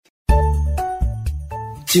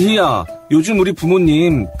지희야, 요즘 우리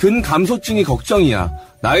부모님 근감소증이 걱정이야.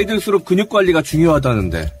 나이 들수록 근육 관리가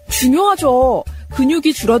중요하다는데. 중요하죠.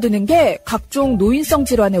 근육이 줄어드는 게 각종 노인성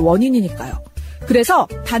질환의 원인이니까요. 그래서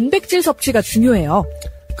단백질 섭취가 중요해요.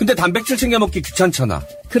 근데 단백질 챙겨 먹기 귀찮잖아.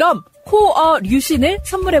 그럼 코어 류신을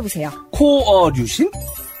선물해보세요. 코어 류신?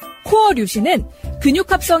 코어 류신은 근육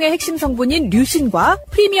합성의 핵심 성분인 류신과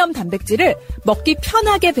프리미엄 단백질을 먹기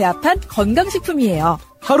편하게 배합한 건강식품이에요.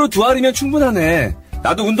 하루 2알이면 충분하네.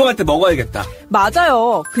 나도 운동할 때 먹어야겠다.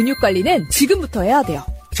 맞아요. 근육 관리는 지금부터 해야 돼요.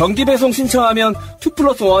 정기 배송 신청하면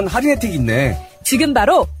 2+1 할인 혜택 있네. 지금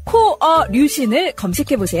바로 코어 류신을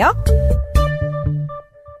검색해보세요.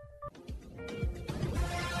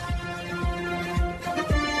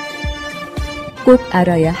 꼭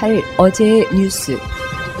알아야 할 어제의 뉴스.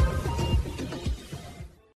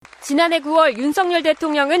 지난해 9월 윤석열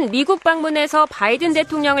대통령은 미국 방문해서 바이든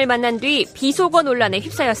대통령을 만난 뒤 비속어 논란에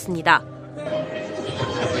휩싸였습니다.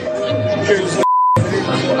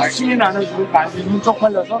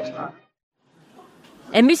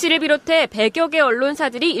 MBC를 비롯해 100여 개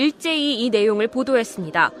언론사들이 일제히 이 내용을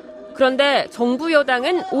보도했습니다. 그런데 정부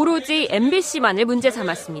여당은 오로지 MBC만을 문제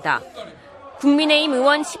삼았습니다. 국민의힘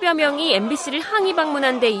의원 10여 명이 MBC를 항의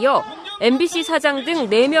방문한 데 이어 MBC 사장 등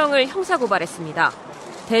 4명을 형사고발했습니다.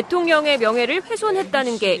 대통령의 명예를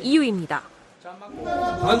훼손했다는 게 이유입니다.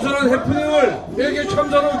 단순한 해프닝을 회계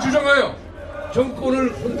참사로 주장하여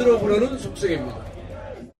정권을 흔들어 보려는 속셈입니다.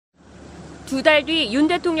 2달 뒤 윤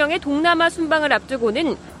대통령의 동남아 순방을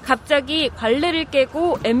앞두고는 갑자기 관례를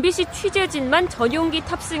깨고 MBC 취재진만 전용기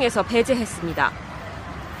탑승해서 배제했습니다.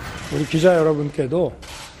 우리 기자 여러분께도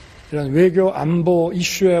이런 외교 안보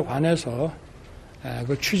이슈에 관해서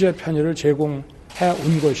그 취재 편의를 제공해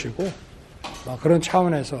온 것이고 그런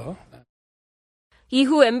차원에서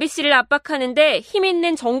이후 MBC를 압박하는데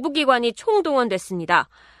힘있는 정부기관이 총동원됐습니다.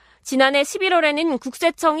 지난해 11월에는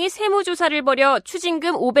국세청이 세무조사를 벌여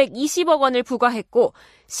추징금 520억 원을 부과했고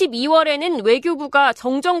 12월에는 외교부가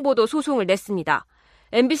정정보도 소송을 냈습니다.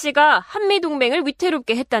 MBC가 한미동맹을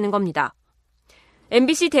위태롭게 했다는 겁니다.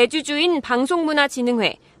 MBC 대주주인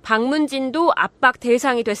방송문화진흥회, 방문진도 압박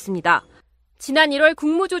대상이 됐습니다. 지난 1월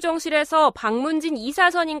국무조정실에서 방문진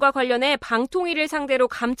이사선임과 관련해 방통위를 상대로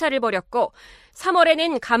감찰을 벌였고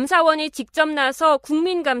 3월에는 감사원이 직접 나서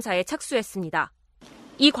국민감사에 착수했습니다.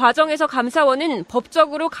 이 과정에서 감사원은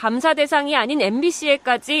법적으로 감사 대상이 아닌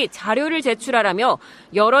MBC에까지 자료를 제출하라며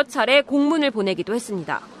여러 차례 공문을 보내기도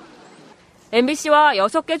했습니다. MBC와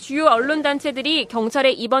 6개 주요 언론단체들이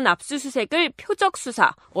경찰의 이번 압수수색을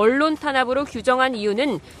표적수사, 언론 탄압으로 규정한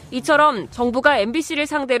이유는 이처럼 정부가 MBC를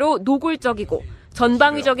상대로 노골적이고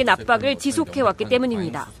전방위적인 압박을 지속해왔기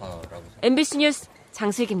때문입니다. MBC 뉴스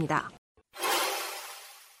장슬기입니다.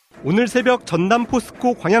 오늘 새벽 전남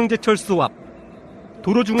포스코 광양제철소 앞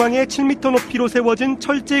도로 중앙에 7m 높이로 세워진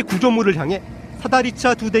철제 구조물을 향해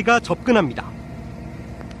사다리차 2대가 접근합니다.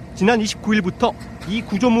 지난 29일부터 이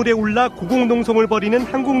구조물에 올라 고공농성을 벌이는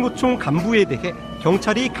한국노총 간부에 대해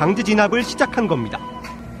경찰이 강제 진압을 시작한 겁니다.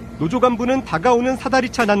 노조 간부는 다가오는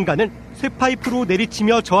사다리차 난간을 쇠파이프로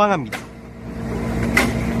내리치며 저항합니다.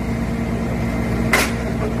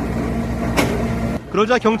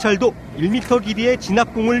 그러자 경찰도 1m 길이의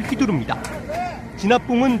진압봉을 휘두릅니다.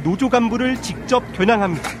 진압봉은 노조 간부를 직접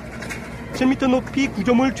겨냥합니다. 7m 높이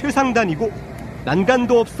구조물 최상단이고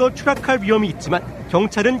난간도 없어 추락할 위험이 있지만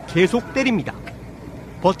경찰은 계속 때립니다.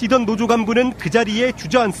 버티던 노조 간부는 그 자리에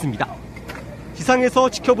주저앉습니다. 지상에서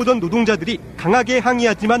지켜보던 노동자들이 강하게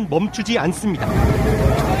항의하지만 멈추지 않습니다.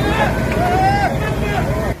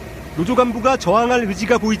 노조 간부가 저항할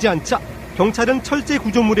의지가 보이지 않자 경찰은 철제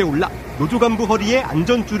구조물에 올라 노조 간부 허리에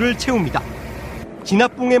안전줄을 채웁니다.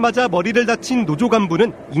 진압봉에 맞아 머리를 다친 노조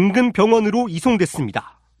간부는 인근 병원으로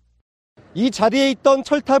이송됐습니다. 이 자리에 있던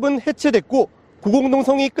철탑은 해체됐고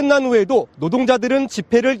고공농성이 끝난 후에도 노동자들은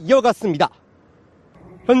집회를 이어갔습니다.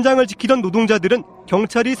 현장을 지키던 노동자들은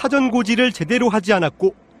경찰이 사전 고지를 제대로 하지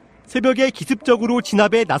않았고 새벽에 기습적으로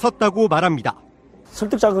진압에 나섰다고 말합니다.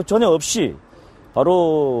 설득 자극 전혀 없이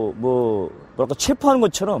바로 체포하는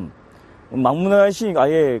것처럼 막무가내식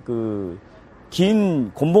아예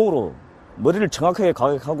긴 곤봉으로 머리를 정확하게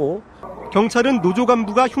가격하고 경찰은 노조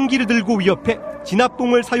간부가 흉기를 들고 위협해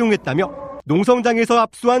진압봉을 사용했다며 농성장에서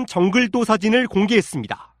압수한 정글도 사진을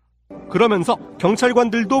공개했습니다. 그러면서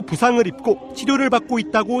경찰관들도 부상을 입고 치료를 받고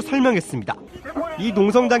있다고 설명했습니다. 이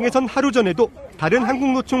농성장에선 하루 전에도 다른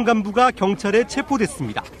한국노총 간부가 경찰에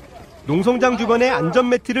체포됐습니다. 농성장 주변에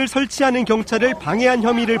안전매트를 설치하는 경찰을 방해한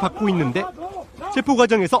혐의를 받고 있는데 체포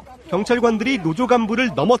과정에서 경찰관들이 노조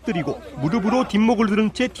간부를 넘어뜨리고 무릎으로 뒷목을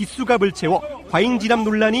두른 채 뒷수갑을 채워 과잉 진압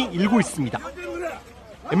논란이 일고 있습니다.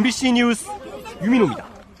 MBC 뉴스 유민호입니다.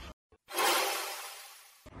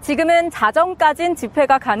 지금은 자정까진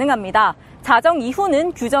집회가 가능합니다. 자정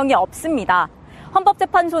이후는 규정이 없습니다.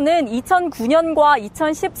 헌법재판소는 2009년과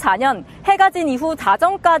 2014년 해가 진 이후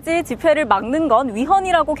자정까지 집회를 막는 건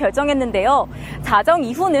위헌이라고 결정했는데요. 자정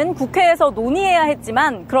이후는 국회에서 논의해야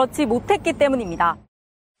했지만 그렇지 못했기 때문입니다.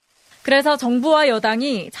 그래서 정부와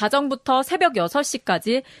여당이 자정부터 새벽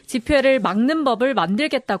 6시까지 집회를 막는 법을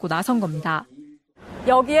만들겠다고 나선 겁니다.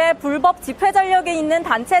 여기에 불법 집회 전력이 있는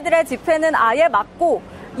단체들의 집회는 아예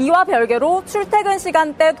막고 이와 별개로 출퇴근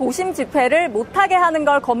시간대 도심 집회를 못하게 하는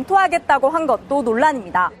걸 검토하겠다고 한 것도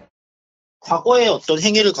논란입니다. 과거의 어떤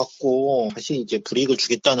행위를 갖고 다시 이제 불이익을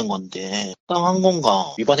주겠다는 건데 합당한 건가?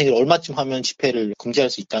 위반 행위를 얼마쯤 하면 집회를 금지할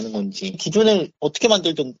수 있다는 건지 기존을 어떻게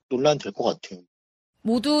만들든 논란될 것 같아요.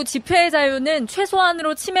 모두 집회의 자유는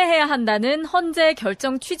최소한으로 침해해야 한다는 헌재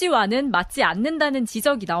결정 취지와는 맞지 않는다는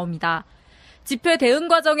지적이 나옵니다. 집회 대응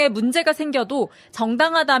과정에 문제가 생겨도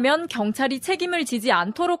정당하다면 경찰이 책임을 지지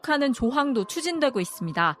않도록 하는 조항도 추진되고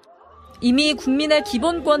있습니다. 이미 국민의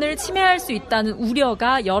기본권을 침해할 수 있다는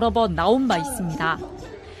우려가 여러 번 나온 바 있습니다.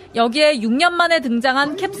 여기에 6년 만에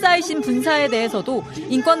등장한 캡사이신 분사에 대해서도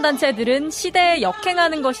인권단체들은 시대에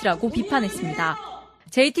역행하는 것이라고 비판했습니다.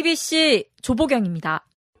 JTBC 조보경입니다.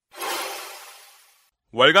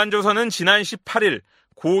 월간조선은 지난 18일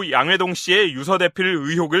고 양회동 씨의 유서대필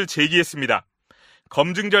의혹을 제기했습니다.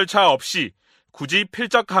 검증 절차 없이 굳이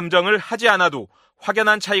필적 감정을 하지 않아도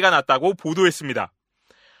확연한 차이가 났다고 보도했습니다.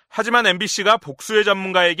 하지만 MBC가 복수의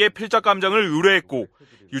전문가에게 필적 감정을 의뢰했고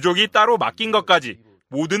유족이 따로 맡긴 것까지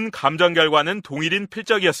모든 감정 결과는 동일인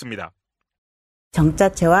필적이었습니다.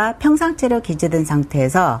 정자체와 평상체로 기재된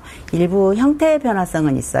상태에서 일부 형태의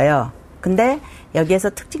변화성은 있어요. 근데 여기에서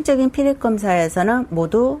특징적인 피력 검사에서는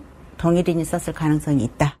모두 동일인이 썼을 가능성이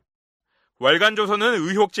있다. 월간조선은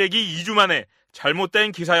의혹 제기 2주 만에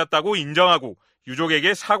잘못된 기사였다고 인정하고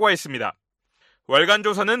유족에게 사과했습니다.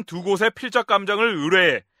 월간조선은 두 곳의 필적 감정을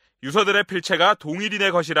의뢰해 유서들의 필체가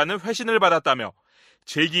동일인의 것이라는 회신을 받았다며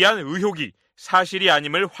제기한 의혹이 사실이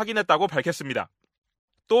아님을 확인했다고 밝혔습니다.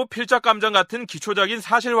 또 필적 감정 같은 기초적인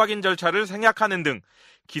사실 확인 절차를 생략하는 등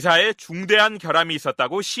기사에 중대한 결함이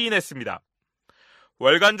있었다고 시인했습니다.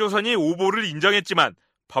 월간조선이 오보를 인정했지만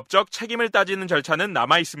법적 책임을 따지는 절차는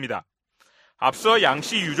남아 있습니다. 앞서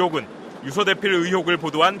양씨 유족은 유서대필 의혹을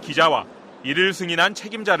보도한 기자와 이를 승인한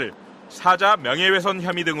책임자를 사자 명예훼손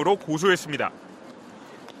혐의 등으로 고소했습니다.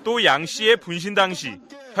 또 양씨의 분신 당시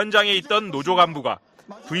현장에 있던 노조 간부가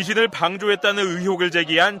분신을 방조했다는 의혹을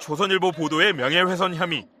제기한 조선일보 보도의 명예훼손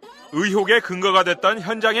혐의, 의혹의 근거가 됐던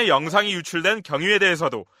현장의 영상이 유출된 경위에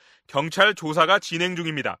대해서도 경찰 조사가 진행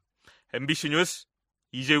중입니다. MBC 뉴스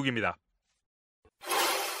이재욱입니다.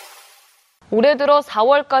 올해 들어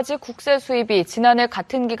 4월까지 국세 수입이 지난해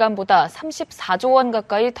같은 기간보다 34조 원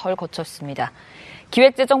가까이 덜 거쳤습니다.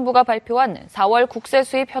 기획재정부가 발표한 4월 국세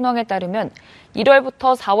수입 현황에 따르면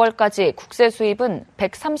 1월부터 4월까지 국세 수입은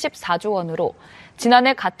 134조 원으로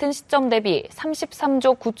지난해 같은 시점 대비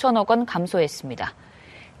 33조 9천억 원 감소했습니다.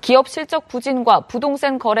 기업 실적 부진과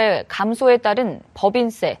부동산 거래 감소에 따른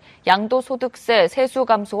법인세, 양도소득세 세수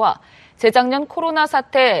감소와 재작년 코로나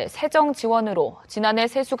사태 세정 지원으로 지난해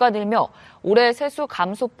세수가 늘며 올해 세수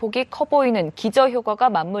감소폭이 커 보이는 기저효과가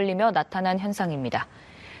맞물리며 나타난 현상입니다.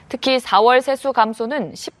 특히 4월 세수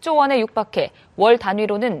감소는 10조 원에 육박해 월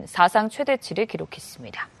단위로는 사상 최대치를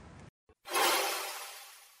기록했습니다.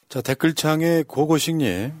 자, 댓글창에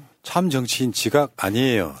고고식님. 참 정치인 지각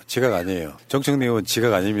아니에요. 지각 아니에요. 정청래 의원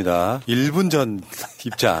지각 아닙니다. 1분 전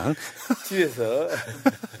입장. 집에서.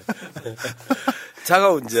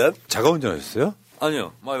 자가운전. 자가운전 하셨어요?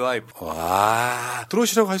 아니요. 마이 와이프. 와,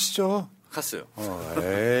 들어오시라고 하시죠. 갔어요.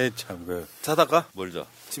 에이, 참, 자다가? 멀죠.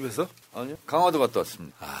 집에서? 아니요. 강화도 갔다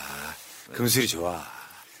왔습니다. 금술이 좋아.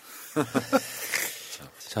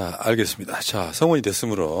 자, 알겠습니다. 자, 성원이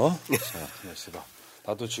됐으므로. 자, 안녕하세요.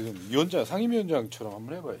 나도 지금 위원장, 상임위원장처럼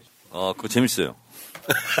한번 해봐야지. 그거 재밌어요.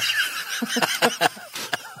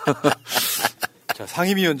 자,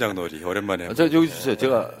 상임위원장 놀이 오랜만에. 자, 여기 주세요.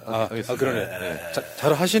 제가. 그러네. 네.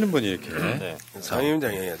 잘 하시는 분이 이렇게. 네.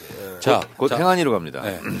 상임위원장 해야 돼. 자, 곧 행안위로 갑니다.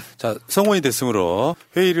 네. 자, 성원이 됐으므로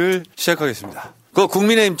회의를 시작하겠습니다.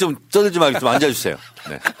 국민의힘 좀 떠들지 말고 좀 앉아주세요.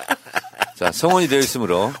 네. 자, 성원이 되어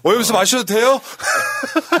있으므로. 오염수 마셔도 돼요?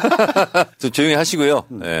 좀 조용히 하시고요.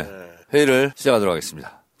 네. 회의를 시작하도록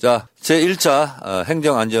하겠습니다. 자, 제1차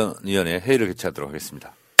행정안전위원회 회의를 개최하도록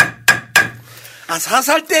하겠습니다.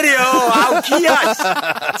 사살 때려. 아우, 기야.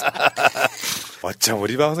 어쩜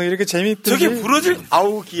우리 방송 이렇게 재밌던지. 저게 부러질,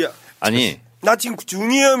 아우, 기야. 아니, 나 지금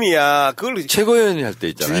중이염이야. 그걸 최고위원이 할 때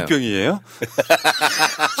있잖아요. 중이병이에요?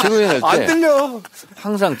 최고위원 할 때. 안 들려.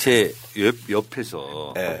 항상 제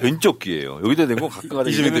옆에서 왼쪽 귀에요. 여기다 대고 가끔 가다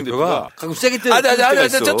이재명 대표가 가끔 세게 때려. 아니,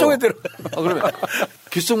 저쪽에 들어. 그러면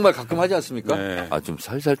귓속말 가끔 하지 않습니까? 네. 좀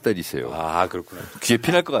살살 때리세요. 그렇구나. 귀에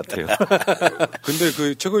피날 것 같아요. 근데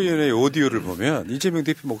그 최고위원회 오디오를 보면 이재명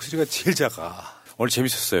대표 목소리가 제일 작아. 오늘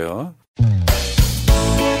재밌었어요.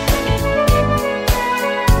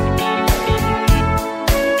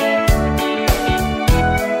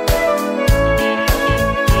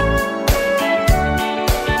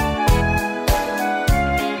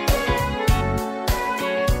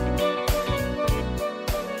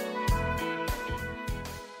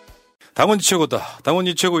 당원지 최고다.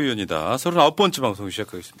 당원지 최고위원이다. 39번째 방송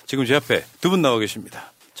시작하겠습니다. 지금 제 앞에 두 분 나와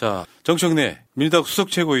계십니다. 자, 정청래 민주당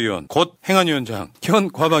수석 최고위원, 곧 행안위원장,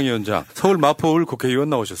 현 과방위원장, 서울 마포울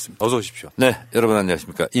국회의원 나오셨습니다. 어서 오십시오. 네, 여러분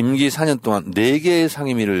안녕하십니까. 임기 4년 동안 4개의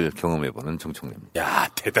상임위를 경험해보는 정청래입니다. 야,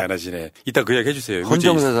 대단하시네. 이따 그 이야기 해주세요.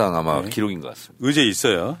 헌정사상 아마 기록인 것 같습니다. 의제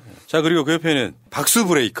있어요. 자, 그리고 그 옆에는 박수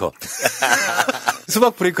브레이커.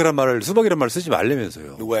 수박 브레이크란 말을, 수박이란 말을 쓰지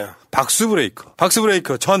말라면서요. 누가요? 박수 브레이커. 박수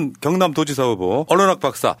브레이커 전 경남도지사 후보 언론학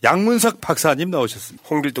박사 양문석 박사님 나오셨습니다.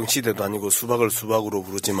 홍길동 시대도 아니고 수박을 수박으로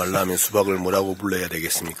부르지 말라면 수박을 뭐라고 불러야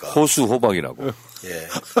되겠습니까? 호수 호박이라고. 예.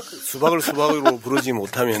 수박을 수박으로 부르지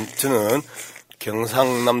못하면 저는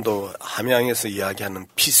경상남도 함양에서 이야기하는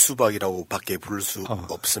피수박이라고 밖에 부를 수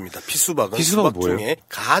없습니다. 피수박은 수박 뭐예요? 중에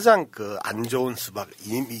가장 안 좋은 수박.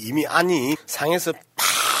 이미 안이 상에서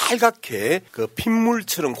빨갛게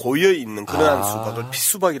핏물처럼 고여 있는 그러한 수박을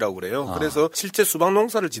피수박이라고 그래요. 그래서 실제 수박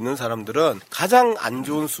농사를 짓는 사람들은 가장 안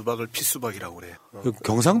좋은 수박을 피수박이라고 그래요.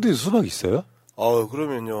 경상도에 수박 있어요?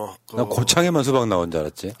 그러면요. 나 고창에만 수박 나온 줄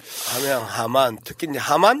알았지. 함양, 함안, 특히 이제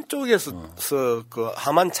함안 쪽에서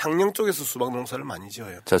함안 창녕 쪽에서 수박 농사를 많이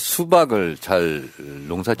지어요. 자, 수박을 잘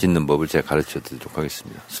농사 짓는 법을 제가 가르쳐 드리도록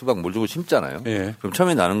하겠습니다. 수박 물 주고 심잖아요. 예. 그럼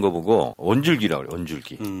처음에 나는 거 보고 원줄기라고 그래요.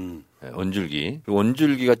 원줄기. 네, 원줄기.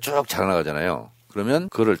 원줄기가 쭉 자라나가잖아요. 그러면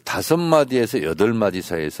그거를 5마디에서 8마디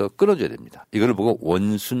사이에서 끊어줘야 됩니다. 이걸 보고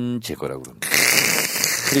원순 제거라고 그럽니다.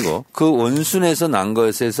 그리고 그 원순에서 난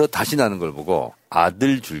것에서 다시 나는 걸 보고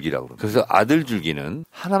아들 줄기라고 그럽니다. 그래서 아들 줄기는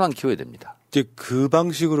하나만 키워야 됩니다. 이제 그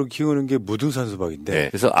방식으로 키우는 게 무등산 수박인데. 네.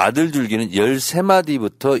 그래서 아들 줄기는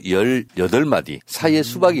 13마디부터 18마디 사이에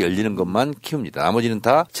수박이 열리는 것만 키웁니다. 나머지는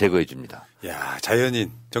다 제거해 줍니다. 야, 자연인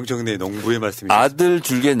정청래 농부의 말씀이죠. 아들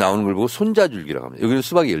줄기에 나오는 걸 보고 손자 줄기라고 합니다. 여기는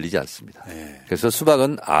수박이 열리지 않습니다. 네. 그래서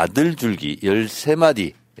수박은 아들 줄기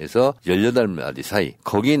 13마디에서 18마디 사이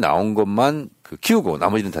거기 나온 것만 키우고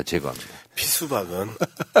나머지는 다 제거합니다. 피수박은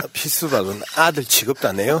아들 취급도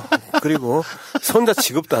안 해요. 그리고 손자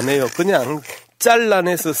취급도 안 해요. 그냥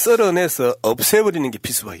잘라내서 썰어내서 없애버리는 게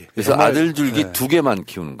피수박이에요. 그래서 아들 줄기 2개만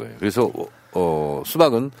키우는 거예요. 그래서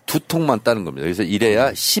수박은 2통만 따는 겁니다. 그래서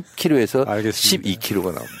이래야 10kg에서 12kg가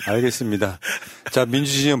나옵니다. 알겠습니다. 자,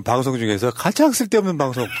 민주진영 방송 중에서 가장 쓸데없는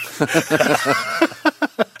방송.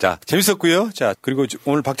 자, 재밌었고요. 자, 그리고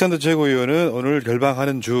오늘 박찬도 최고위원은 오늘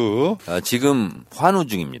결방하는 주. 지금 환우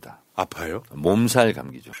중입니다. 아파요? 몸살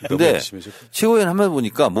감기죠. 근데 최고위원 한번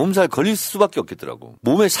보니까 몸살 걸릴 수밖에 없겠더라고.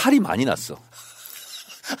 몸에 살이 많이 났어.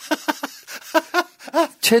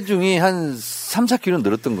 체중이 한 3, 4kg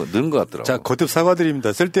늘은 것 같더라고요. 자, 거듭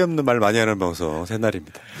사과드립니다. 쓸데없는 말 많이 하는 방송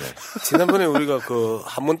새날입니다. 네. 지난번에 우리가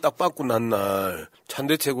한 번 딱 빠꾸 난 날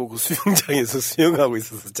찬대최고 수영장에서 수영하고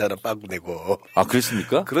있었잖아, 빠꾸 내고. 아,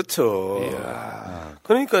 그랬습니까? 그렇죠. 이야.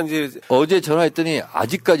 그러니까 이제 어제 전화했더니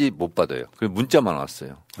아직까지 못 받아요. 그래서 문자만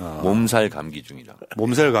왔어요. 몸살 감기 중이라고.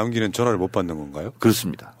 몸살 감기는 전화를 못 받는 건가요?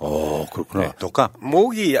 그렇습니다. 그렇구나. 네. 독감.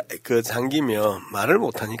 목이 잠기면 말을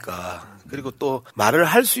못 하니까. 그리고 또 말을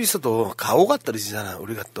할 수 있어도 가오가 떨어지잖아.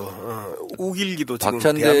 우리가 또 우길기도 지금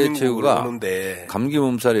박찬대 최고가 오는데 감기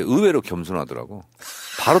몸살에 의외로 겸손하더라고.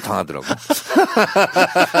 바로 당하더라고.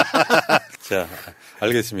 자,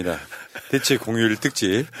 알겠습니다. 대체 공휴일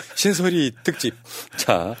특집, 신소리 특집.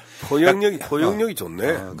 자, 포용력이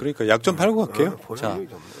좋네. 그러니까 약 좀 팔고 갈게요.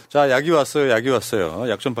 자, 약이 왔어요.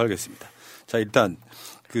 약 좀 팔겠습니다. 자, 일단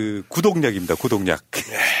구독약입니다. 구독약.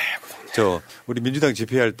 우리 민주당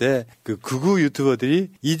집회할 때 극우 유튜버들이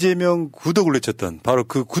이재명 구독을 외쳤던 바로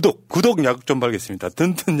그 구독약 좀 팔겠습니다.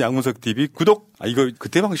 든든 양문석 TV 구독. 이거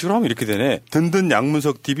그때 방식으로 하면 이렇게 되네. 든든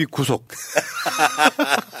양문석 TV 구속.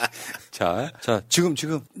 자, 지금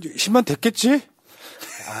 10만 됐겠지?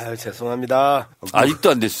 죄송합니다.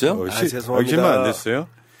 아직도 안 됐어요? 죄송합니다. 10만 안 됐어요?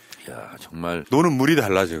 야, 정말. 노는 물이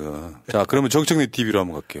달라, 지금. 자, 그러면 정청래 TV로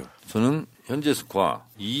한번 갈게요. 저는 현재 스코어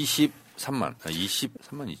 23만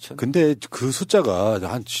 2천. 근데 그 숫자가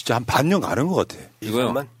진짜 한 반년 가는 것 같아.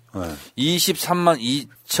 이거요? 네. 23만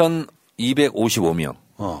 255명.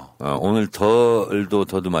 오늘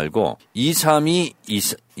더도 말고 2,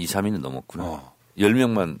 3위는 넘었구나.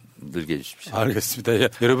 10명만 늘게 해주십시오. 알겠습니다. 예.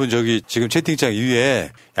 여러분 저기 지금 채팅창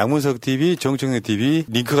위에 양문석 TV, 정청래 TV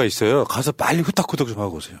링크가 있어요. 가서 빨리 후딱후딱 좀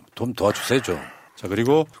하고 오세요. 좀 도와주세요 좀. 자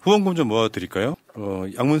그리고 후원금 좀 모아드릴까요?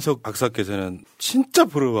 양문석 박사께서는 진짜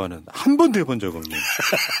부러워하는 한 번도 해본 적 없는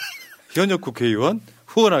현역 국회의원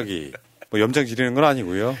후원하기. 뭐 염장 지르는 건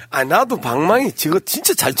아니고요. 나도 방망이 저거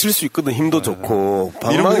진짜 잘 칠 수 있거든. 힘도 좋고.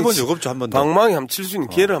 방망이 해본 적 없죠 한 번도. 방망이 한번 칠 수 있는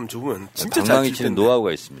기회를 한번 주면 진짜 잘 칠 텐데. 방망이 치는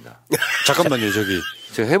노하우가 있습니다. 잠깐만요 저기.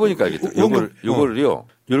 제가 해보니까 알겠다. 요거를요.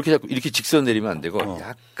 이렇게 잡고 이렇게 직선 내리면 안 되고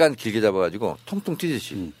약간 길게 잡아가지고 통통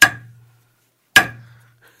튀듯이.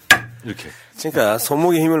 이렇게. 그러니까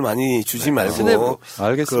손목에 힘을 많이 주지 말고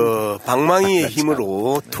알겠습니다. 그 방망이의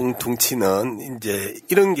힘으로 퉁퉁 치는 이제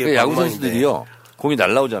이런 게 야구 선수들이요. 공이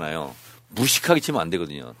날라오잖아요. 무식하게 치면 안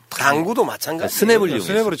되거든요. 당구도 마찬가지.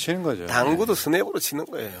 스냅으로 치는 거죠. 당구도 스냅으로 치는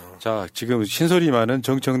거예요. 자, 지금 신소리 많은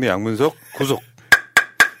정청래 양문석 구속.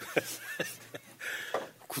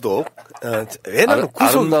 구독. 왜냐면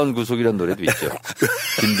구속. 아름다운 구속이라는 노래도 있죠.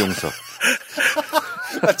 김종석.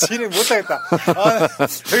 진행 못하겠다.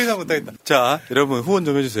 더 이상 못하겠다. 자, 여러분 후원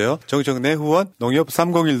좀 해주세요. 정청래 후원 농협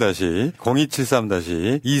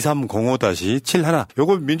 301-0273-2305-71.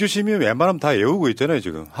 요거 민주시민 웬만하면 다 외우고 있잖아요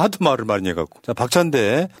지금. 하도 말을 많이 해갖고. 자,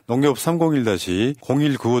 박찬대 농협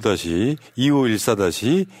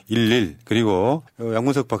 301-0195-2514-11 그리고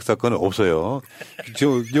양문석 박사 거는 없어요.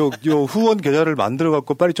 요 후원 계좌를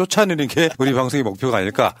만들어갖고 빨리 쫓아내는 게 우리 방송의 목표가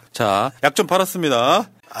아닐까. 자, 약 좀 팔았습니다.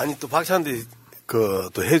 아니 또 박찬대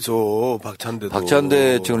또 해줘. 박찬대도.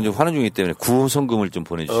 박찬대 지금 좀 화는 중이기 때문에 구호성금을 좀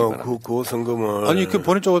보내주시기 바랍니다. 구호성금을. 아니 그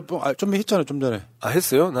보낸 쪽 좀 했잖아요 좀 전에.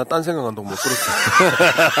 했어요? 나 딴 생각한다고 못 들었어.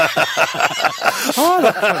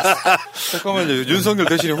 잠깐만요. 윤석열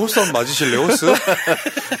대신에 호스 한번 맞으실래요?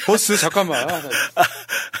 호스 잠깐만.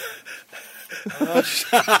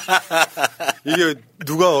 이게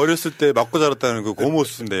누가 어렸을 때 맞고 자랐다는 그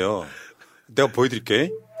고모스인데요. 내가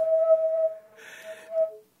보여드릴게.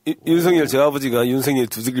 윤석열 제 아버지가 윤석열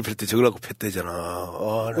두들길 팰 때 저걸 하고 팼대잖아.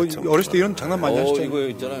 어렸을 때 이런 장난 많이 하셨죠? 이거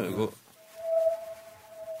있잖아요. 이거.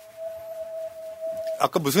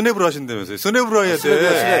 아까 무슨 앱으로 하신다면서요? 스냅으로 해야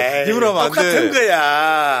돼. 힘으로 하면 안 돼. 똑같은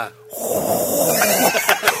거야.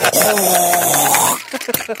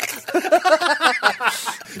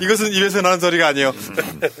 이것은 입에서 나는 소리가 아니에요.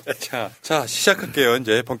 자, 시작할게요.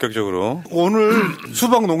 이제 본격적으로. 오늘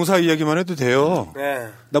수박 농사 이야기만 해도 돼요. 네.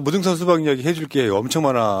 나 무등산 수박 이야기 해줄게. 엄청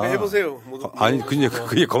많아. 해보세요. 아니,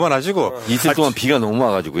 그게 그만하시고. 이틀 동안 비가 너무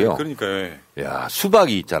와가지고요. 그러니까요. 야,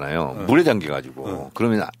 수박이 있잖아요. 물에 잠겨가지고.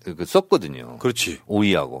 그러면 썩거든요. 그렇지.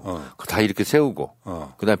 오이하고. 그거 다 이렇게 세우고.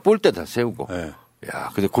 그 다음에 볼 때 다 세우고. 네. 야,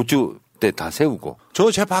 근데 고추 때 다 세우고.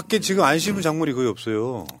 제 밖에 지금 안 심은 작물이 거의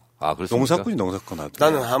없어요. 아, 그렇습니까? 농사꾼 하도.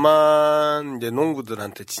 나는 하만 이제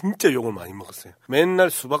농부들한테 진짜 욕을 많이 먹었어요.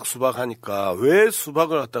 맨날 수박 하니까 왜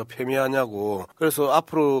수박을 갖다가 폐미하냐고. 그래서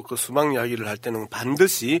앞으로 그 수박 이야기를 할 때는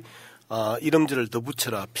반드시 이름질을 더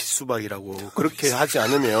붙여라. 피수박이라고. 그렇게 하지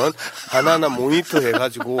않으면 하나하나 모니터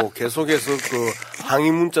해가지고 계속해서 그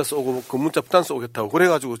항의 문자 쏘고 그 문자 부담 쏘겠다고.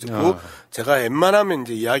 그래가지고 제가 웬만하면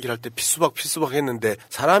이제 이야기를 할 때 피수박 했는데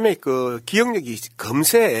사람의 그 기억력이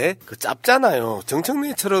금세 그 짧잖아요.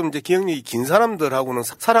 정청래처럼 이제 기억력이 긴 사람들하고는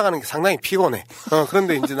살아가는 게 상당히 피곤해.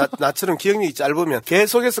 그런데 이제 나처럼 기억력이 짧으면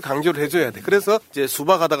계속해서 강조를 해줘야 돼. 그래서 이제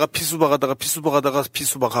수박하다가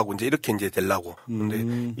피수박하고 이제 이렇게 이제 되려고.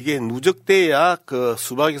 근데 이게 누적돼야 그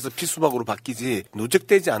수박에서 피수박으로 바뀌지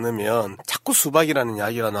누적되지 않으면 자꾸 수박이라는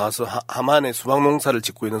이야기가 나와서 하만에 수박 농사를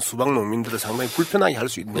짓고 있는 수박 농민들을 상당히 불편하게 할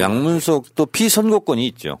수 있는 양문석도 피선거권이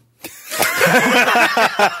있죠.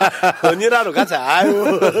 헌일하러 가자.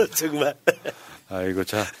 아유 정말. 아이고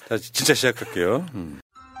자 진짜 시작할게요.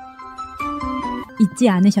 잊지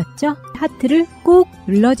않으셨죠? 하트를 꼭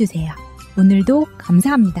눌러주세요. 오늘도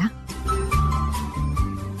감사합니다.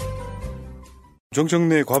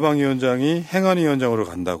 정청래 과방위원장이 행안위원장으로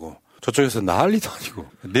간다고 저쪽에서 난리도 아니고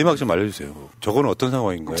내막 좀 알려주세요. 저거는 어떤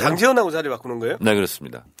상황인 거예요? 장제원하고 자리 바꾸는 거예요? 네,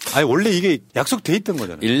 그렇습니다. 아니 원래 이게 약속돼 있던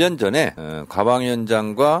거잖아요. 1년 전에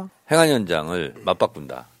과방위원장과 행안위원장을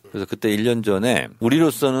맞바꾼다. 그래서 그때 1년 전에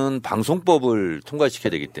우리로서는 방송법을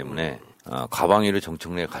통과시켜야 되기 때문에 과방위를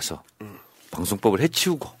정청래에 가서 방송법을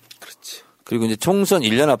해치우고 그렇지. 그리고 이제 총선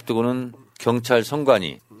 1년 앞두고는 경찰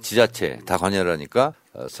선관위 지자체 다 관여를 하니까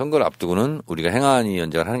선거를 앞두고는 우리가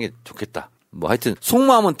행안위원장을 하는 게 좋겠다. 뭐 하여튼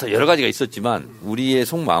속마음은 더 여러 가지가 있었지만 우리의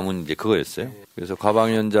속마음은 이제 그거였어요. 그래서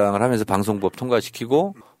과방위원장을 하면서 방송법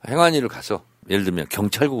통과시키고 행안위를 가서 예를 들면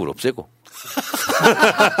경찰국을 없애고.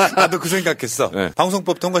 나도 그 생각했어. 네.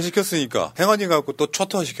 방송법 통과시켰으니까 행안위 갖고 또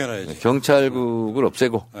초토화시켜놔야지. 경찰국을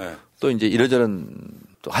없애고 네. 또 이제 이러저런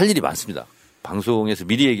또 할 일이 많습니다. 방송에서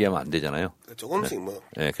미리 얘기하면 안 되잖아요. 조금씩 네. 뭐.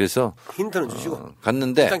 네, 그래서 힌트는 주시고.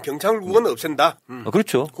 갔는데 일단 경찰국은 없앤다.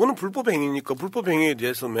 그렇죠. 그거는 불법 행위니까 불법 행위에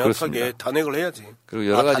대해서 명확하게 그렇습니다. 탄핵을 해야지.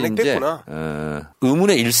 그리고 여러 가지 이제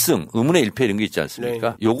의문의 1승, 의문의 1패 이런 게 있지 않습니까?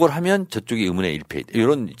 네. 요걸 하면 저쪽이 의문의 1패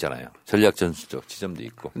이런 있잖아요. 전략 전술적 지점도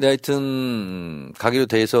있고. 근데 하여튼 가기로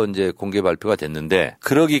돼서 이제 공개 발표가 됐는데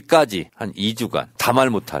그러기까지 한 2주간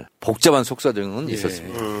다말 못할 복잡한 속사정은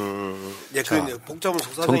있었습니다. 예, 그 복잡한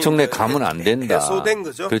속사정이 정청래 가면 안 된다. 해소된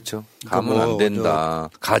거죠. 그렇죠. 가면 안 된다.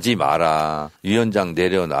 가지 마라. 위원장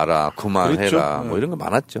내려놔라. 그만해라. 그렇죠. 뭐 이런 거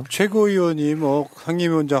많았죠. 최고위원이 뭐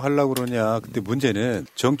상임위원장 하려고 그러냐. 근데 문제는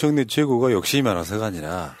정청래 최고가 욕심이 많아서가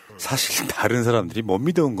아니라 사실 다른 사람들이 못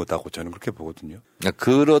믿어온 거다고 저는 그렇게 보거든요.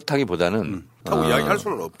 그렇다기보다는 하고 이야기할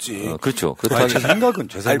수는 없지. 그렇죠. 제 생각은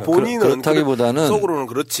제 생각. 본인은 그렇다기보다는 속으로는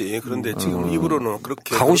그렇지. 그런데 지금 입으로는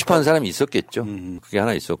그렇게 가고 싶어하는 사람이 있었겠죠. 그게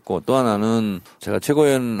하나 있었고 또 하나는 제가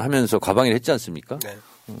최고위원 하면서 과방위를 했지 않습니까? 네.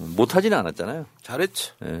 못하지는 않았잖아요.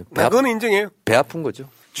 잘했죠. 네, 그건 인정해요. 배 아픈 거죠.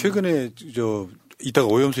 최근에 이따가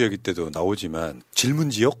오염수 얘기 때도 나오지만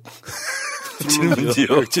질문 지역. 질문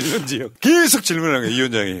지역. 계속 질문하는 거예요, 이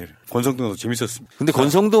위원장이. 권성동도 재밌었습니다. 근데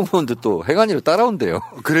권성동 의원도 또 행안위로 따라온대요.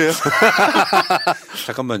 그래요?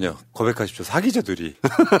 잠깐만요. 고백하십시오. 사귀죠, 둘이.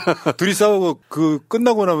 둘이 싸우고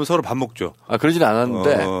끝나고 나면 서로 밥 먹죠. 그러진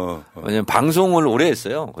않았는데. 왜냐면 방송을 오래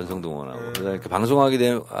했어요. 권성동 의원하고. 그러니까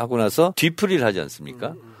방송하게 하고 나서 뒤풀이를 하지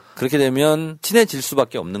않습니까? 그렇게 되면 친해질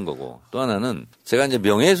수밖에 없는 거고 또 하나는 제가 이제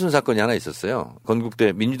명예훼손 사건이 하나 있었어요.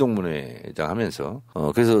 건국대 민주동문회장 하면서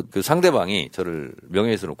그래서 그 상대방이 저를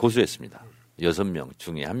명예훼손으로 고소했습니다. 6명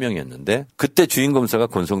중에 1명이었는데 그때 주인 검사가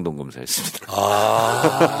권성동 검사였습니다.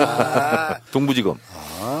 동부지검.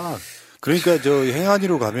 그러니까 저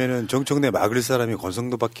행안위로 가면은 정청래 막을 사람이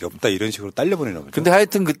권성동밖에 없다 이런 식으로 딸려보내나 보죠. 근데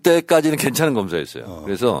하여튼 그때까지는 괜찮은 검사였어요.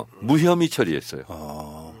 그래서 무혐의 처리했어요.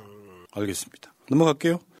 알겠습니다.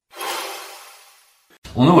 넘어갈게요.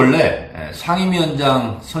 오늘 원래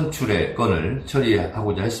상임위원장 선출의 건을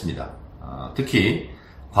처리하고자 했습니다. 특히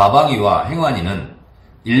과방위와 행안위는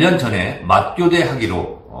 1년 전에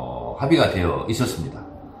맞교대하기로 합의가 되어 있었습니다.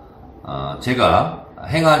 제가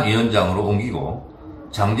행안위원장으로 옮기고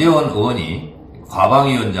장제원 의원이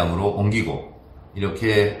과방위원장으로 옮기고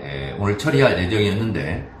이렇게 오늘 처리할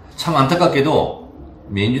예정이었는데 참 안타깝게도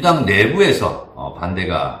민주당 내부에서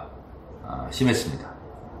반대가 심했습니다.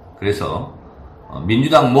 그래서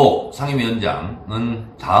민주당 모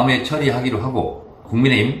상임위원장은 다음에 처리하기로 하고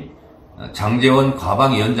국민의힘 장제원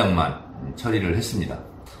과방위원장만 처리를 했습니다.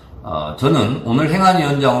 저는 오늘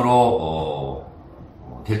행안위원장으로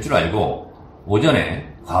될 줄 알고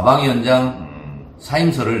오전에 과방위원장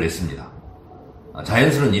사임서를 냈습니다.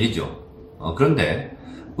 자연스러운 일이죠. 그런데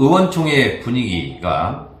의원총회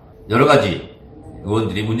분위기가 여러 가지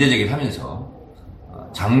의원들이 문제제기를 하면서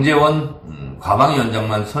장제원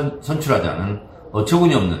과방위원장만 선출하자는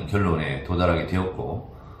어처구니 없는 결론에 도달하게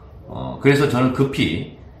되었고 그래서 저는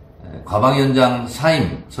급히 과방위원장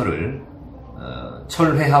사임서를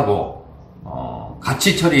철회하고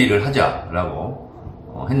같이 처리를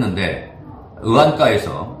하자라고 했는데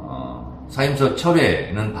의안가에서 사임서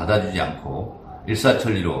철회는 받아주지 않고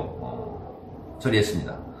일사천리로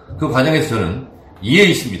처리했습니다. 그 과정에서 저는 이해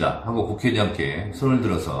있습니다 하고 국회의장께 손을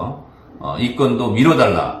들어서 이 건도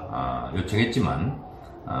미뤄달라 요청했지만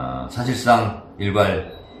사실상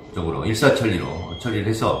일괄적으로 일사천리로 처리를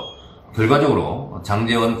해서 결과적으로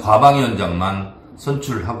장제원 과방위원장만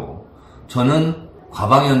선출하고 저는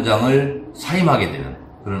과방위원장을 사임하게 되는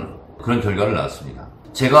그런 결과를 낳았습니다.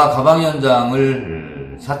 제가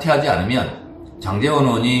과방위원장을 사퇴하지 않으면 장제원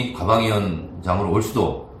의원이 과방위원장으로 올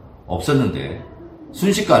수도 없었는데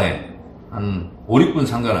순식간에 한 5, 6분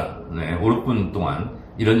상간에 5, 6분 동안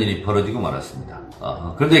이런 일이 벌어지고 말았습니다.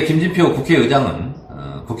 그런데 김진표 국회의장은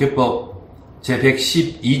국회법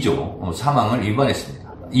제112조 사망을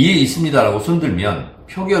위반했습니다. 이해 있습니다라고 손들면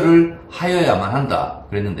표결을 하여야만 한다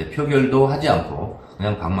그랬는데 표결도 하지 않고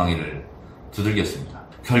그냥 방망이를 두들겼습니다.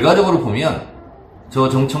 결과적으로 보면 저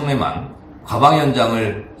정청래만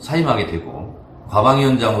과방위원장을 사임하게 되고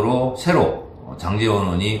과방위원장으로 새로 장제원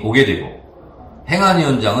의원이 오게 되고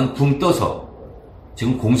행안위원장은 붕 떠서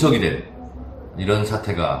지금 공석이 된 이런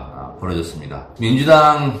사태가 벌어졌습니다.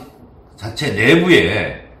 민주당 자체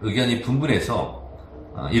내부에 의견이 분분해서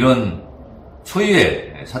이런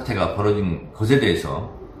초유의 사태가 벌어진 것에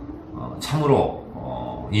대해서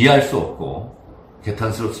참으로 이해할 수 없고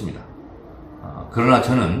개탄스럽습니다. 그러나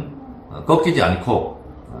저는 꺾이지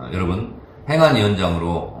않고 여러분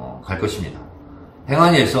행안위원장으로 갈 것입니다.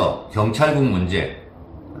 행안위에서 경찰국 문제,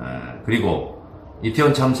 그리고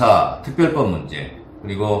이태원 참사 특별법 문제,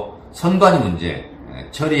 그리고 선관위 문제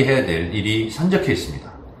처리해야 될 일이 산적해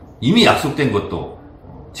있습니다. 이미 약속된 것도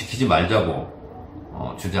지키지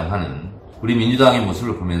말자고 주장하는 우리 민주당의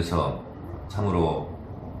모습을 보면서 참으로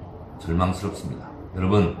절망스럽습니다.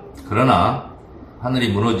 여러분, 그러나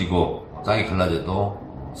하늘이 무너지고 땅이 갈라져도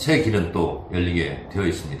새 길은 또 열리게 되어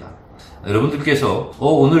있습니다. 여러분들께서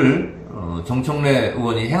오늘 정청래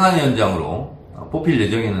의원이 행안위원장으로 뽑힐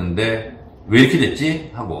예정이었는데 왜 이렇게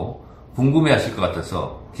됐지? 하고 궁금해하실 것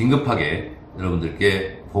같아서 긴급하게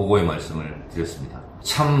여러분들께 보고의 말씀을 드렸습니다.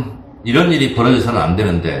 참 이런 일이 벌어져서는 안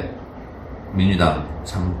되는데 민주당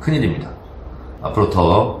참 큰일입니다. 앞으로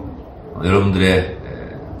더 여러분들의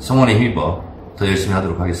성원에 힘입어 더 열심히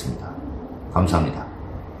하도록 하겠습니다. 감사합니다.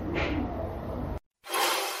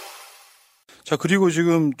 자, 그리고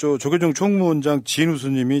지금 조계종 총무원장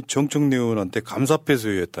진우수님이 정청래 의원한테 감사패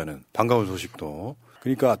소유했다는 반가운 소식도.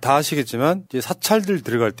 그러니까 다 아시겠지만 이제 사찰들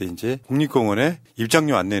들어갈 때 이제 국립공원에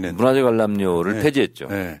입장료 안 내는 문화재 관람료를 네. 폐지했죠.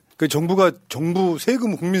 네. 그 정부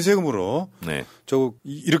세금, 국민 세금으로 네.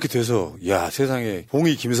 이렇게 돼서 야 세상에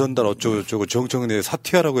봉이 김선달 어쩌고 정청래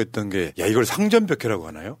사퇴하라고 했던 게 야 이걸 상전벽해라고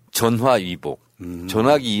하나요? 전화위복,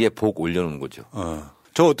 전화기에 복 올려놓은 거죠.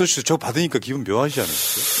 저 어떠시죠? 저 받으니까 기분 묘하지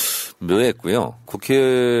않으셨어요? 묘했고요.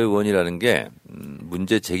 국회의원이라는 게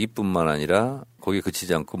문제 제기뿐만 아니라 거기에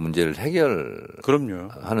그치지 않고 문제를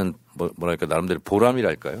해결하는 뭐랄까 나름대로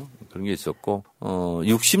보람이랄까요? 그런 게 있었고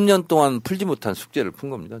 60년 동안 풀지 못한 숙제를 푼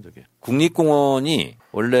겁니다. 저게. 국립공원이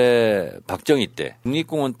원래 박정희 때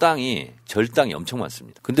국립공원 땅이 절땅이 엄청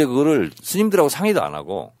많습니다. 근데 그거를 스님들하고 상의도 안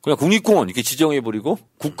하고 그냥 국립공원 이렇게 지정해버리고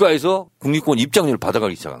국가에서 국립공원 입장료를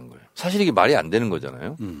받아가기 시작한 거예요. 사실 이게 말이 안 되는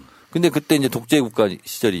거잖아요. 근데 그때 이제 독재국가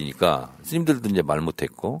시절이니까 스님들도 이제 말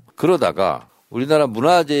못했고 그러다가 우리나라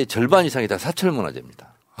문화재의 절반 이상이 다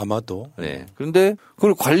사철문화재입니다. 아마도. 네. 그런데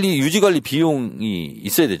그걸 유지관리 비용이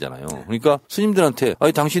있어야 되잖아요. 그러니까 스님들한테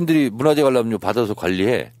아니 당신들이 문화재 관람료 받아서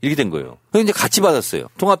관리해 이렇게 된 거예요. 그래서 이제 같이 받았어요.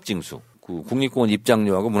 통합징수. 그 국립공원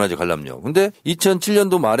입장료하고 문화재 관람료. 근데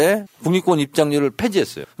 2007년도 말에 국립공원 입장료를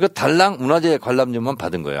폐지했어요. 그러니까 달랑 문화재 관람료만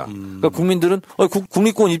받은 거야. 그러니까 국민들은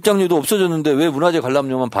국립공원 입장료도 없어졌는데 왜 문화재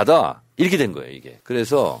관람료만 받아? 이렇게 된 거예요, 이게.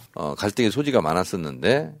 그래서 갈등의 소지가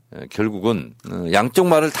많았었는데 결국은 양쪽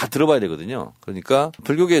말을 다 들어봐야 되거든요. 그러니까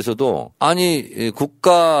불교계에서도 아니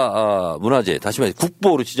국가 문화재 다시 말해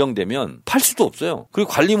국보로 지정되면 팔 수도 없어요.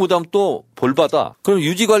 그리고 관리 못하면 또 벌받아. 그럼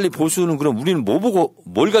유지관리 보수는 그럼 우리는 뭐 보고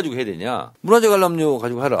뭘 가지고 해야 되냐? 문화재 관람료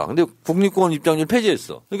가지고 하라. 근데 국립공원 입장료를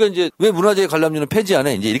폐지했어. 그러니까 이제 왜 문화재 관람료는 폐지 안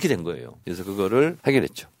해? 이제 이렇게 된 거예요. 그래서 그거를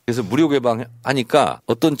해결했죠. 그래서 무료 개방하니까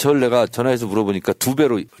어떤 내가 전화해서 물어보니까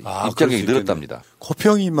 2배로 입장객이 늘었답니다.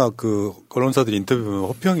 호평이 막 언론사들 인터뷰 보면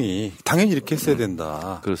호평이 당연히 이렇게 했어야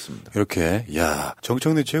된다. 그렇습니다. 이렇게. 야,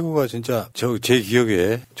 정청래 최고가 진짜 제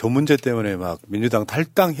기억에 저 문제 때문에 막 민주당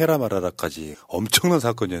탈당해라 말아라까지 엄청난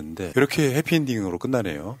사건이었는데 이렇게 해피엔딩으로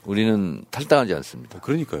끝나네요. 우리는 탈당하지 않습니다.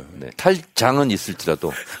 그러니까요. 네, 탈장은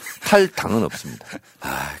있을지라도 탈당은 없습니다.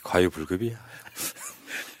 과유불급이야.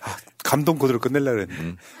 감동 코드로 끝내려고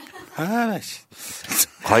그랬는데.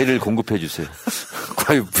 과일을 공급해 주세요.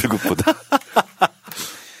 과유불급보다.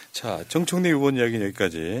 자, 정청래 의원 이야기는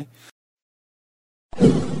여기까지.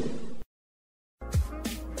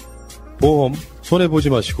 보험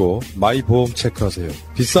손해보지 마시고 마이보험 체크하세요.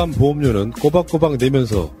 비싼 보험료는 꼬박꼬박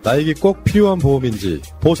내면서 나에게 꼭 필요한 보험인지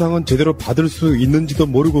보상은 제대로 받을 수 있는지도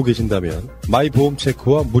모르고 계신다면 마이보험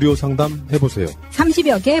체크와 무료 상담 해보세요.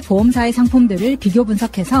 30여 개 보험사의 상품들을 비교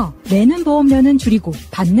분석해서 내는 보험료는 줄이고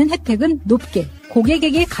받는 혜택은 높게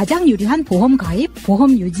고객에게 가장 유리한 보험 가입,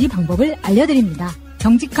 보험 유지 방법을 알려드립니다.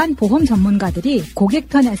 정직한 보험 전문가들이 고객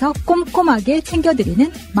편에서 꼼꼼하게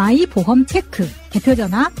챙겨드리는 마이보험 체크.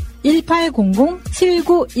 대표전화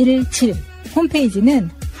 1800-7917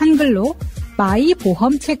 홈페이지는 한글로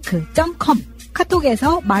마이보험체크.com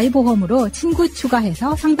카톡에서 마이보험으로 친구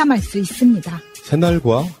추가해서 상담할 수 있습니다.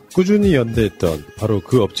 새날과 꾸준히 연대했던 바로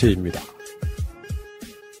그 업체입니다.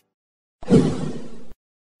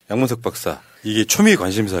 양문석 박사, 이게 초미의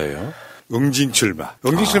관심사예요. 응징 출마.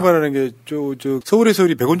 응징 출마라는 게 서울에서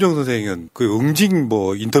우리 백원정 선생은 그 응징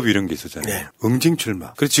인터뷰 이런 게 있었잖아요. 네. 응징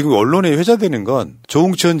출마. 그래서 지금 언론에 회자되는 건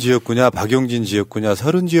조홍천 지역구냐, 박용진 지역구냐,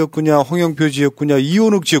 서른 지역구냐, 홍영표 지역구냐,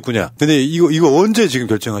 이원욱 지역구냐. 근데 이거 언제 지금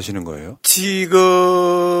결정하시는 거예요?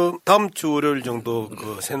 지금 다음 주 월요일 정도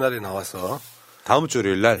새날에 나와서 다음 주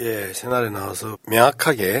월요일 날? 예, 새날에 나와서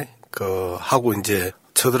명확하게 하고 이제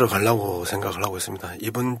쳐들어가려고 생각을 하고 있습니다.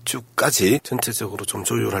 이번 주까지 전체적으로 좀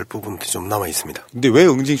조율할 부분들이 좀 남아 있습니다. 근데 왜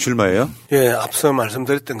응징 출마예요? 예, 앞서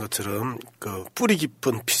말씀드렸던 것처럼 그 뿌리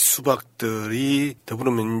깊은 핏수박들이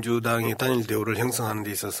더불어민주당의 단일 대우를 형성하는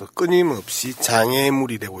데 있어서 끊임없이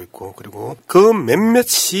장애물이 되고 있고, 그리고 그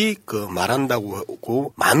몇몇이 그 말한다고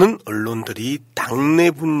하고 많은 언론들이 당내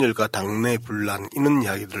분열과 당내 분란 이런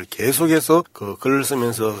이야기들을 계속해서 그 글을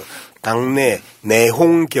쓰면서 당내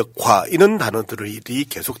내홍격화 이런 단어들이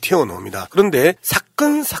계속 튀어나옵니다. 그런데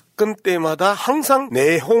사건 때마다 항상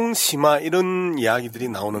내홍심화 이런 이야기들이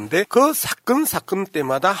나오는데 그 사건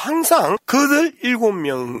때마다 항상 그들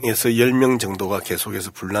 7명에서 10명 정도가 계속해서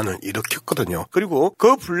분란을 일으켰거든요. 그리고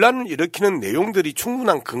그 분란을 일으키는 내용들이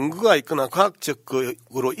충분한 근거가 있거나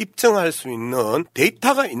과학적으로 입증할 수 있는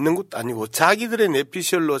데이터가 있는 것도 아니고 자기들의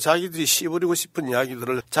내피셜로 자기들이 씹어버리고 싶은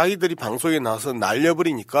이야기들을 자기들이 방송에 나와서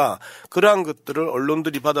날려버리니까 그러한 것들을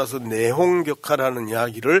언론들이 받아서 내홍격화라는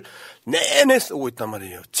이야기를 내내 쓰고 있단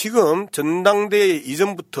말이에요. 지금 전당대회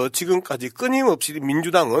이전부터 지금까지 끊임없이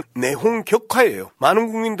민주당은 내홍격화예요.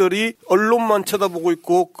 많은 국민들이 언론만 쳐다보고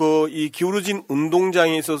있고 이 기울어진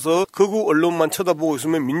운동장에 있어서 극우 언론만 쳐다보고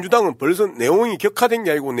있으면 민주당은 벌써 내홍이 격화된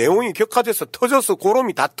게 아니고 내홍이 격화돼서 터졌어.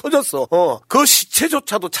 고름이 다 터졌어. 그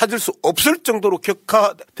시체조차도 찾을 수 없을 정도로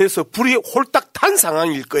격화돼서 불이 홀딱 탄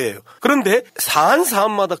상황일 거예요. 그런데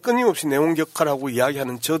사안마다 끊임없이 내홍격화라고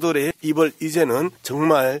이야기하는 저들의 입을 이제는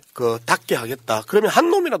정말 닫게 하겠다. 그러면 한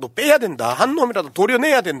놈이라도 빼야 된다. 한 놈이라도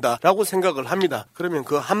도려내야 된다라고 생각을 합니다. 그러면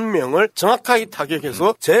그 한 명을 정확하게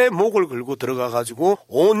타격해서 제 목을 걸고 들어가가지고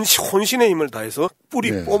온 혼신의 힘을 다해서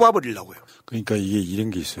뿌리 뽑아버리려고요. 그러니까 이게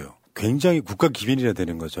이런 게 있어요. 굉장히 국가 기밀이라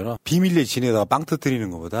되는 거잖아. 비밀리에 지내다가 빵 터뜨리는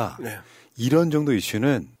것보다 이런 정도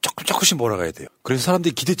이슈는 조금씩 몰아가야 돼요. 그래서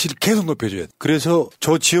사람들이 기대치를 계속 높여줘야 돼. 그래서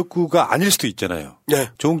저 지역구가 아닐 수도 있잖아요.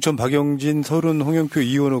 조홍천, 박영진, 서른, 홍영표,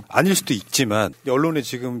 이원욱 아닐 수도 있지만 언론의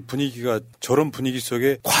지금 분위기가 저런 분위기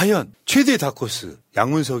속에 과연 최대의 다크호스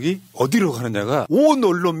양문석이 어디로 가느냐가 온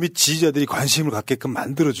언론 및 지지자들이 관심을 갖게끔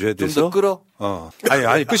만들어줘야 돼서 좀 더 끌어?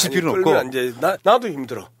 아니 끄실 필요는 없고. 이제 나도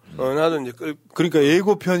힘들어. 나도 이제 그러니까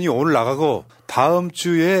예고편이 오늘 나가고 다음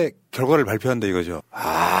주에 결과를 발표한다 이거죠.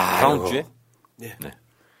 다음 주에? 네.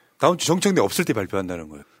 다음 주 정청래 없을 때 발표한다는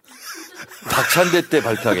거예요. 박찬대 때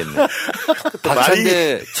발표하겠네.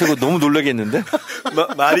 박찬대 최고 너무 놀라겠는데?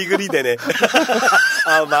 말이 그리 되네.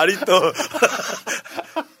 말이 또.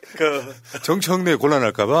 정청래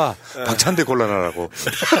곤란할까봐 박찬대 곤란하라고.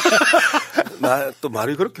 또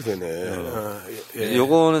말이 그렇게 되네.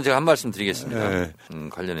 요거는 제가 한 말씀 드리겠습니다.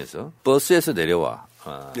 관련해서. 버스에서 내려와.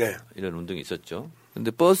 이런 운동이 있었죠.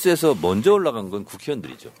 근데 버스에서 먼저 올라간 건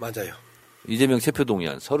국회의원들이죠. 맞아요. 이재명 세표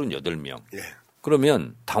동의안 38명.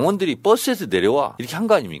 그러면 당원들이 버스에서 내려와 이렇게 한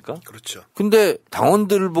거 아닙니까? 그렇죠. 근데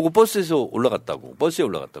당원들을 보고 버스에 올라갔다고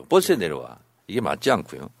버스에 내려와. 이게 맞지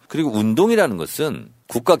않고요. 그리고 운동이라는 것은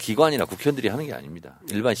국가기관이나 국회의원들이 하는 게 아닙니다.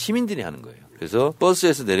 일반 시민들이 하는 거예요. 그래서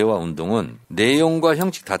버스에서 내려와 운동은 내용과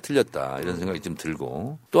형식 다 틀렸다 이런 생각이 좀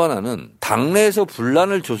들고, 또 하나는 당내에서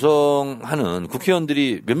분란을 조성하는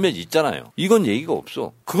국회의원들이 몇몇 있잖아요. 이건 얘기가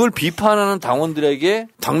없어. 그걸 비판하는 당원들에게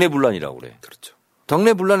당내 분란이라고 그래. 그렇죠.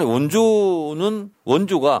 당내 분란의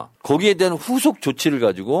원조가 거기에 대한 후속 조치를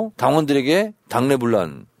가지고 당원들에게 당내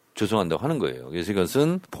분란 조성한다고 하는 거예요. 그래서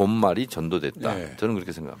이것은 본말이 전도됐다. 저는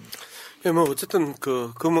그렇게 생각합니다. 어쨌든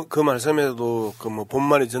그 말씀에도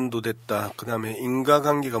본말이 전도됐다. 그 다음에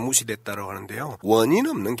인과관계가 무시됐다라고 하는데요. 원인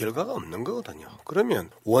없는 결과가 없는 거거든요.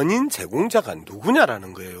 그러면 원인 제공자가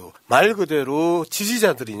누구냐라는 거예요. 말 그대로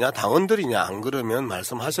지지자들이냐 당원들이냐, 안 그러면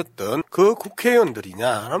말씀하셨던 그 국회의원들이냐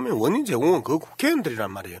하면 원인 제공은 그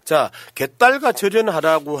국회의원들이란 말이에요. 자, 개딸과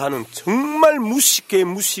절연하라고 하는 정말 무식을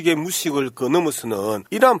넘어서는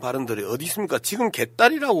이러한 발언들이 어디 있습니까? 지금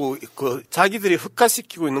개딸이라고 자기들이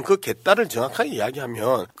흑화시키고 있는 그 개딸을 정확하게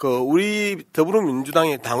이야기하면 우리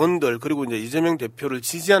더불어민주당의 당원들 그리고 이제 이재명 대표를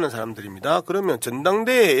지지하는 사람들입니다. 그러면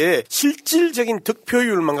전당대회에 실질적인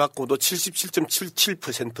득표율만 갖고도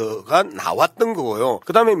 77.77%가 나왔던 거고요.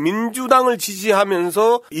 그다음에 민주당을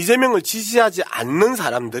지지하면서 이재명을 지지하지 않는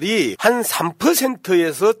사람들이 한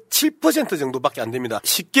 3%에서 7% 정도밖에 안 됩니다.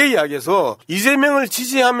 쉽게 이야기해서 이재명을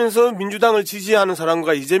지지하면서 민주당을 지지하는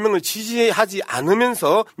사람과 이재명을 지지하지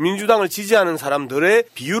않으면서 민주당을 지지하는 사람들의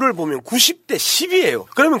비율을 보면 90대 10이에요.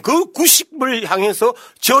 그러면 그 90을 향해서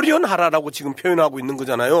절연하라라고 지금 표현하고 있는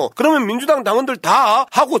거잖아요. 그러면 민주당 당원들 다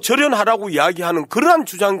하고 절연하라고 이야기하는 그러한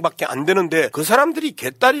주장밖에 안 되는데, 그 사람들이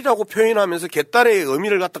개딸이라고 표현하면서 개딸의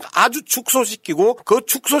의미를 갖다가 아주 축소시키고, 그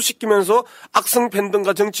축소시키면서 악성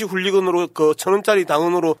팬덤과 정치 훌리건으로 1,000원짜리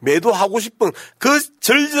당원으로 매도하고 싶은 그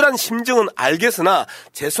절절한 심정은 알겠으나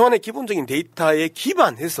최소한의 기본적인 데이터에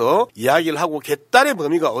기반해서 이야기를 하고 개딸의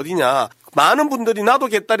범위가 어디냐, 많은 분들이 나도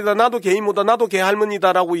개딸이다, 나도 개이모다, 나도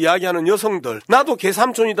개할머니다라고 이야기하는 여성들, 나도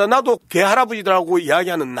개삼촌이다, 나도 개할아버지다라고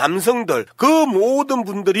이야기하는 남성들, 그 모든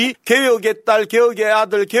분들이 개혁의 딸, 개혁의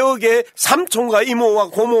아들, 개혁의 삼촌과 이모와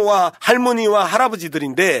고모와 할머니와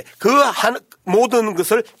할아버지들인데 모든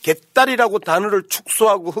것을 개딸이라고 단어를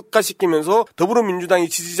축소하고 흑화시키면서 더불어민주당의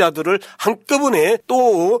지지자들을 한꺼번에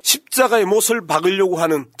또 십자가의 못을 박으려고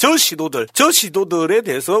하는 저 시도들에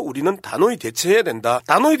대해서 우리는 단호히 대처해야 된다.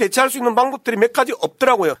 단호히 대처할 수 있는 방법들이 몇 가지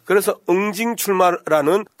없더라고요. 그래서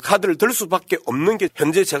응징출마라는 카드를 들 수밖에 없는 게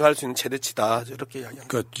현재 제가 할 수 있는 최대치다. 이렇게 이야기합니다.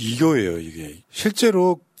 그러니까 이거예요, 이게.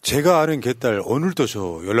 실제로 제가 아는 개딸 오늘도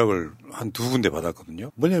저 연락을 한 2군데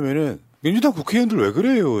받았거든요. 뭐냐면은 민주당 국회의원들 왜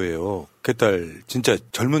그래요?예요. 개딸 진짜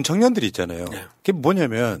젊은 청년들이 있잖아요. 네. 그게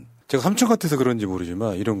뭐냐면 제가 삼촌 같아서 그런지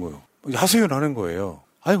모르지만 이런 거요. 하소연 하는 거예요.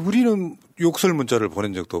 아니 우리는 욕설 문자를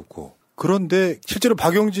보낸 적도 없고. 그런데 실제로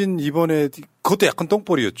박용진 이번에 그것도 약간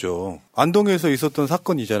똥볼이었죠. 안동에서 있었던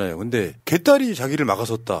사건이잖아요. 근데 개딸이 자기를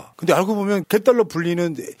막아섰다. 근데 알고 보면 개딸로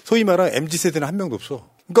불리는 소위 말하는 MZ세대는 한 명도 없어.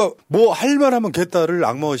 그러니까 뭐 할 만하면 개딸을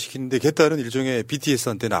악마화시키는데 개딸은 일종의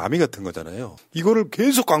BTS한테는 아미 같은 거잖아요. 이거를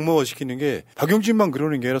계속 악마화시키는 게 박용진만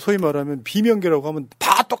그러는 게 아니라 소위 말하면 비명계라고 하면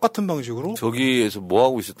다 똑같은 방식으로. 저기에서 뭐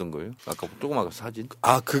하고 있었던 거예요? 아까 조그마한 사진?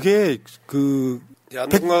 아 그게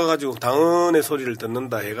안동 가가지고 당원의 소리를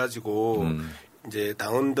듣는다 해가지고 이제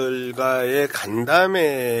당원들과의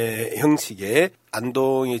간담회 형식의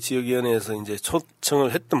안동의 지역위원회에서 이제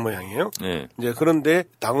초청을 했던 모양이에요. 네. 이제 그런데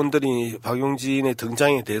당원들이 박용진의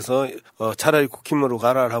등장에 대해서 차라리 국힘으로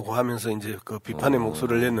가라라고 하면서 이제 그 비판의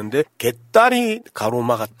목소리를 냈는데 개딸이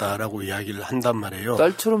가로막았다라고 이야기를 한단 말이에요.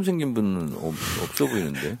 딸처럼 생긴 분은 없어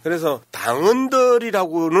보이는데. 그래서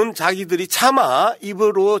당원들이라고는 자기들이 차마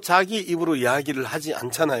자기 입으로 이야기를 하지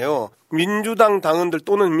않잖아요. 민주당 당원들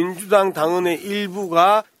또는 민주당 당원의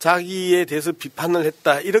일부가 자기에 대해서 비판을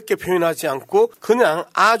했다 이렇게 표현하지 않고 그냥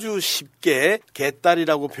아주 쉽게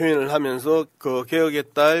개딸이라고 표현을 하면서 그 개혁의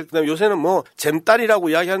딸, 그다음에 요새는 뭐 잼딸이라고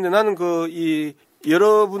이야기하는데 나는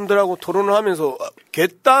여러분들하고 토론을 하면서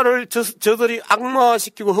개딸을 저들이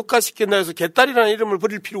악마화시키고 흑화시킨다 해서 개딸이라는 이름을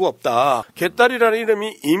버릴 필요가 없다. 개딸이라는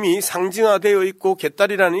이름이 이미 상징화되어 있고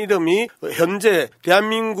개딸이라는 이름이 현재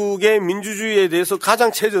대한민국의 민주주의에 대해서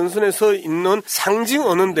가장 최전선에 서 있는 상징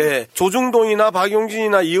언어인데 조중동이나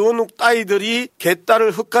박용진이나 이원욱 따위들이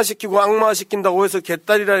개딸을 흑화시키고 악마화시킨다고 해서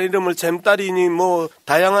개딸이라는 이름을 잼딸이니 뭐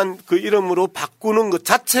다양한 그 이름으로 바꾸는 것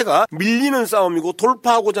자체가 밀리는 싸움이고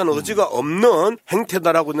돌파하고자 하는 의지가 없는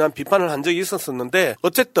행태다라고 난 비판을 한 적이 있었었는데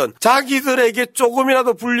어쨌든 자기들에게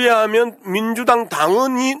조금이라도 불리하면 민주당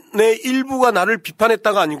당원의 일부가 나를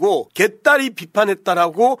비판했다가 아니고 개딸이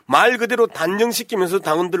비판했다라고 말 그대로 단정시키면서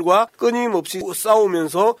당원들과 끊임없이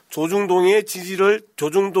싸우면서 조중동의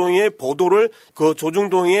조중동의 보도를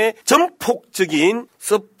조중동의 전폭적인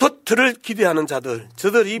서포트를 기대하는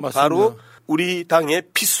저들이 맞습니다. 바로 우리 당의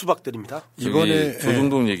필수박들입니다. 이번에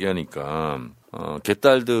조중동 얘기하니까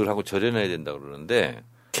개딸들하고 절연해야 된다고 그러는데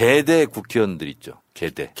개대 국회의원들 있죠.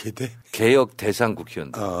 개대. 개혁 대상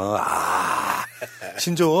국회의원들.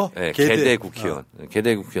 신조어? 네, 개대 국회의원.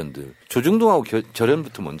 개대 국회의원들. 조중동하고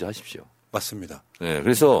절연부터 먼저 하십시오. 맞습니다. 네,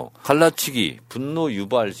 그래서 갈라치기, 분노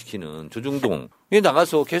유발시키는 조중동에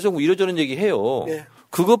나가서 계속 이러저런 얘기 해요. 네.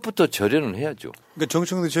 그것부터 절연을 해야죠. 그러니까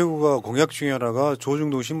정청래 최고가 공약 중에 하나가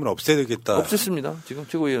조중동 신문 없애야 되겠다. 없앴습니다. 지금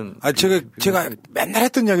최고위원. 제가 맨날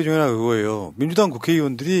했던 이야기 중에 하나가 그거예요. 민주당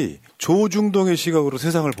국회의원들이 조중동의 시각으로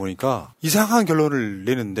세상을 보니까 이상한 결론을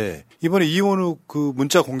내는데 이번에 이원욱 그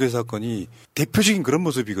문자 공개 사건이 대표적인 그런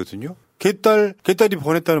모습이거든요. 개딸이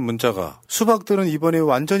보냈다는 문자가 수박들은 이번에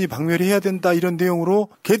완전히 박멸해야 된다 이런 내용으로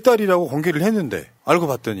개딸이라고 공개를 했는데 알고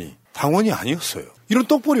봤더니 당원이 아니었어요. 이런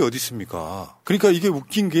똑볼이 어디 있습니까? 그러니까 이게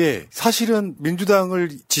웃긴 게 사실은 민주당을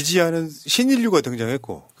지지하는 신인류가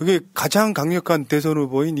등장했고 그게 가장 강력한 대선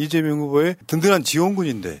후보인 이재명 후보의 든든한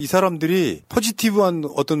지원군인데 이 사람들이 포지티브한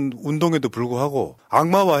어떤 운동에도 불구하고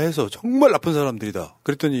악마화해서 정말 나쁜 사람들이다.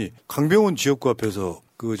 그랬더니 강병훈 지역구 앞에서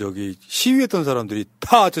시위했던 사람들이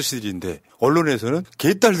다 아저씨들인데 언론에서는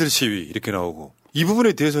개딸들 시위 이렇게 나오고 이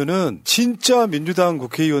부분에 대해서는 진짜 민주당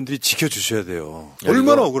국회의원들이 지켜주셔야 돼요.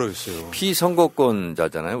 얼마나 억울하겠어요.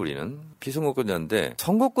 피선거권자잖아요, 우리는. 피선거권자인데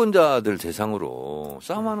선거권자들 대상으로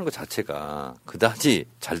싸움하는 것 자체가 그다지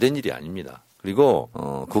잘된 일이 아닙니다. 그리고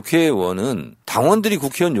국회의원은 당원들이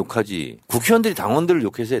국회의원 욕하지 국회의원들이 당원들을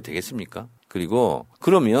욕해서 해야 되겠습니까? 그리고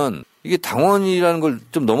그러면 이게 당원이라는 걸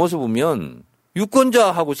좀 넘어서 보면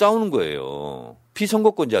유권자하고 싸우는 거예요.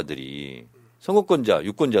 피선거권자들이. 선거권자,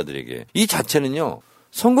 유권자들에게. 이 자체는요,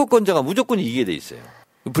 선거권자가 무조건 이기게 돼 있어요.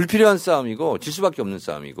 불필요한 싸움이고, 질 수밖에 없는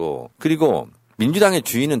싸움이고, 그리고 민주당의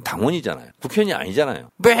주인은 당원이잖아요. 국회의원이 아니잖아요.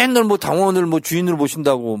 맨날 뭐 당원을 뭐 주인으로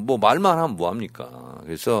모신다고 뭐 말만 하면 뭐합니까.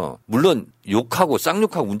 그래서 물론 욕하고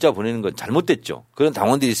쌍욕하고 문자 보내는 건 잘못됐죠. 그런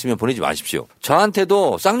당원들이 있으면 보내지 마십시오.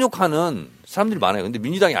 저한테도 쌍욕하는 사람들이 많아요. 근데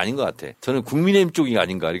민주당이 아닌 것 같아. 저는 국민의힘 쪽이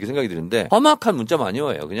아닌가 이렇게 생각이 드는데 험악한 문자 많이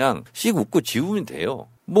와요. 그냥 씩 웃고 지우면 돼요.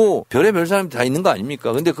 뭐 별의별 사람이 다 있는 거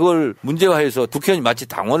아닙니까? 근데 그걸 문제화해서 국회의원이 마치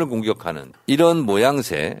당원을 공격하는 이런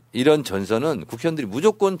모양새, 이런 전선은 국회의원들이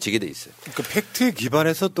무조건 지게 돼 있어요. 그러니까 팩트에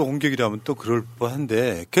기반해서 또 공격이라면 또 그럴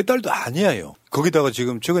법한데 그딸도 아니에요. 거기다가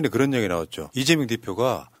지금 최근에 그런 얘기 나왔죠. 이재명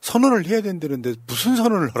대표가 선언을 해야 된다는데 무슨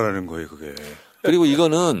선언을 하라는 거예요, 그게. 그리고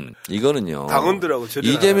이거는요. 당원들하고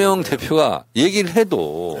이재명 대표가 얘기를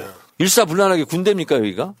해도 일사불란하게 군대입니까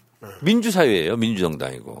여기가? 민주사회예요.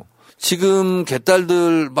 민주정당이고. 지금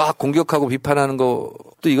개딸들 막 공격하고 비판하는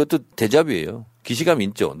것도 이것도 데자뷰예요. 기시감이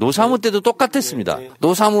있죠. 노사모 때도 똑같았습니다.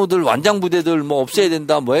 노사모들 완장부대들 뭐 없애야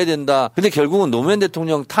된다 뭐 해야 된다. 근데 결국은 노무현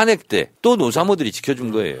대통령 탄핵 때 또 노사모들이 지켜준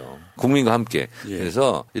거예요. 국민과 함께.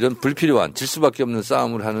 그래서 이런 불필요한 질 수밖에 없는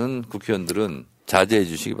싸움을 하는 국회의원들은 자제해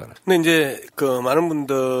주시기 바랍니다. 근데 이제 그 많은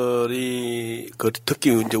분들이 그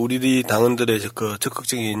특히 이제 우리 당원들의 그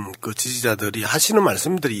적극적인 그 지지자들이 하시는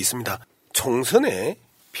말씀들이 있습니다. 총선에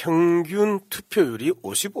평균 투표율이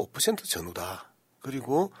 55% 전후다.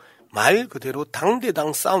 그리고 말 그대로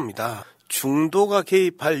당대당 싸움이다. 중도가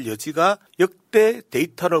개입할 여지가 역대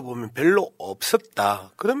데이터를 보면 별로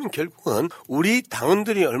없었다. 그러면 결국은 우리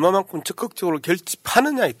당원들이 얼마만큼 적극적으로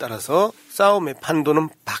결집하느냐에 따라서 싸움의 판도는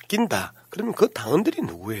바뀐다. 그러면 그 당원들이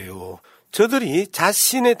누구예요? 저들이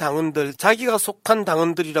자신의 당원들, 자기가 속한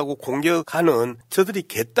당원들이라고 공격하는 저들이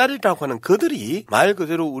개딸이라고 하는 그들이 말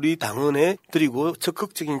그대로 우리 당원들이고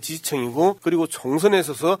적극적인 지지층이고 그리고 총선에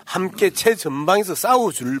서서 함께 최전방에서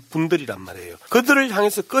싸워줄 분들이란 말이에요. 그들을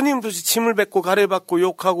향해서 끊임없이 침을 뱉고 가래받고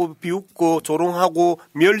욕하고 비웃고 조롱하고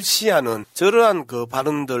멸시하는 저러한 그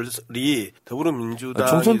발언들이 더불어민주당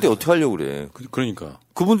총선 때 어떻게 하려고 그래. 그러니까.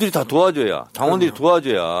 그분들이 다 도와줘야 당원들이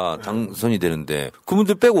도와줘야 당선이 되는데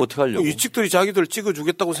그분들 빼고 어떻게 하려고. 이측들이 자기들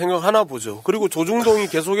찍어주겠다고 생각하나 보죠. 그리고 조중동이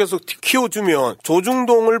계속해서 키워주면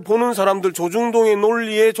조중동을 보는 사람들 조중동의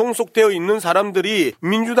논리에 종속되어 있는 사람들이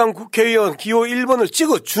민주당 국회의원 기호 1번을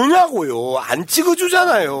찍어주냐고요. 안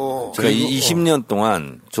찍어주잖아요. 제가 20년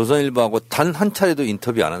동안 조선일보하고 단 한 차례도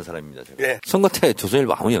인터뷰 안 한 사람입니다. 제가. 네. 선거 때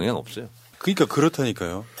조선일보 아무 영향 없어요. 그러니까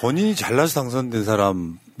그렇다니까요. 본인이 잘나서 당선된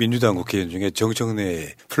사람 민주당 국회의원 중에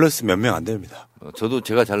정청래 플러스 몇 명 안 됩니다. 저도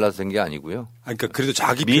제가 잘나서 된 게 아니고요. 그러니까 그래도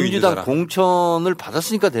자기 표 있는 민주당 사람. 공천을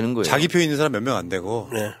받았으니까 되는 거예요. 자기 표 있는 사람 몇 명 안 되고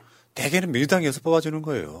대개는 민주당에서 뽑아주는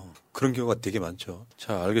거예요. 그런 경우가 되게 많죠.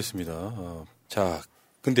 자, 알겠습니다. 자,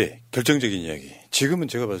 근데 결정적인 이야기. 지금은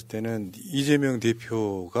제가 봤을 때는 이재명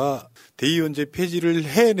대표가 대의원제 폐지를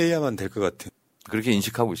해내야만 될 것 같은. 그렇게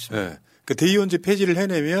인식하고 있습니다. 네. 그 대의원제 폐지를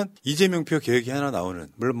해내면 이재명 표 개혁이 하나 나오는,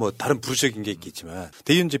 물론 뭐 다른 부수적인 게 있겠지만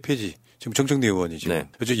대의원제 폐지. 지금 정청래 의원이 지금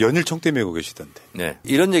요즘 연일 청대 메고 계시던데. 네.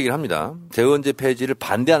 이런 얘기를 합니다. 대의원제 폐지를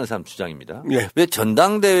반대하는 사람 주장입니다. 네. 왜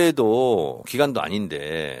전당대회도 기간도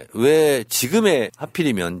아닌데 왜 지금에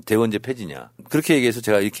하필이면 대의원제 폐지냐. 그렇게 얘기해서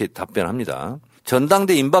제가 이렇게 답변합니다.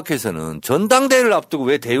 전당대 임박해서는 전당대회를 앞두고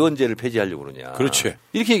왜 대의원제를 폐지하려고 그러냐. 그렇지.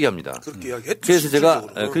 이렇게 얘기합니다. 그렇게 이야기했죠. 그래서 제가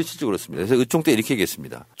실질적으로 그렇습니다. 그래서 의총 때 이렇게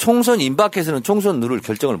얘기했습니다. 총선 임박해서는 총선 룰을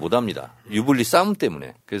결정을 못합니다. 유불리 싸움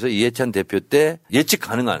때문에. 그래서 이해찬 대표 때 예측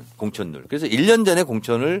가능한 공천룰. 그래서 1년 전에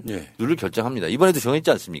공천을 룰을 결정합니다. 이번에도 정했지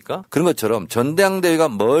않습니까? 그런 것처럼 전당대회가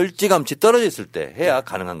멀찌감치 떨어져 있을 때 해야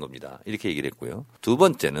가능한 겁니다. 이렇게 얘기를 했고요. 두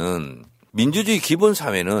번째는 민주주의 기본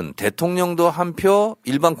사회는 대통령도 한 표,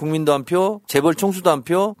 일반 국민도 한 표, 재벌 총수도 한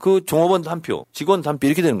표, 그 종업원도 한 표, 직원도 한 표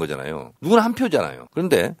이렇게 되는 거잖아요. 누구나 한 표잖아요.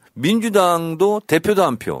 그런데 민주당도 대표도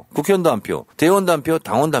한 표, 국회의원도 한 표, 대의원도 한 표,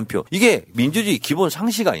 당원도 한 표. 이게 민주주의 기본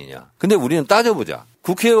상식 아니냐. 근데 우리는 따져보자.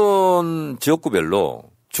 국회의원 지역구별로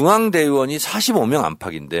중앙대의원이 45명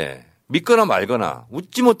안팎인데 믿거나 말거나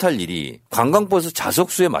웃지 못할 일이 관광버스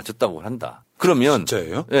좌석수에 맞췄다고 한다. 그러면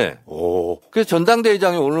진짜예요? 네. 오. 그래서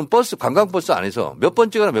전당대회장에 오는 버스 관광버스 안에서 몇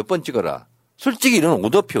번 찍어라 몇 번 찍어라. 솔직히 이런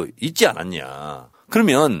오더표 있지 않았냐.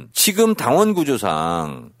 그러면 지금 당원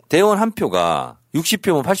구조상 대의원 한 표가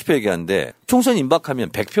 60표, 80표 얘기하는데 총선 임박하면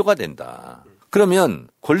 100표가 된다. 그러면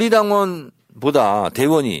권리당원보다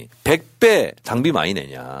대의원이 100배 당비 많이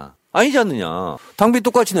내냐. 아니지 않느냐. 당비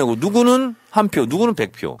똑같이 내고 누구는 한 표, 누구는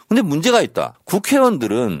 100표. 근데 문제가 있다.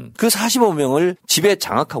 국회의원들은 그 45명을 집에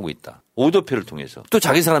장악하고 있다. 오더표를 통해서. 또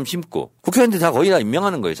자기 사람 심고. 국회의원들 다 거의 다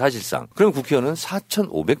임명하는 거예요, 사실상. 그럼 국회의원은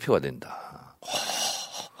 4,500표가 된다.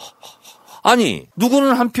 아니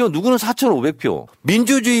누구는 한 표, 누구는 4,500표.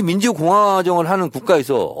 민주주의 민주공화정을 하는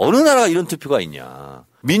국가에서 어느 나라가 이런 투표가 있냐.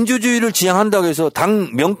 민주주의를 지향한다고 해서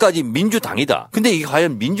당명까지 민주당이다. 근데 이게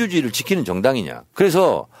과연 민주주의를 지키는 정당이냐.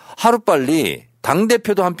 그래서 하루빨리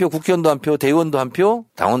당대표도 한 표, 국회의원도 한 표, 대의원도 한 표,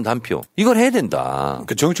 당원도 한 표. 이걸 해야 된다.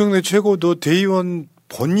 그러니까 정청래 최고도 대의원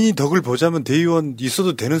본인이 덕을 보자면 대의원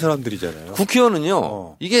있어도 되는 사람들이잖아요.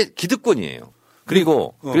 국회의원은요. 이게 기득권이에요.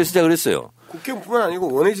 그리고 그래서 제가 그랬어요. 국회의원뿐만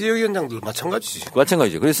아니고 원외 지역위원장도 마찬가지지.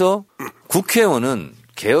 마찬가지죠. 그래서 국회의원은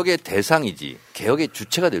개혁의 대상이지 개혁의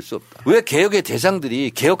주체가 될 수 없다. 왜 개혁의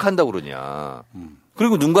대상들이 개혁한다고 그러냐.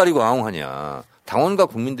 그리고 눈 가리고 아웅하냐. 당원과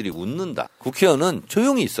국민들이 웃는다. 국회의원은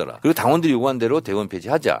조용히 있어라. 그리고 당원들이 요구한 대로 대의원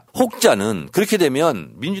폐지하자. 혹자는 그렇게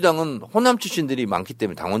되면 민주당은 호남 출신들이 많기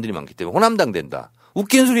때문에 당원들이 많기 때문에 호남당 된다.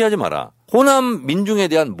 웃긴 소리 하지 마라. 호남 민중에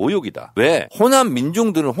대한 모욕이다. 왜? 호남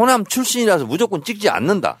민중들은 호남 출신이라서 무조건 찍지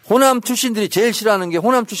않는다. 호남 출신들이 제일 싫어하는 게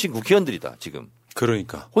호남 출신 국회의원들이다. 지금.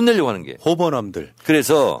 그러니까. 혼내려고 하는 게. 호번남들.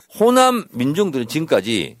 그래서 호남 민중들은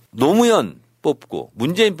지금까지 노무현 뽑고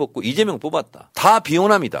문재인 뽑고 이재명 뽑았다. 다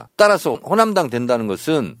비호남이다. 따라서 호남당 된다는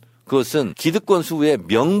것은 그것은 기득권 수의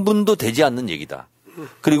명분도 되지 않는 얘기다.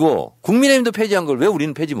 그리고 국민의힘도 폐지한 걸 왜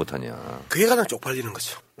우리는 폐지 못하냐. 그게 가장 쪽팔리는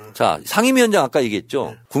거죠. 자, 상임위원장 아까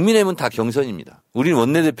얘기했죠. 국민의힘은 다 경선입니다. 우리는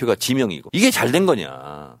원내대표가 지명이고. 이게 잘 된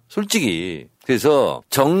거냐. 솔직히. 그래서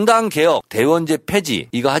정당 개혁, 대의원제 폐지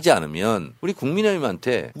이거 하지 않으면 우리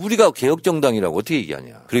국민의힘한테 우리가 개혁정당이라고 어떻게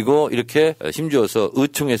얘기하냐. 그리고 이렇게 힘주어서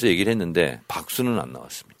의총에서 얘기를 했는데 박수는 안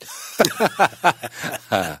나왔습니다.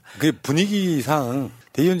 그 분위기상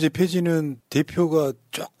대의원제 폐지는 대표가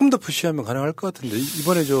조금 더 푸시하면 가능할 것 같은데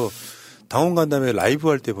이번에 저 당원 간담회 라이브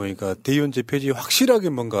할 때 보니까 대의원제 폐지 확실하게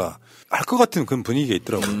뭔가 할 것 같은 그런 분위기가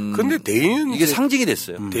있더라고요. 근데 대의원제 이게 상징이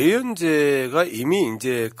됐어요. 대의원제가 이미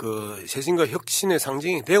이제 그 쇄신과 혁신의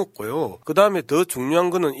상징이 되었고요. 그 다음에 더 중요한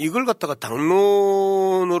거는 이걸 갖다가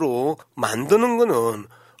당론으로 만드는 거는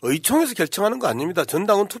의총에서 결정하는 거 아닙니다.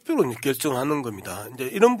 전당원 투표로 결정하는 겁니다. 이제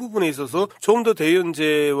이런 부분에 있어서 좀 더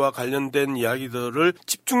대의원제와 관련된 이야기들을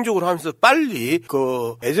집중적으로 하면서 빨리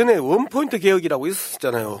그 예전에 원포인트 개혁이라고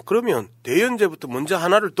있었잖아요. 그러면 대의원제부터 먼저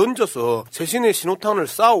하나를 던져서 쇄신의 신호탄을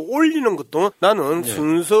쌓아 올리는 것도 나는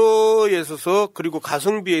순서에 있어서 그리고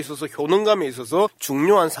가성비에 있어서 효능감에 있어서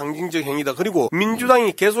중요한 상징적 행위다. 그리고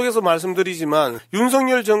민주당이 계속해서 말씀드리지만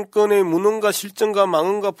윤석열 정권의 무능과 실정과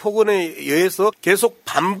망언과 폭언에 의해서 계속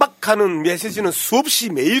반박하는 메시지는 수없이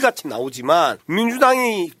매일같이 나오지만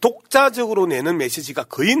민주당이 독자적으로 내는 메시지가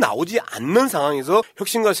거의 나오지 않는 상황에서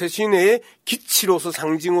혁신과 쇄신의 기치로서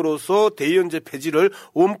상징으로서 대의원제 폐지를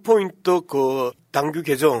원포인트 그 당규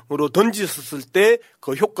개정으로 던졌을 때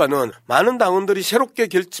그 효과는 많은 당원들이 새롭게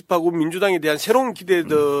결집하고 민주당에 대한 새로운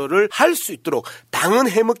기대들을 할 수 있도록 당은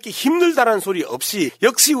해먹기 힘들다라는 소리 없이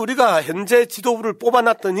역시 우리가 현재 지도부를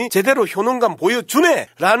뽑아놨더니 제대로 효능감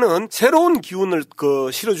보여주네라는 새로운 기운을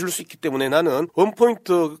그 실어줄 수 있기 때문에 나는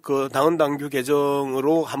원포인트 그 당원 당규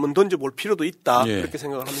개정으로 한번 던져볼 필요도 있다 이렇게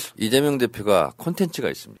생각을 합니다. 이재명 대표가 콘텐츠가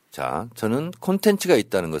있습니다. 자, 저는 콘텐츠가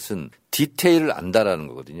있다는 것은 디테일을 안다라는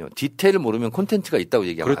거거든요. 디테일을 모르면 콘텐츠가 있다고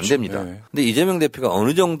얘기하면 그렇죠. 안 됩니다. 근데 이재명 대표가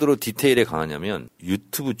어느 정도로 디테일에 강하냐면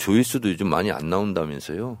유튜브 조회수도 요즘 많이 안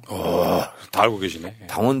나온다면서요. 다 알고 계시네.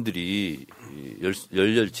 당원들이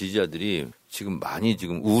열렬 지지자들이 지금 많이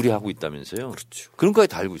지금 우울해하고 있다면서요. 그렇죠. 그런 거에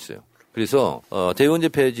다 알고 있어요. 그래서 대의원제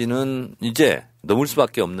폐지는 이제 넘을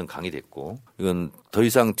수밖에 없는 강이 됐고 이건 더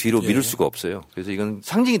이상 뒤로 미룰 수가 없어요. 그래서 이건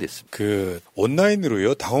상징이 됐습니다. 그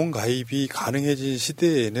온라인으로요 당원 가입이 가능해진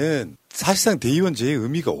시대에는 사실상 대의원제의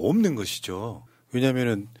의미가 없는 것이죠.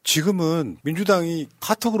 왜냐하면은 지금은 민주당이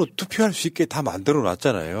카톡으로 투표할 수 있게 다 만들어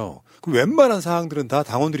놨잖아요. 그 웬만한 사항들은 다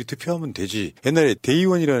당원들이 투표하면 되지. 옛날에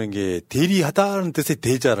대의원이라는 게 대리하다는 뜻의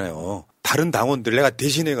대잖아요. 다른 당원들 내가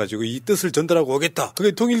대신해가지고 이 뜻을 전달하고 오겠다.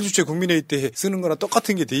 그게 통일주체 국민회의 때 쓰는 거랑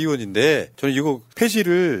똑같은 게 대의원인데 저는 이거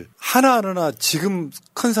폐지를 하나하나 지금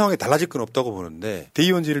큰 상황에 달라질 건 없다고 보는데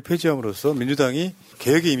대의원제를 폐지함으로써 민주당이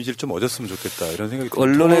개혁의 이미지를 좀 얻었으면 좋겠다 이런 생각이 듭니다.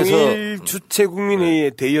 언론에서 통일주체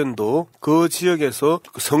국민회의의 대의원도 그 지역에서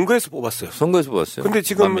선거에서 뽑았어요. 선거에서 뽑았어요. 근데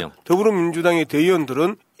지금 더불어민주당의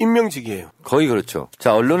대의원들은 임명직이에요. 거의 그렇죠.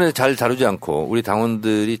 자, 언론에서 잘 다루지 않고 우리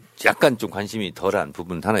당원들이 약간 좀 관심이 덜한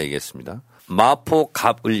부분 하나 얘기했습니다. 마포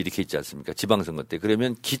갑을 이렇게 있지 않습니까? 지방선거 때.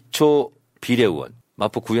 그러면 기초 비례의원,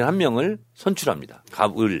 마포 구의원 1명을 선출합니다.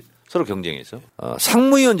 갑을 서로 경쟁해서.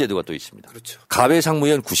 상무위원 제도가 또 있습니다. 그렇죠. 갑의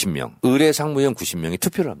상무위원 90명, 을의 상무위원 90명이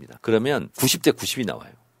투표를 합니다. 그러면 90대 90이 나와요.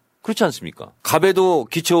 그렇지 않습니까? 갑에도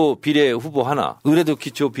기초 비례 후보 하나, 을에도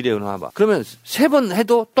기초 비례 후보 하나. 그러면 3번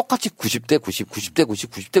해도 똑같이 90대 90, 90대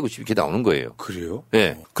 90, 90대 90 이렇게 나오는 거예요. 그래요?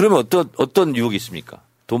 네. 그러면 어떤 유혹이 있습니까?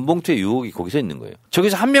 돈 봉투의 유혹이 거기서 있는 거예요.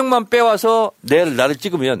 저기서 한 명만 빼와서 나를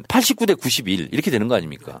찍으면 89대 91 이렇게 되는 거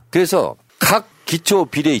아닙니까? 그래서 각 기초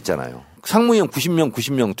비례 있잖아요. 상무위원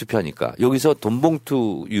 90명 투표하니까 여기서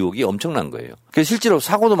돈봉투 유혹이 엄청난 거예요. 그래서 실제로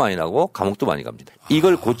사고도 많이 나고 감옥도 많이 갑니다.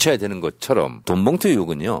 이걸 고쳐야 되는 것처럼 돈봉투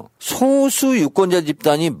유혹은요. 소수 유권자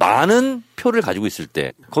집단이 많은 표를 가지고 있을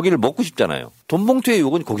때 거기를 먹고 싶잖아요. 돈봉투의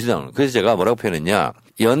유혹은 거기서 나오는 거예요. 그래서 제가 뭐라고 표현했냐.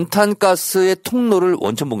 연탄가스의 통로를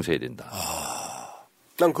원천 봉쇄해야 된다.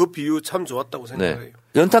 난 그 비유 참 좋았다고 생각해요. 네.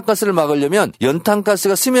 연탄가스를 막으려면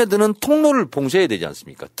연탄가스가 스며드는 통로를 봉쇄해야 되지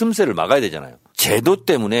않습니까? 틈새를 막아야 되잖아요. 제도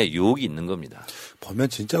때문에 유혹이 있는 겁니다. 보면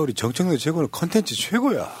진짜 우리 정청래 최고는 컨텐츠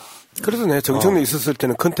최고야. 그래서 내가 정청래 있었을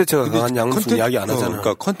때는 컨텐츠가 강한 양수 이야기 안 하잖아.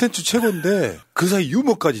 그러니까 컨텐츠 최고인데 그 사이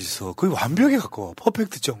유머까지 있어. 거의 완벽해 갖고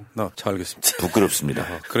퍼펙트 정. 잘 알겠습니다.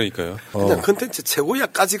 부끄럽습니다. 그러니까요. 그냥 컨텐츠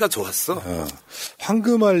최고야까지가 좋았어.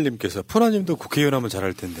 황금알님께서 푸나님도 국회의원 하면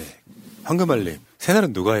잘할 텐데. 황금알님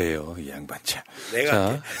새날은 누가 해요? 이 양반 참. 내가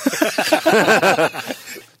할게.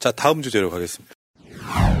 자 다음 주제로 가겠습니다.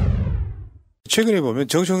 최근에 보면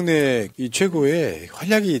정청래 이 최고의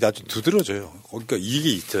활약이 아주 두드러져요. 그러니까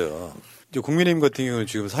이게 있어요. 이제 국민의힘 같은 경우는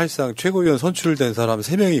지금 사실상 최고위원 선출된 사람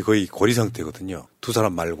 3명이 거의 고리 상태거든요. 두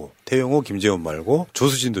사람 말고 태영호, 김재원 말고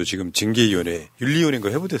조수진도 지금 징계위원회, 윤리위원회인가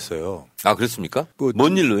해부됐어요. 아 그렇습니까?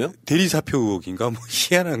 뭔 일로요? 대리사표 의혹인가 뭐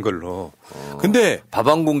희한한 걸로. 근데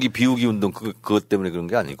밥안공기 비우기 운동 그것 때문에 그런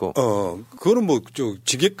게 아니고. 그거는 뭐 저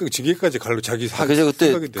징계까지 갈로 자기 그래서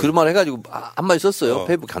그때 그런 말 해가지고 한마디 썼어요.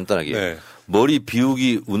 페이북 간단하게. 네. 머리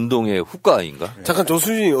비우기 운동의 후과인가? 잠깐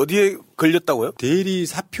조수진이 어디에 걸렸다고요? 대리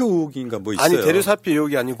사표 의혹인가 뭐 있어요. 아니 대리 사표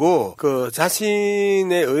의혹이 아니고 그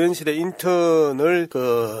자신의 의원실의 인턴을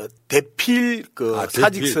그 대필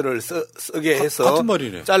사직서를 쓰게 해서 같은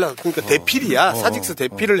말이네. 잘라 그러니까 대필이야. 사직서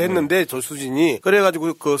대필을 했는데 조수진이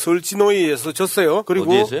그래가지고 그 서울진노위에서 졌어요.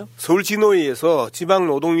 그리고 어디에서요? 서울진노위에서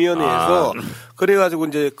지방노동위원회에서 그래가지고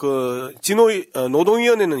이제 그 진노위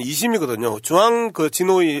노동위원회는 2심이거든요. 중앙 그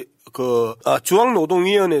진노위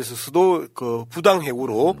중앙노동위원회에서도 그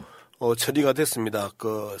부당해고로 처리가 됐습니다.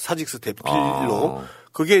 그 사직서 대필로.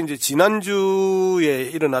 그게 이제 지난주에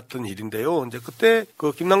일어났던 일인데요. 이제 그때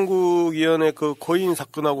그 김남국 의원의 그 고인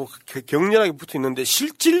사건하고 격렬하게 붙어 있는데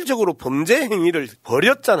실질적으로 범죄 행위를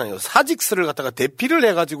벌였잖아요. 사직서를 갖다가 대피를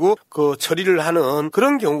해가지고 그 처리를 하는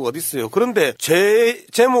그런 경우가 어디 있어요. 그런데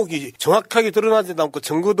제목이 정확하게 드러나지도 않고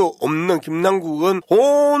증거도 없는 김남국은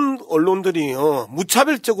온 언론들이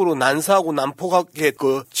무차별적으로 난사하고 난폭하게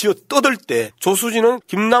그 지어 떠들 때 조수진은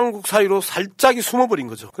김남국 사이로 살짝이 숨어버린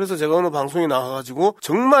거죠. 그래서 제가 어느 방송에 나와가지고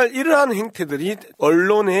정말 이러한 행태들이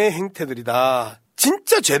언론의 행태들이다.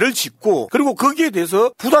 진짜 죄를 짓고 그리고 거기에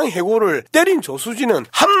대해서 부당해고를 때린 조수진은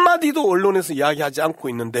한마디도 언론에서 이야기하지 않고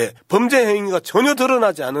있는데 범죄 행위가 전혀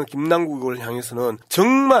드러나지 않은 김남국을 향해서는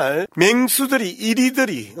정말 맹수들이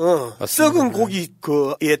이리들이 썩은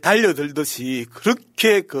고기에 달려들듯이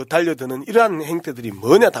그렇게 달려드는 이러한 행태들이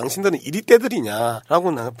뭐냐 당신들은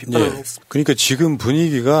이리떼들이냐라고 나가 비판을 했습니다. 그러니까 지금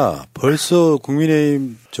분위기가 벌써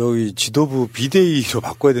국민의힘 저기 지도부 비대위로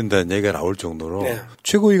바꿔야 된다는 얘기가 나올 정도로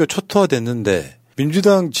최고위가 초토화됐는데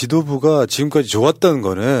민주당 지도부가 지금까지 좋았던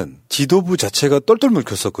거는 지도부 자체가 똘똘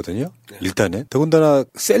뭉쳤었거든요. 일단은. 더군다나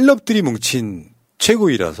셀럽들이 뭉친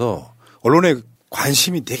최고위라서 언론에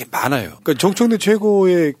관심이 되게 많아요. 그러니까 정청래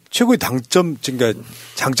최고의 그러니까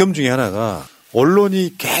장점 중에 하나가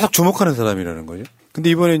언론이 계속 주목하는 사람이라는 거죠. 근데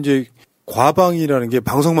이번에 이제 과방이라는 게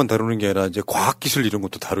방송만 다루는 게 아니라 이제 과학기술 이런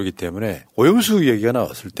것도 다루기 때문에 오염수 얘기가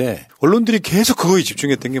나왔을 때 언론들이 계속 그거에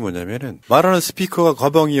집중했던 게 뭐냐면은 말하는 스피커가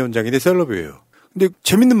과방위원장인데 셀럽이에요. 근데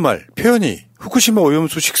재밌는 말, 표현이 후쿠시마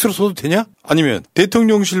오염수 식수로 써도 되냐? 아니면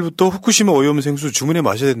대통령실부터 후쿠시마 오염생수 주문해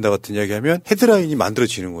마셔야 된다 같은 이야기하면 헤드라인이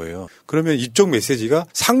만들어지는 거예요. 그러면 이쪽 메시지가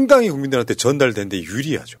상당히 국민들한테 전달되는데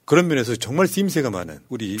유리하죠. 그런 면에서 정말 쓰임새가 많은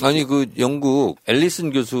우리. 아니 그 영국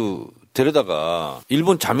앨리슨 교수 데려다가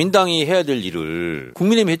일본 자민당이 해야 될 일을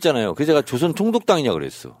국민의힘이 했잖아요. 그래서 제가 조선 총독당이냐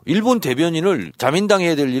그랬어. 일본 대변인을 자민당이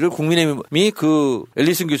해야 될 일을 국민의힘이 그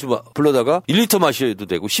앨리슨 교수 불러다가 1리터 마셔도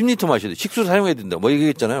되고 10리터 마셔도 되고 식수를 사용해야 된다 뭐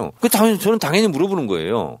얘기했잖아요. 그 저는 당연히 물어보는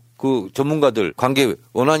거예요. 그 전문가들 관계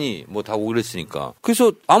원안이 뭐 다 오고 그랬으니까.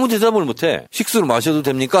 그래서 아무 대답을 못해. 식수로 마셔도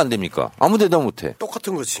됩니까 안 됩니까? 아무 대답 못해.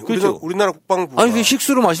 똑같은 거지. 그렇죠. 우리나라 국방부. 아니 그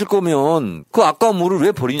식수로 마실 거면 그 아까운 물을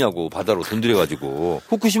왜 버리냐고 바다로 돈 들여가지고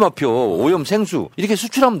후쿠시마표 오염 생수 이렇게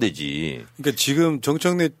수출하면 되지. 그러니까 지금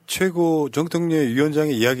정청래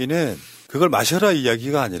위원장의 이야기는 그걸 마셔라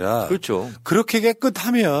이야기가 아니라 그렇죠. 그렇게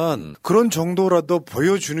깨끗하면 그런 정도라도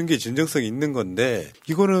보여주는 게 진정성이 있는 건데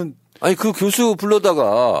이거는 아니 그 교수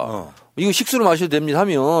불러다가 이거 식수로 마셔도 됩니다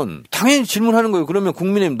하면 당연히 질문하는 거예요. 그러면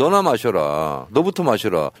국민의힘 너나 마셔라. 너부터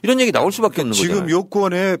마셔라. 이런 얘기 나올 수밖에 없는 거잖아요. 지금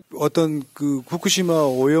요건의 어떤 그 후쿠시마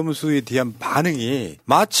오염수에 대한 반응이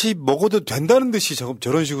마치 먹어도 된다는 듯이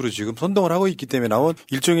저런 식으로 지금 선동을 하고 있기 때문에 나온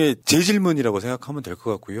일종의 재질문이라고 생각하면 될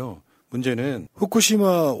것 같고요. 문제는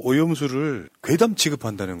후쿠시마 오염수를 괴담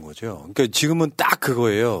취급한다는 거죠. 그러니까 지금은 딱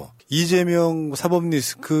그거예요. 이재명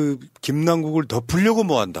사법리스크 김남국을 덮으려고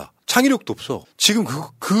뭐 한다. 창의력도 없어. 지금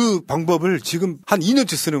그 방법을 지금 한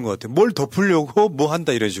 2년째 쓰는 것 같아요. 뭘 덮으려고 뭐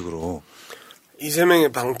한다 이런 식으로.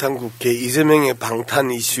 이재명의 방탄국회, 이재명의 방탄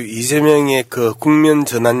이슈, 이재명의 그 국면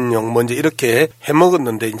전환용 먼저 이렇게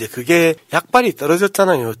해먹었는데 이제 그게 약발이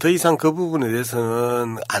떨어졌잖아요. 더 이상 그 부분에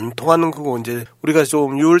대해서는 안 통하는 거고 이제 우리가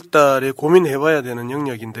좀 6월 달에 고민해봐야 되는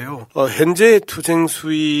영역인데요. 현재 투쟁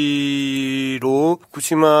수위로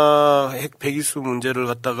후쿠시마 핵 폐기수 문제를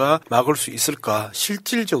갖다가 막을 수 있을까?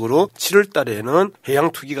 실질적으로 7월 달에는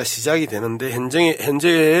해양 투기가 시작이 되는데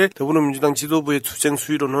현재의 더불어민주당 지도부의 투쟁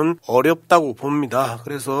수위로는 어렵다고 봅니다.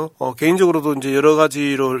 그래서 개인적으로도 이제 여러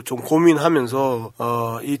가지를 좀 고민하면서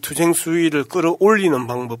이 투쟁 수위를 끌어올리는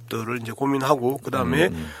방법들을 이제 고민하고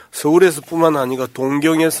그다음에 서울에서뿐만 아니라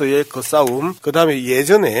동경에서의 그 싸움, 그다음에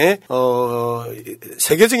예전에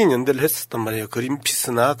세계적인 연대를 했었단 말이에요.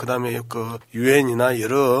 그린피스나 그다음에 그 유엔이나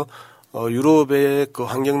여러 유럽의 그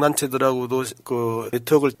환경단체들하고도 그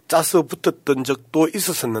네트워크를 짜서 붙었던 적도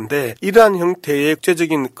있었었는데 이러한 형태의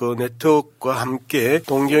국제적인 그 네트워크와 함께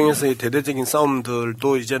동경에서의 대대적인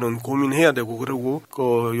싸움들도 이제는 고민해야 되고 그리고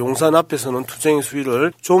그 용산 앞에서는 투쟁의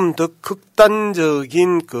수위를 좀 더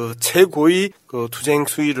극단적인 그 최고의 그 투쟁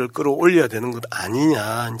수위를 끌어올려야 되는 것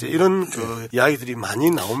아니냐 이제 이런 그 이야기들이 많이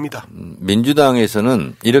나옵니다.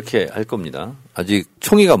 민주당에서는 이렇게 할 겁니다. 아직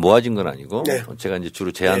총의가 모아진 건 아니고 네. 제가 이제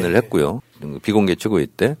주로 제안을 했고요. 비공개 최고위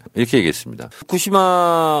때 이렇게 얘기했습니다.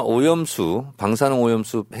 후쿠시마 오염수, 방사능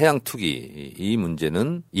오염수 해양 투기 이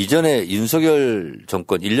문제는 이전에 윤석열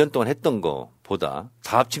정권 1년 동안 했던 거보다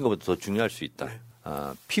다 합친 것보다 더 중요할 수 있다.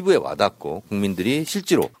 피부에 와닿고 국민들이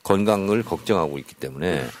실제로 건강을 걱정하고 있기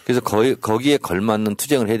때문에 그래서 거기에 걸맞는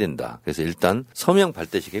투쟁을 해야 된다. 그래서 일단 서명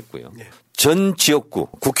발대식 했고요. 전 지역구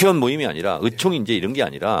국회의원 모임이 아니라 의총인제 이런 게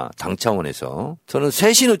아니라 당 차원에서 저는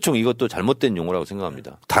쇄신의총 이것도 잘못된 용어라고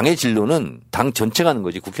생각합니다. 당의 진로는 당 전체가 하는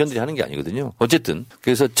거지 국회의원들이 하는 게 아니거든요. 어쨌든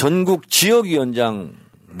그래서 전국 지역위원장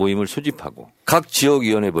모임을 소집하고 각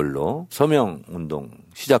지역위원회별로 서명운동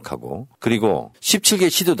시작하고 그리고 17개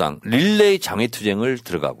시도당 릴레이 장외투쟁을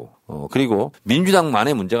들어가고 그리고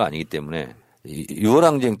민주당만의 문제가 아니기 때문에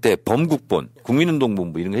 6월항쟁 때 범국본,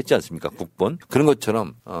 국민운동본부 이런 거 했지 않습니까? 국본. 그런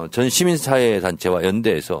것처럼 전 시민사회단체와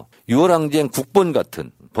연대해서 6월항쟁 국본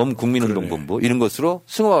같은 범국민운동본부 이런 것으로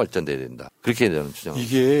승화 발전돼야 된다. 그렇게 저는 주장합니다.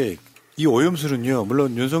 이게 이 오염수는요,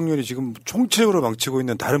 물론 윤석열이 지금 총체적으로 망치고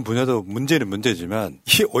있는 다른 분야도 문제는 문제지만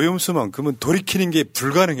이 오염수만큼은 돌이키는 게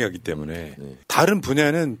불가능하기 때문에 다른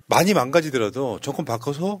분야는 많이 망가지더라도 정권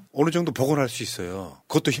바꿔서 어느 정도 복원할 수 있어요.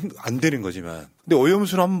 그것도 안 되는 거지만. 근데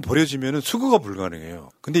오염수는 한번 버려지면 수거가 불가능해요.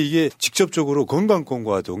 근데 이게 직접적으로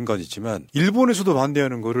건강권과도 연관있지만 일본에서도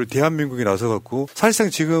반대하는 거를 대한민국이 나서갖고 사실상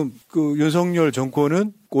지금 그 윤석열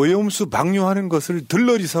정권은 오염수 방류하는 것을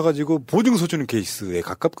들러리 사가지고 보증서 주는 케이스에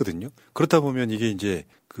가깝거든요. 그렇다 보면 이게 이제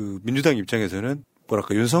그 민주당 입장에서는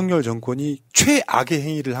뭐랄까 윤석열 정권이 최악의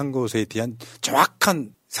행위를 한 것에 대한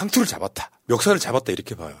정확한 상투를 잡았다. 멱살을 잡았다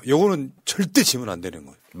이렇게 봐요. 요거는 절대 지면 안 되는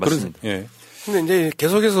거예요. 맞습니다. 예. 근데 이제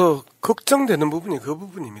계속해서 걱정되는 부분이 그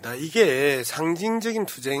부분입니다. 이게 상징적인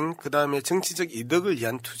투쟁, 그 다음에 정치적 이득을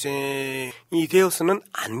위한 투쟁이 되어서는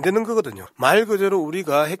안 되는 거거든요. 말 그대로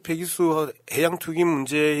우리가 핵 폐기수 해양 투기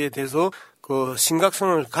문제에 대해서 그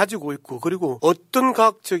심각성을 가지고 있고 그리고 어떤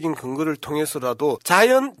과학적인 근거를 통해서라도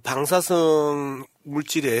자연 방사성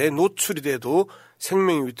물질에 노출이 돼도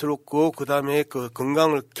생명이 위태롭고 그다음에 그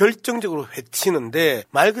건강을 결정적으로 해치는데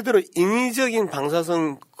말 그대로 인위적인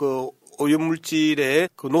방사성 그 오염물질에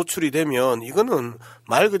그 노출이 되면 이거는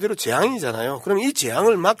말 그대로 재앙이잖아요. 그럼 이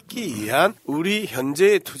재앙을 막기 위한 우리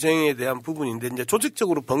현재의 투쟁에 대한 부분인데 이제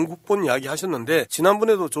조직적으로 범국본 이야기 하셨는데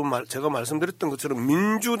지난번에도 좀 제가 말씀드렸던 것처럼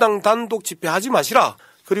민주당 단독 집회하지 마시라.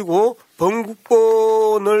 그리고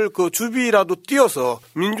범국본을 그 주비라도 띄어서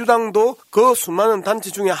민주당도 그 수많은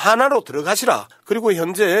단체 중에 하나로 들어가시라. 그리고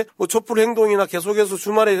현재 뭐 촛불 행동이나 계속해서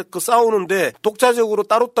주말에 그 싸우는데 독자적으로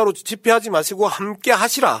따로따로 집회하지 마시고 함께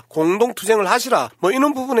하시라. 공동투쟁을 하시라. 뭐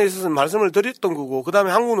이런 부분에 있어서 말씀을 드렸던 거고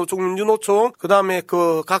그다음에 한국노총 민주노총 그다음에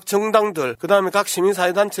그 각 정당들 그다음에 각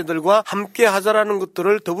시민사회단체들과 함께 하자라는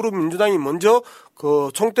것들을 더불어민주당이 먼저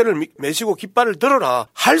그 총대를 메시고 깃발을 들어라.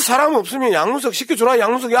 할 사람 없으면 양문석 시켜줘라.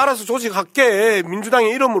 양문석이 알아서 조직하라. 번씩 할게.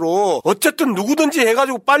 민주당의 이름으로 어쨌든 누구든지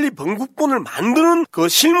해가지고 빨리 번국본을 만드는 그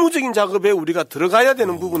실무적인 작업에 우리가 들어가야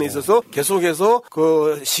되는 부분에 있어서 계속해서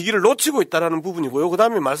그 시기를 놓치고 있다라는 부분이고요.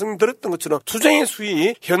 그다음에 말씀드렸던 것처럼 투쟁의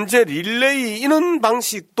수위 현재 릴레이 이런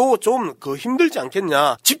방식도 좀 그 힘들지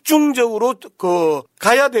않겠냐. 집중적으로 그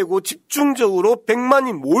가야 되고 집중적으로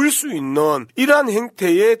 100만이 모일 수 있는 이러한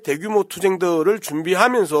형태의 대규모 투쟁들을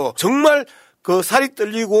준비하면서 정말 그 살이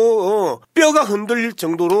떨리고 뼈가 흔들릴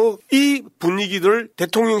정도로 이 분위기를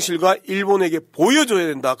대통령실과 일본에게 보여줘야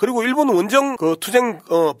된다. 그리고 일본은 원정 그 투쟁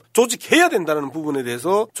조직해야 된다는 부분에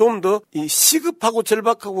대해서 좀 더 이 시급하고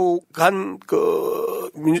절박하고 간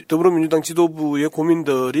그 더불어민주당 지도부의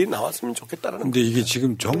고민들이 나왔으면 좋겠다라는. 근데 이게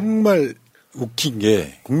지금 정말 웃긴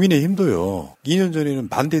게 국민의힘도요. 2년 전에는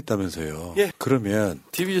반대했다면서요. 예. 그러면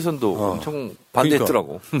TV조선도 엄청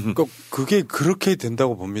반대했더라고. 그러니까 그게 그렇게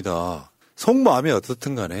된다고 봅니다. 속마음이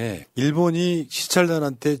어떻든 간에 일본이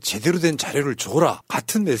시찰단한테 제대로 된 자료를 줘라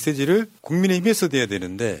같은 메시지를 국민의힘에서 내야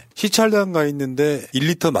되는데 시찰단 가 있는데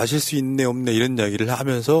 1리터 마실 수 있네 없네 이런 이야기를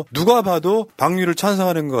하면서 누가 봐도 방류를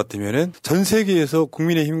찬성하는 것 같으면은 전 세계에서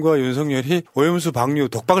국민의힘과 윤석열이 오염수 방류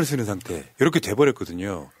독박을 쓰는 상태 이렇게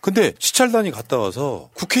돼버렸거든요. 근데 시찰단이 갔다 와서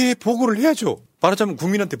국회에 보고를 해야죠. 말하자면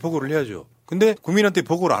국민한테 보고를 해야죠. 근데 국민한테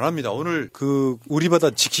보고를 안 합니다. 오늘 그 우리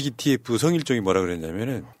바다 지키기 TF 성일종이 뭐라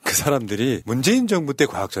그랬냐면은 그 사람들이 문재인 정부 때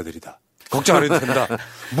과학자들이다. 걱정 안 해도 된다.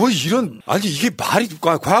 뭐 이런 아니 이게 말이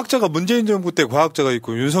과학자가 문재인 정부 때 과학자가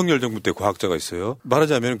있고 윤석열 정부 때 과학자가 있어요.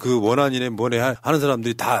 말하자면 그 원안이네 뭐네 하는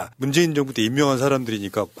사람들이 다 문재인 정부 때 임명한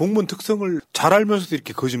사람들이니까 공무원 특성을 잘 알면서도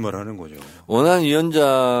이렇게 거짓말하는 거죠.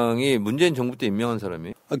 원안위원장이 문재인 정부 때 임명한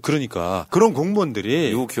사람이. 그러니까 그런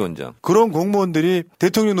공무원들이 유국위원장. 그런 공무원들이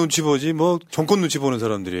대통령 눈치 보지 뭐 정권 눈치 보는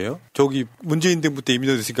사람들이에요. 저기 문재인 정부 때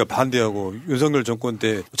임명됐으니까 반대하고 윤석열 정권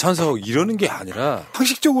때 찬성하고 이러는 게 아니라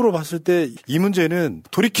상식적으로 봤을 때 이 문제는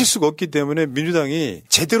돌이킬 수가 없기 때문에 민주당이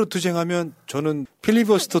제대로 투쟁하면 저는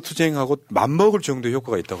필리버스터 투쟁하고 맞먹을 정도의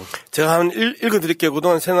효과가 있다고. 제가 한번 읽어드릴게요.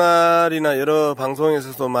 그동안 새날이나 여러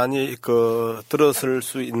방송에서도 많이 들었을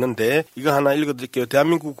수 있는데 이거 하나 읽어드릴게요.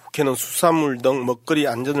 대한민국 국회는 수산물 등 먹거리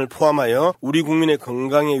안전을 포함하여 우리 국민의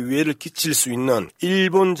건강에 위해를 끼칠 수 있는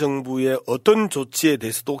일본 정부의 어떤 조치에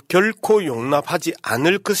대해서도 결코 용납하지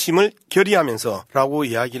않을 것임을 결의하면서 라고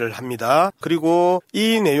이야기를 합니다. 그리고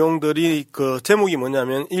이 내용들이 그 제목이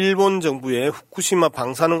뭐냐면 일본 정부의 후쿠시마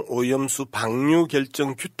방사능 오염수 방류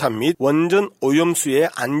결정 규탄 및 원전 오염수의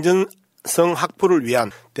안전성 확보를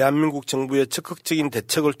위한 대한민국 정부의 적극적인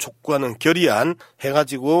대책을 촉구하는 결의안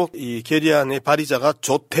해가지고 이 결의안의 발의자가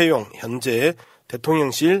조태용 현재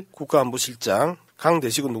대통령실 국가안보실장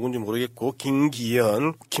강대식은 누군지 모르겠고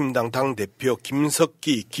김기현 국힘당 당대표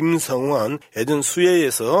김석기 김성원 애든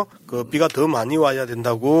수해에서 그 비가 더 많이 와야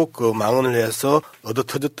된다고 그 망언을 해서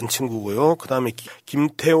얻어터졌던 친구고요. 그다음에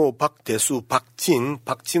김태호 박대수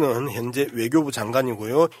박진은 현재 외교부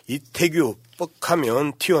장관이고요. 이태규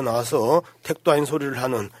뻑하면 튀어나와서 택도 아닌 소리를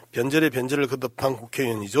하는 변절의 변절을 거듭한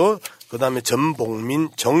국회의원이죠. 그다음에 전복민,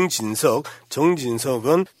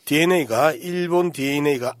 정진석은 DNA가 일본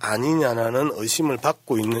DNA가 아니냐라는 의심을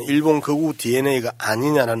받고 있는 일본 거구 DNA가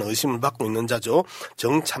아니냐라는 의심을 받고 있는 자죠.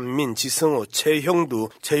 정찬민, 지성호,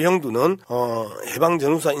 최형두는 해방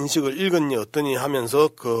전후사 인식을 읽었니 어떠니 하면서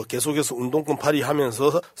그 계속해서 운동권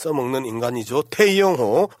발휘하면서 써먹는 인간이죠.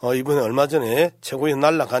 태영호 이번에 얼마 전에 최고위원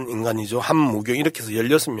날아간 인간이죠. 한무경 이렇게 해서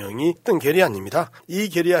 16명이 했던 결의안입니다. 이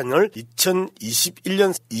결의안을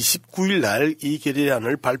 2021년 29일 날 이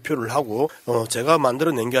결의안을 발표를 하고 제가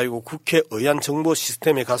만들어낸 게 아니고 국회 의안 정보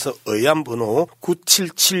시스템에 가서 의안 번호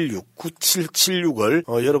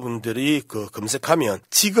 9776을 여러분들이 그 검색하면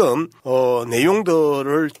지금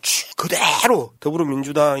내용들을 그대로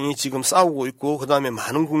더불어민주당이 지금 싸우고 있고 그다음에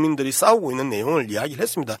많은 국민들이 싸우고 있는 내용을 이야기를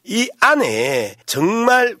했습니다. 이 안에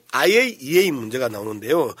정말 IAEA 문제가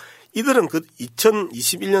나오는데요. 이들은 그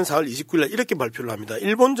 2021년 4월 29일 날 이렇게 발표를 합니다.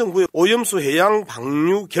 일본 정부의 오염수 해양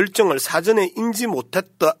방류 결정을 사전에 인지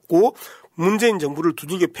못했다고 문재인 정부를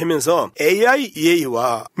두들겨 패면서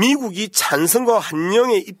AIEA와 미국이 찬성과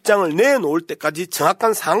환영의 입장을 내놓을 때까지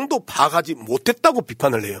정확한 사항도 파악하지 못했다고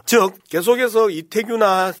비판을 해요. 즉 계속해서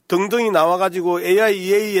이태규나 등등이 나와가지고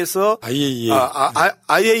IAEA에서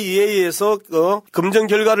검증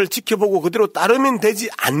결과를 지켜보고 그대로 따르면 되지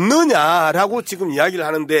않느냐라고 지금 이야기를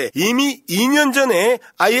하는데 이미 2년 전에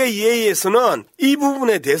IAEA에서는 이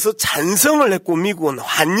부분에 대해서 찬성을 했고 미국은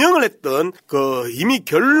환영을 했던 그 이미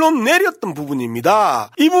결론 내렸던 틀렸던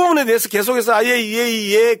부분입니다. 이 부분에 대해서 계속해서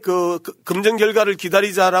IAEA의 그 검증 결과를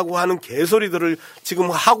기다리자라고 하는 개소리들을 지금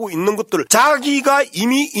하고 있는 것들을 자기가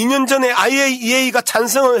이미 2년 전에 IAEA가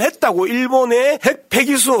찬성을 했다고 일본의 핵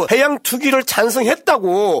폐기수 해양 투기를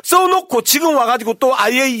찬성했다고 써놓고 지금 와가지고 또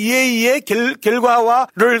IAEA의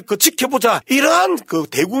결과를 지켜보자 이러한 그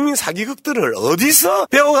대국민 사기극들을 어디서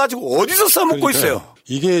배워가지고 어디서 써먹고 있어요.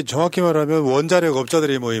 이게 정확히 말하면 원자력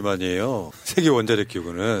업자들의 모임 아니에요. 세계 원자력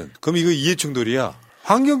기구는. 그럼 이거 이해충돌이야.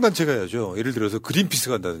 환경단체가 해야죠. 예를 들어서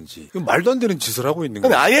그린피스가 한다든지. 이거 말도 안 되는 짓을 하고 있는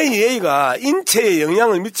거예요. IAEA가 인체에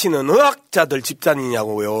영향을 미치는 의학자들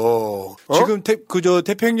집단이냐고요. 지금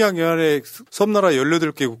태평양 연안에 섬나라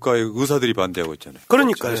 18개 국가의 의사들이 반대하고 있잖아요.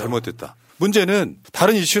 그러니까요. 잘못됐다. 문제는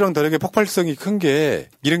다른 이슈랑 다르게 폭발성이 큰 게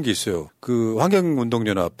이런 게 있어요. 그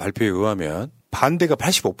환경운동연합 발표에 의하면 반대가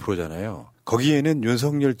 85%잖아요. 거기에는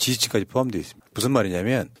윤석열 지지층까지 포함되어 있습니다. 무슨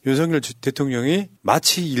말이냐면 윤석열 대통령이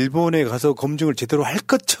마치 일본에 가서 검증을 제대로 할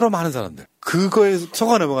것처럼 하는 사람들. 그거에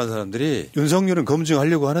속아 넘어간 사람들이 윤석열은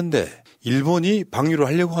검증하려고 하는데 일본이 방류를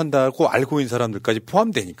하려고 한다고 알고 있는 사람들까지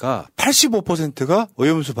포함되니까 85%가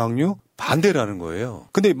오염수 방류 반대라는 거예요.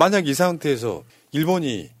 근데 만약 이 상태에서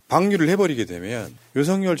일본이 방류를 해버리게 되면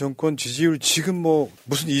윤석열 정권 지지율 지금 뭐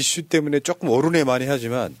무슨 이슈 때문에 조금 오르네 많이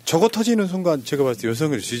하지만 저거 터지는 순간 제가 봤을 때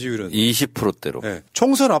윤석열 지지율은 20%대로 네,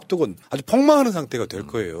 총선 앞두고 아주 폭망하는 상태가 될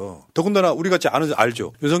거예요. 더군다나 우리 같이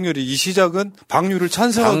알죠. 윤석열이 이 시작은 방류를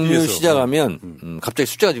찬성하기 위해서. 방류 시작하면 갑자기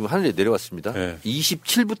숫자가 지금 하늘에 내려왔습니다. 네.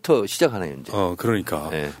 27부터 시작하나요 이제.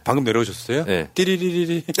 그러니까 방금 내려오셨어요? 네.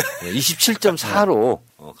 띠리리리리. 27.4로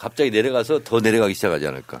갑자기 내려가서 더 내려가기 시작하지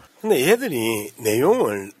않을까. 근데 얘들이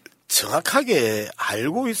내용을 정확하게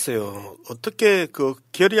알고 있어요. 어떻게 그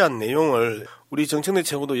결의안 내용을 우리 정청래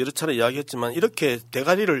최고도 여러 차례 이야기했지만 이렇게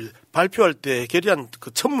대가리를 발표할 때 결의안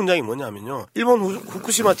그 첫 문장이 뭐냐면요. 일본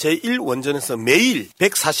후쿠시마 제1원전에서 매일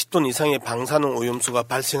 140톤 이상의 방사능 오염수가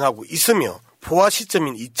발생하고 있으며 포화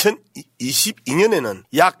시점인 2022년에는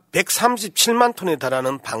약 137만 톤에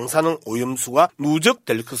달하는 방사능 오염수가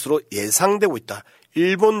누적될 것으로 예상되고 있다.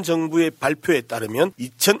 일본 정부의 발표에 따르면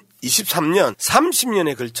 2023년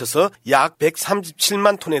 30년에 걸쳐서 약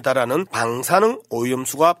 137만 톤에 달하는 방사능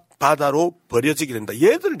오염수가 바다로 버려지게 된다.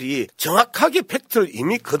 얘들이 정확하게 팩트를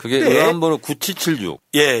이미 그때. 그게 의안번호 9776.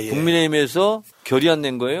 예. 국민의힘에서 결의안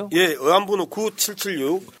낸 거예요? 예, 의안번호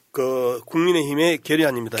 9776. 그 국민의힘의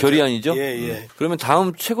결의안입니다. 결의안이죠? 예. 그러면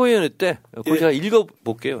다음 최고위원회 때 그거 제가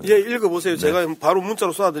읽어볼게요. 예, 읽어보세요. 제가 바로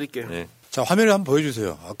문자로 쏴드릴게요. 네. 자, 화면을 한번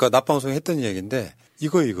보여주세요. 아까 낮방송에 했던 이야기인데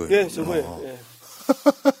이거예요. 예, 저거예요. 예.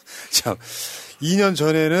 자, 2년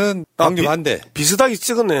전에는 방류 반대. 비슷하게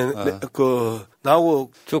찍었네.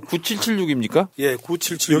 나오고. 저 9776입니까? 예,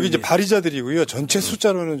 9776. 여기 이제 발의자들이고요. 전체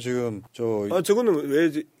숫자로는 지금 저거는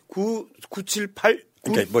왜 978?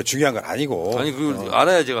 그러니까 뭐 중요한 건 아니고. 아니, 그걸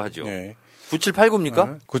알아야 제가 하죠. 네.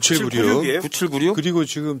 9780입니까? 9796. 9796? 그리고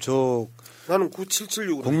지금 나는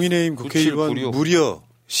 9776. 국민의힘 국회의원 9796. 무려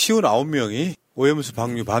 59명이 오염수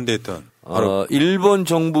방류 반대했던. 일본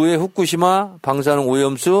정부의 후쿠시마 방사능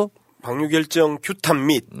오염수 방류 결정 규탄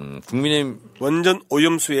및 국민의힘 원전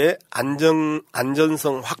오염수의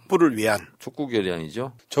안전성 확보를 위한 촉구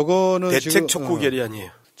결의안이죠. 저거는 대책 촉구 결의안이에요.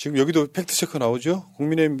 지금 여기도 팩트체크 나오죠?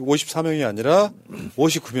 국민의힘 54명이 아니라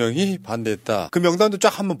 59명이 반대했다. 그 명단도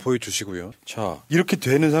쫙 한번 보여주시고요. 자, 이렇게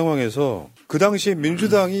되는 상황에서 그 당시에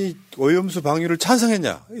민주당이 오염수 방류를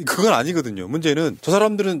찬성했냐? 그건 아니거든요. 문제는 저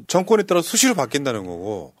사람들은 정권에 따라 수시로 바뀐다는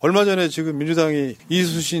거고, 얼마 전에 지금 민주당이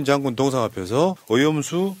이수신 장군 동상 앞에서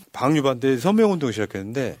오염수 방류 반대 서명운동을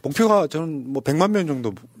시작했는데, 목표가 저는 뭐 100만 명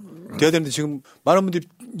정도 돼야 되는데 지금 많은 분들이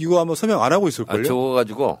이거 아마 서명 안 하고 있을걸요? 저거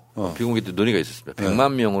가지고 비공개 때 논의가 있었습니다.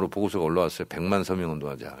 100만 명으로 보고서가 올라왔어요. 100만 서명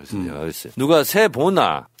운동하자. 그래서 제가 그랬어요. 누가 새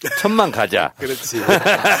보나 1000만 가자. 그렇지.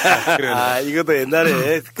 이것도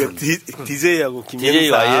옛날에 그 DJ하고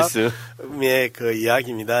김영사의 그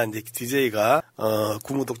이야기입니다. 이제 DJ가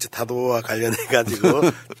구무독재 타도와 관련해 가지고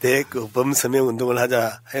그 범서명 운동을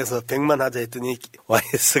하자 해서 100만 하자 했더니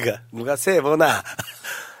YS가 누가 새 보나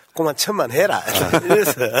그만 1000만 해라.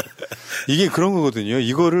 이래서 이게 그런 거거든요.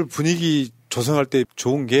 이거를 분위기 조성할 때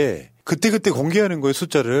좋은 게 그때그때 공개하는 거예요,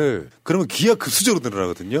 숫자를. 그러면 기하 급수적으로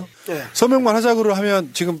늘어나거든요. 네. 서명만 하자고 하면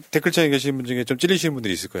지금 댓글창에 계신 분 중에 좀 찔리시는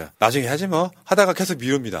분들이 있을 거야. 나중에 하지 뭐 하다가 계속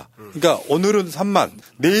미룹니다. 그러니까 오늘은 3만,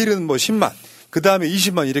 내일은 뭐 10만. 그 다음에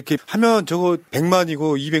 20만 이렇게 하면 저거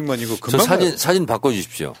 100만이고 200만이고 금방. 저 사진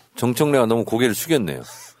바꿔주십시오. 정청래가 너무 고개를 숙였네요.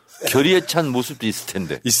 결의에 찬 모습도 있을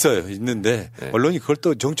텐데. 있어요. 있는데 네. 언론이 그걸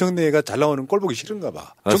또 정청래가 잘 나오는 꼴 보기 싫은가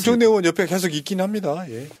봐. 정청래 의원 옆에 계속 있긴 합니다.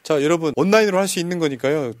 예. 자, 여러분 온라인으로 할 수 있는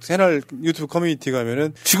거니까요. 새날 유튜브 커뮤니티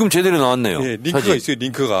가면은 지금 제대로 나왔네요. 예, 링크가 사진. 있어요.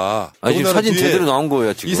 링크가. 아니, 지금 사진 제대로 나온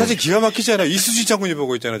거예요. 지금. 이 사진 기가 막히잖아요. 이순신 장군이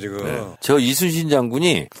보고 있잖아 지금. 네. 저 이순신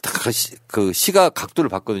장군이 그 시각 각도를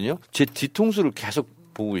봤거든요. 제 뒤통수를 계속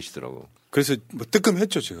보고 계시더라고. 그래서 뭐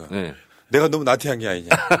뜨끔했죠 제가. 네. 내가 너무 나태한 게 아니냐.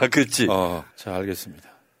 그렇지. 자, 알겠습니다.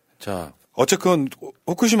 자, 어쨌건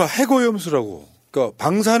후쿠시마 핵오염수라고. 그러니까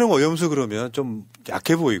방사능 오염수 그러면 좀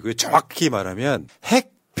약해 보이고요. 정확히 말하면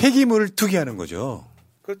핵 폐기물을 투기하는 거죠.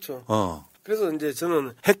 그렇죠. 그래서 이제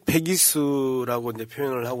저는 핵 폐기수라고 이제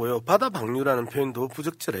표현을 하고요. 바다 방류라는 표현도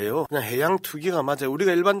부적절해요. 그냥 해양 투기가 맞아요.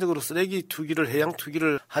 우리가 일반적으로 쓰레기 투기를 해양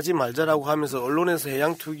투기를 하지 말자라고 하면서 언론에서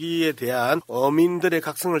해양 투기에 대한 어민들의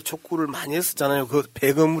각성을 촉구를 많이 했었잖아요. 그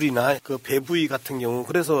배거물이나 그 배부위 같은 경우.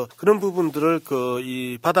 그래서 그런 부분들을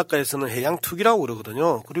이 바닷가에서는 해양 투기라고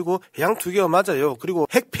그러거든요. 그리고 해양 투기가 맞아요. 그리고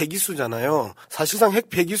핵 폐기수잖아요. 사실상 핵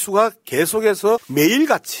폐기수가 계속해서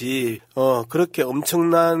매일같이 그렇게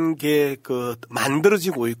엄청난 게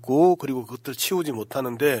만들어지고 있고 그리고 그것들 치우지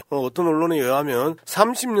못하는데 어떤 언론에 의하면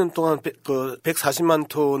 30년 동안 140만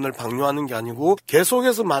톤을 방류하는 게 아니고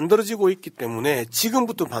계속해서 만들어지고 있기 때문에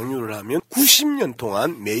지금부터 방류를 하면 90년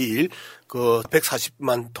동안 매일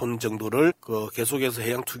 140만 톤 정도를 계속해서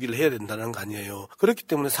해양 투기를 해야 된다는 거 아니에요. 그렇기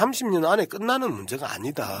때문에 30년 안에 끝나는 문제가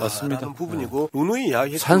아니다. 맞습니다. 라는 부분이고 누누이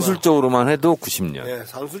이야기했지만 산술적으로만 해도 90년. 네,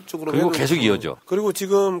 산술적으로 그리고 해도 계속 이어져. 그리고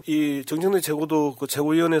지금 이 정청래 최고도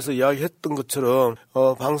최고위원회에서 이야기했던 것처럼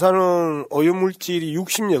방사능 오염물질이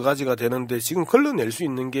 60여 가지가 되는데 지금 걸러낼 수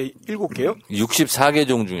있는 게 7개요? 64개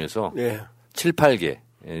종 중에서 7,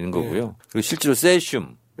 8개인 거고요. 그리고 실제로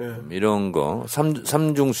세슘 이런 거,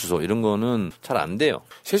 삼중수소 이런 거는 잘 안 돼요.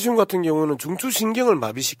 세슘 같은 경우는 중추신경을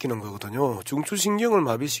마비시키는 거거든요. 중추신경을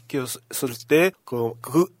마비시켰을 때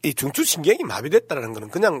이 중추신경이 마비됐다라는 거는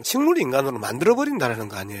그냥 식물 인간으로 만들어버린다라는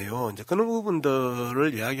거 아니에요. 이제 그런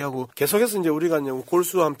부분들을 이야기하고 계속해서 이제 우리가 이제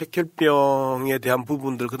골수암 백혈병에 대한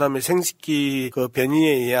부분들, 그 다음에 생식기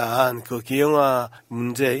변이에 의한 기형아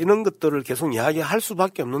문제 이런 것들을 계속 이야기할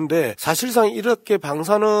수밖에 없는데 사실상 이렇게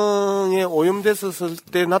방사능에 오염됐었을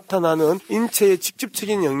때 나타나는 인체에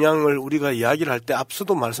직접적인 영향을 우리가 이야기를 할 때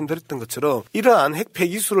앞서도 말씀드렸던 것처럼 이러한 핵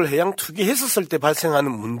폐기수를 해양 투기했었을 때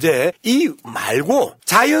발생하는 문제 이 말고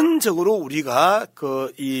자연적으로 우리가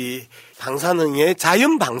이 방사능에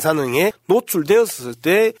자연 방사능에 노출되었을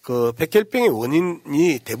때 백혈병의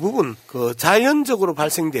원인이 대부분 자연적으로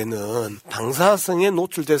발생되는 방사성에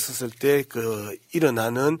노출됐었을 때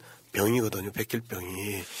일어나는 병이거든요.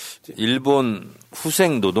 백혈병이. 일본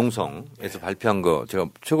후생 노동성에서 발표한 거 제가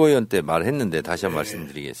최고위원 때 말했는데 다시 한번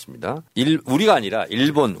말씀드리겠습니다. 우리가 아니라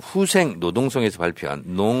일본 후생 노동성에서 발표한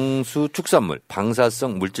농수축산물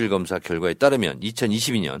방사성 물질 검사 결과에 따르면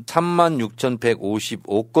 2022년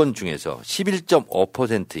 36,155건 중에서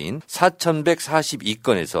 11.5%인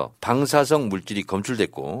 4,142건에서 방사성 물질이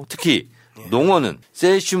검출됐고 특히 농어는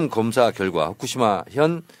세슘 검사 결과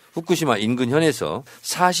후쿠시마 인근 현에서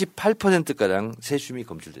 48%가량 세슘이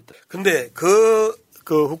검출됐다. 근데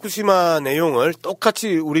후쿠시마 내용을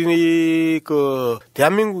똑같이 우리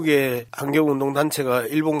대한민국의 환경운동단체가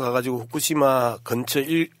일본 가가지고 후쿠시마 근처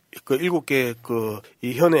 7개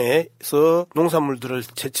이 현에서 농산물들을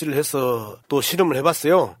채취를 해서 또 실험을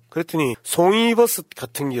해봤어요. 그랬더니 송이버섯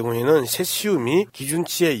같은 경우에는 세슘이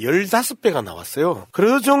기준치의 15배가 나왔어요.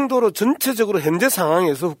 그 정도로 전체적으로 현재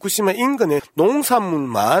상황에서 후쿠시마 인근의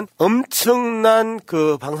농산물만 엄청난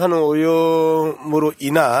방사능 오염으로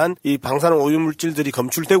인한 이 방사능 오염 물질들이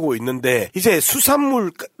검출되고 있는데 이제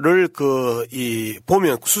수산물을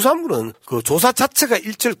보면 수산물은 조사 자체가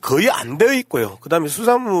일절 거의 안 되어 있고요. 그다음에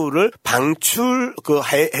수산물을 방출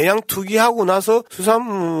해양 투기하고 나서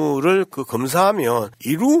수산물을 검사하면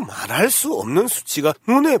말할 수 없는 수치가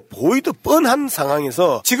눈에 보이듯 뻔한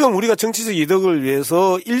상황에서 지금 우리가 정치적 이득을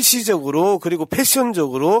위해서 일시적으로 그리고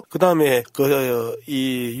패션적으로 그다음에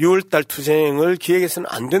이 6월달 투쟁을 기획해서는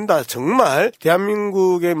안 된다. 정말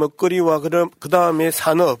대한민국의 먹거리와 그다음에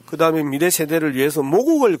산업 그다음에 미래 세대를 위해서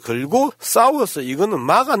모국을 걸고 싸워서 이거는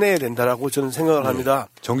막아내야 된다라고 저는 생각을 합니다.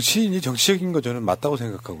 정치인이 정치적인 거 저는 맞다고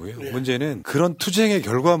생각하고요. 문제는 그런 투쟁의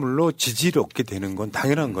결과물로 지지를 얻게 되는 건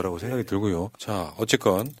당연한 거라고 생각이 들고요. 자,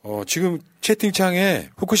 어쨌건 지금 채팅창에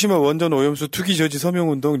후쿠시마 원전 오염수 투기 저지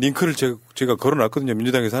서명운동 링크를 제가 걸어놨거든요.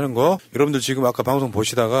 민주당에서 하는 거. 여러분들 지금 아까 방송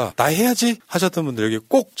보시다가 나 해야지 하셨던 분들 여기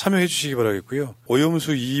꼭 참여해 주시기 바라겠고요.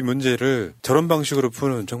 오염수 이 문제를 저런 방식으로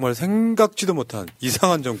푸는 정말 생각지도 못한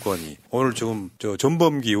이상한 정권이 오늘 지금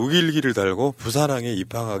전범기 우길기를 달고 부산항에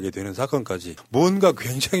입항하게 되는 사건까지 뭔가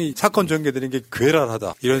굉장히 사건 전개되는 게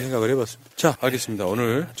괴랄하다 이런 생각을 해봤습니다. 자, 알겠습니다.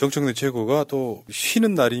 오늘 정청래 최고가 또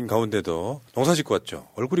쉬는 날인 가운데도 농사 짓고 왔죠.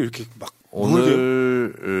 얼굴이 이렇게 막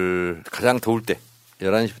오늘 가장 더울 때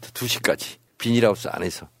 11시부터 2시까지 비닐하우스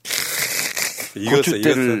안에서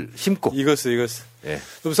고추대를 심고 익었어. 예.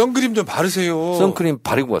 그럼 선크림 좀 바르세요. 선크림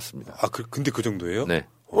바르고 왔습니다. 근데 그 정도예요? 네.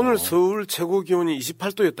 오늘 서울 최고 기온이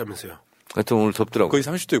 28도였다면서요? 하여튼 오늘 덥더라고요. 거의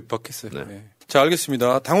 30도 육박했어요. 네. 자,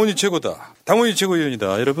 알겠습니다. 당원이 최고다. 당원이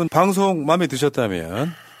최고위원이다. 여러분 방송 마음에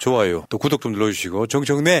드셨다면 좋아요, 또 구독 좀 눌러주시고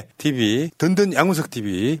정청래 TV, 든든 양우석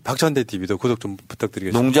TV, 박찬대 TV도 구독 좀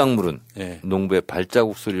부탁드리겠습니다. 농작물은 농부의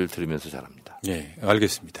발자국 소리를 들으면서 자랍니다. 예,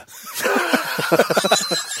 알겠습니다.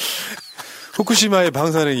 후쿠시마의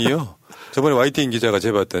방사능이요. 저번에 YTN 기자가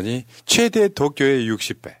재봤더니 최대 도쿄의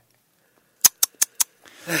 60배.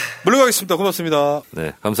 물러가겠습니다. 고맙습니다.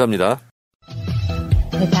 네, 감사합니다.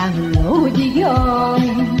 세상은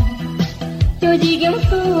오지경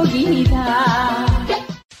속이다.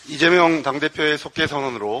 이재명 당대표의 속개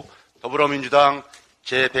선언으로 더불어민주당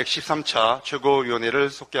제113차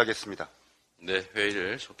최고위원회를 속개하겠습니다. 네,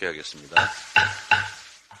 회의를 속개하겠습니다.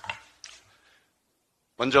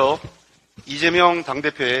 먼저 이재명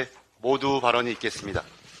당대표의 모두 발언이 있겠습니다.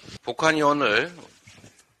 북한이 오늘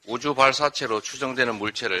우주 발사체로 추정되는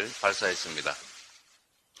물체를 발사했습니다.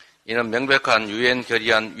 이는 명백한 유엔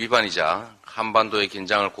결의안 위반이자 한반도의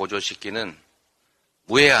긴장을 고조시키는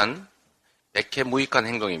무해한 백해무익한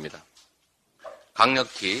행동입니다.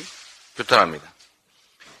 강력히 규탄합니다.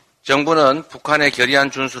 정부는 북한의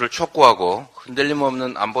결의안 준수를 촉구하고 흔들림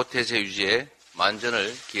없는 안보태세 유지에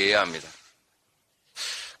만전을 기해야 합니다.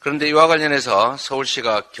 그런데 이와 관련해서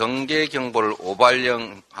서울시가 경계경보를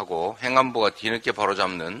오발령하고 행안부가 뒤늦게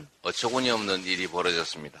바로잡는 어처구니 없는 일이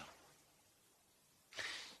벌어졌습니다.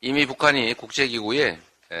 이미 북한이 국제기구에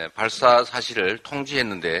발사 사실을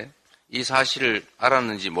통지했는데 이 사실을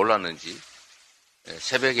알았는지 몰랐는지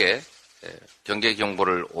새벽에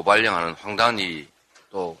경계경보를 오발령하는 황당한 일이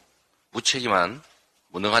또 무책임한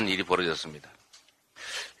무능한 일이 벌어졌습니다.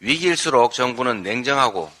 위기일수록 정부는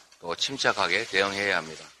냉정하고 또 침착하게 대응해야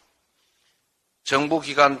합니다. 정부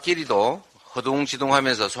기관끼리도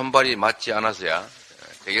허둥지둥하면서 손발이 맞지 않아서야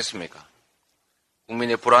되겠습니까?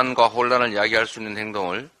 국민의 불안과 혼란을 야기할 수 있는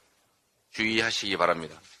행동을 주의하시기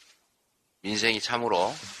바랍니다. 민생이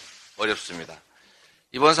참으로 어렵습니다.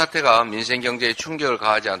 이번 사태가 민생 경제에 충격을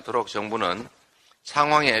가하지 않도록 정부는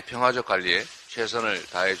상황의 평화적 관리에 최선을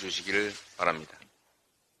다해 주시기를 바랍니다.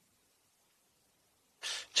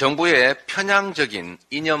 정부의 편향적인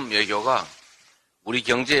이념 외교가 우리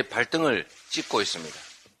경제의 발등을 찍고 있습니다.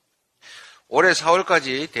 올해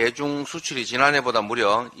 4월까지 대중 수출이 지난해보다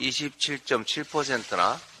무려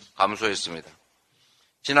 27.7%나 감소했습니다.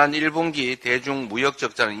 지난 1분기 대중 무역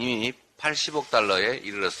적자는 이미 80억 달러에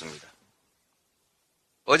이르렀습니다.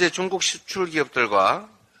 어제 중국 수출 기업들과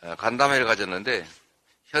간담회를 가졌는데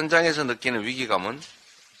현장에서 느끼는 위기감은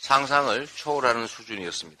상상을 초월하는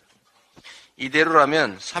수준이었습니다.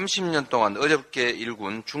 이대로라면 30년 동안 어렵게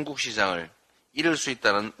일군 중국 시장을 잃을 수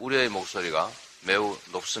있다는 우려의 목소리가 매우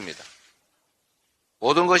높습니다.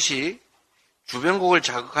 모든 것이 주변국을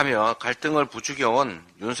자극하며 갈등을 부추겨온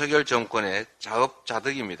윤석열 정권의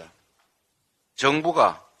자업자득입니다.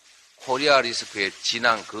 정부가 코리아 리스크에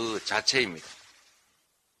진한 그 자체입니다.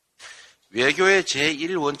 외교의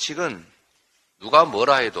제1원칙은 누가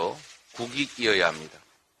뭐라 해도 국익이어야 합니다.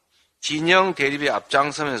 진영 대립에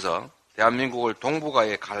앞장서면서 대한민국을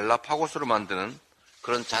동북아의 갈라파고스로 만드는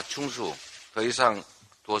그런 자충수 더 이상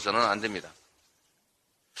두어서는 안 됩니다.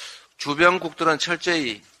 주변국들은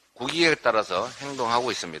철저히 국익에 따라서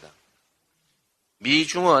행동하고 있습니다.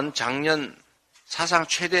 미중은 작년 사상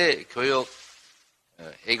최대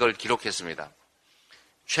교역액을 기록했습니다.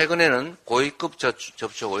 최근에는 고위급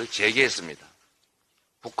접촉을 재개했습니다.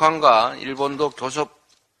 북한과 일본도 교섭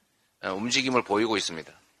움직임을 보이고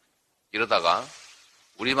있습니다. 이러다가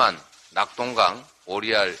우리만 낙동강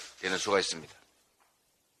오리알 되는 수가 있습니다.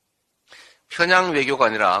 편향 외교가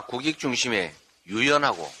아니라 국익 중심의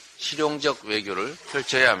유연하고 실용적 외교를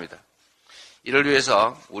펼쳐야 합니다. 이를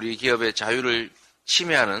위해서 우리 기업의 자유를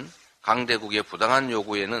침해하는 강대국의 부당한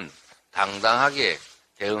요구에는 당당하게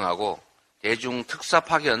대응하고 대중 특사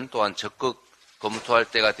파견 또한 적극 검토할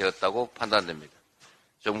때가 되었다고 판단됩니다.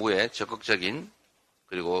 정부의 적극적인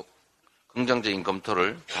그리고 긍정적인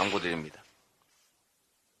검토를 당부드립니다.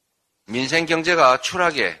 민생 경제가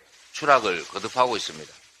추락을 거듭하고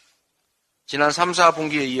있습니다. 지난 3,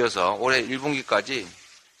 4분기에 이어서 올해 1분기까지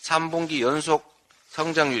 3분기 연속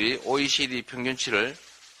성장률이 OECD 평균치를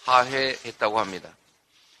하회했다고 합니다.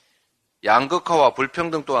 양극화와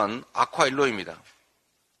불평등 또한 악화일로입니다.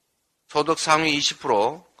 소득 상위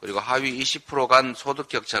 20% 그리고 하위 20% 간 소득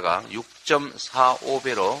격차가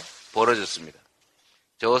 6.45배로 벌어졌습니다.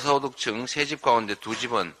 저소득층 3집 가운데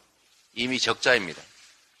 2집은 이미 적자입니다.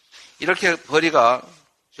 이렇게 벌이가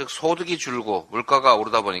즉 소득이 줄고 물가가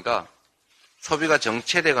오르다 보니까 소비가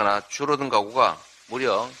정체되거나 줄어든 가구가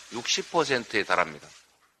무려 60%에 달합니다.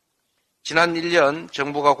 지난 1년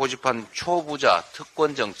정부가 고집한 초부자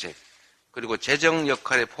특권 정책 그리고 재정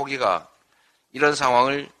역할의 포기가 이런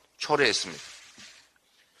상황을 초래했습니다.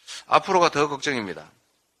 앞으로가 더 걱정입니다.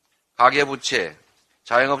 가계부채,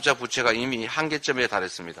 자영업자 부채가 이미 한계점에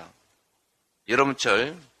달했습니다.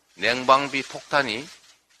 여름철 냉방비 폭탄이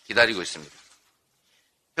기다리고 있습니다.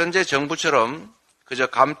 현재 정부처럼 그저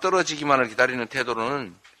감 떨어지기만을 기다리는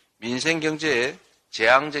태도로는 민생 경제에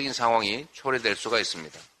재앙적인 상황이 초래될 수가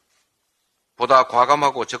있습니다. 보다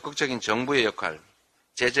과감하고 적극적인 정부의 역할,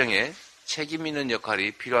 재정에 책임 있는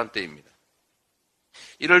역할이 필요한 때입니다.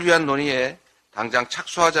 이를 위한 논의에 당장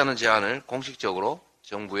착수하자는 제안을 공식적으로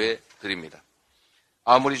정부에 드립니다.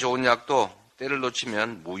 아무리 좋은 약도 때를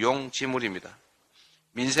놓치면 무용지물입니다.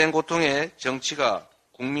 민생 고통에 정치가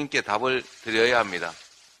국민께 답을 드려야 합니다.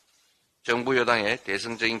 정부 여당의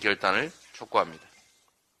대승적인 결단을 촉구합니다.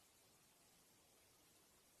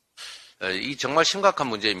 이 정말 심각한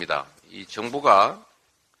문제입니다. 이 정부가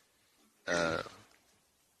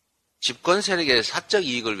집권 세력의 사적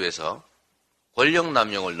이익을 위해서 권력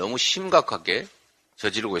남용을 너무 심각하게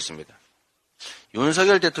저지르고 있습니다.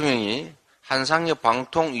 윤석열 대통령이 한상혁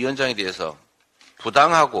방통위원장에 대해서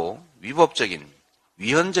부당하고 위법적인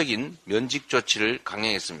위헌적인 면직 조치를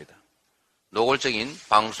강행했습니다. 노골적인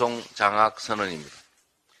방송 장악 선언입니다.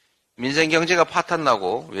 민생 경제가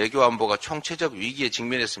파탄나고 외교 안보가 총체적 위기에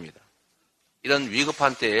직면했습니다. 이런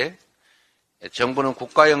위급한 때에 정부는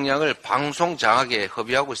국가 역량을 방송 장악에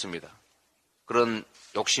허비하고 있습니다. 그런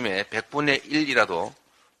욕심의 100분의 1이라도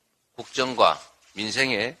국정과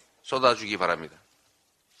민생에 쏟아주기 바랍니다.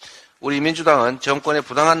 우리 민주당은 정권의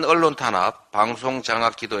부당한 언론 탄압, 방송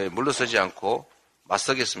장악 기도에 물러서지 않고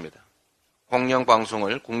맞서겠습니다.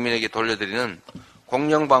 공영방송을 국민에게 돌려드리는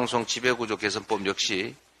공영방송 지배구조 개선법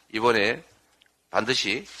역시 이번에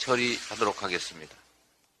반드시 처리하도록 하겠습니다.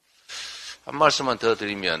 한 말씀만 더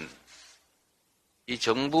드리면 이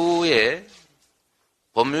정부의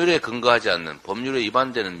법률에 근거하지 않는 법률에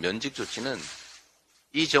위반되는 면직 조치는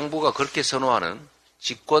이 정부가 그렇게 선호하는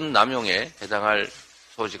직권 남용에 해당할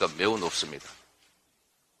소지가 매우 높습니다.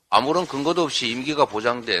 아무런 근거도 없이 임기가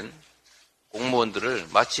보장된 공무원들을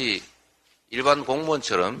마치 일반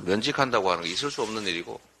공무원처럼 면직한다고 하는 게 있을 수 없는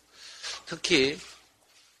일이고 특히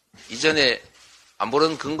이전에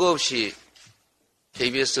아무런 근거 없이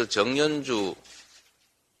KBS 정연주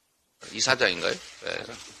이사장인가요?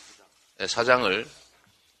 네, 사장을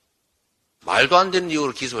말도 안 되는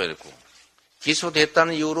이유로 기소해냈고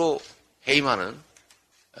기소됐다는 이유로 해임하는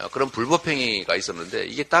그런 불법행위가 있었는데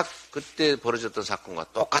이게 딱 그때 벌어졌던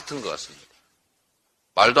사건과 똑같은 것 같습니다.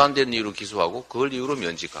 말도 안 되는 이유로 기소하고 그걸 이유로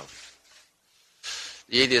면직하고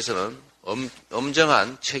이에 대해서는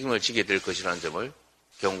엄정한 책임을 지게 될 것이라는 점을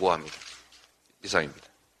경고합니다. 이상입니다.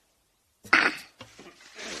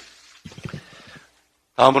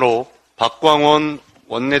 다음으로 박광원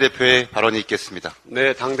원내대표의 발언이 있겠습니다.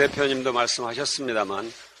 네, 당대표님도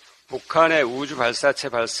말씀하셨습니다만 북한의 우주 발사체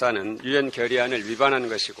발사는 유엔 결의안을 위반한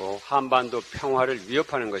것이고 한반도 평화를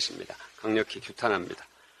위협하는 것입니다. 강력히 규탄합니다.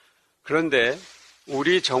 그런데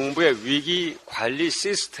우리 정부의 위기 관리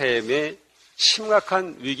시스템에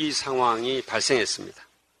심각한 위기 상황이 발생했습니다.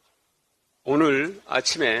 오늘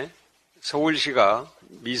아침에 서울시가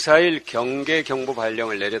미사일 경계 경보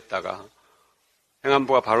발령을 내렸다가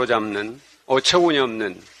행안부가 바로잡는 어처구니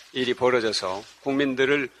없는 일이 벌어져서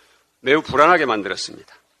국민들을 매우 불안하게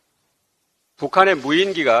만들었습니다. 북한의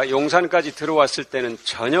무인기가 용산까지 들어왔을 때는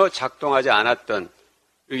전혀 작동하지 않았던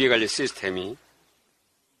위기관리 시스템이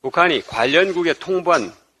북한이 관련국에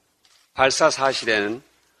통보한 발사 사실에는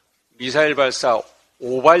미사일 발사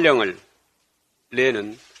 5발령을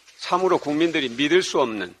내는 참으로 국민들이 믿을 수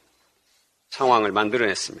없는 상황을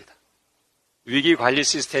만들어냈습니다. 위기 관리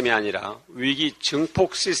시스템이 아니라 위기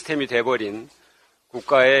증폭 시스템이 돼버린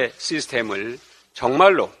국가의 시스템을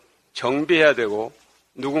정말로 정비해야 되고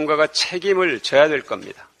누군가가 책임을 져야 될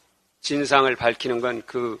겁니다. 진상을 밝히는 건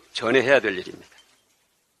그 전에 해야 될 일입니다.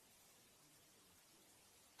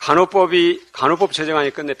 간호법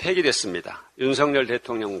제정안이 끝내 폐기됐습니다. 윤석열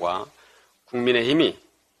대통령과 국민의힘이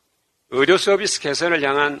의료 서비스 개선을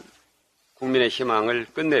향한 국민의 희망을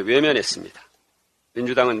끝내 외면했습니다.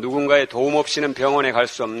 민주당은 누군가의 도움 없이는 병원에 갈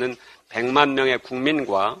수 없는 100만 명의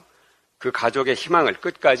국민과 그 가족의 희망을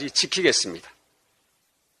끝까지 지키겠습니다.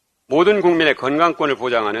 모든 국민의 건강권을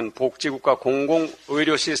보장하는 복지국가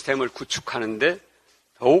공공의료 시스템을 구축하는 데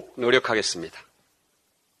더욱 노력하겠습니다.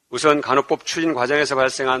 우선 간호법 추진 과정에서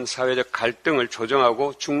발생한 사회적 갈등을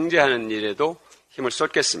조정하고 중재하는 일에도 힘을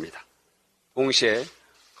쏟겠습니다. 동시에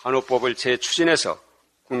간호법을 재추진해서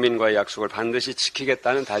국민과의 약속을 반드시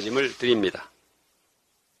지키겠다는 다짐을 드립니다.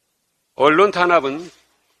 언론 탄압은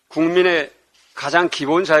국민의 가장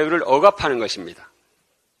기본 자유를 억압하는 것입니다.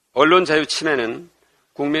 언론 자유 침해는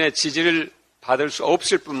국민의 지지를 받을 수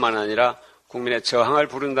없을 뿐만 아니라 국민의 저항을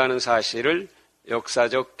부른다는 사실을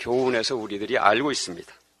역사적 교훈에서 우리들이 알고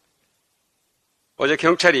있습니다. 어제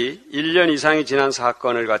경찰이 1년 이상이 지난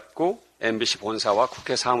사건을 갖고 MBC 본사와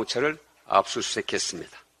국회 사무처를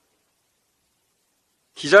압수수색했습니다.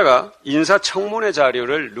 기자가 인사청문회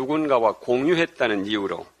자료를 누군가와 공유했다는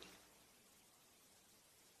이유로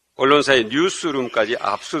언론사의 뉴스룸까지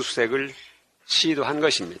압수수색을 시도한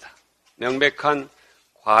것입니다. 명백한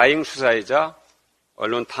과잉 수사이자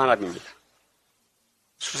언론 탄압입니다.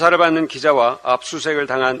 수사를 받는 기자와 압수수색을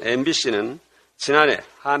당한 MBC는 지난해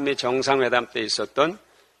한미 정상회담 때 있었던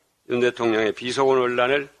윤 대통령의 비속어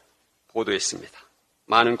논란을 보도했습니다.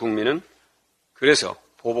 많은 국민은 그래서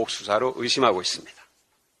보복 수사로 의심하고 있습니다.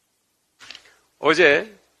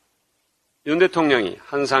 어제 윤 대통령이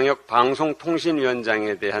한상혁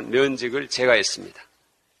방송통신위원장에 대한 면직을 제거했습니다.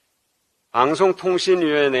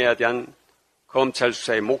 방송통신위원회에 대한 검찰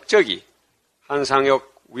수사의 목적이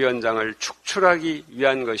한상혁 위원장을 축출하기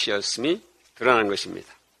위한 것이었음이 드러난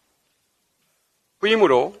것입니다.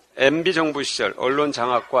 후임으로 MB정부 시절 언론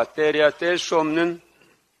장악과 때려야 뗄 수 없는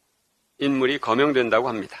인물이 거명된다고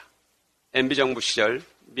합니다. MB정부 시절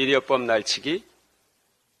미디어법 날치기,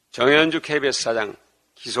 정현주 KBS 사장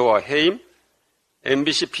기소와 해임,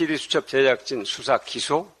 MBC PD수첩 제작진 수사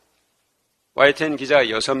기소, YTN 기자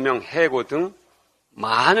 6명 해고 등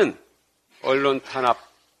많은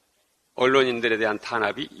언론인들에 대한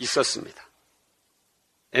탄압이 있었습니다.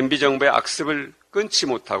 MB정부의 악습을 끊지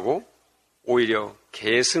못하고 오히려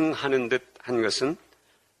계승하는 듯 한 것은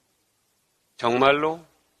정말로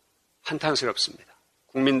한탄스럽습니다.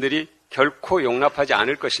 국민들이 결코 용납하지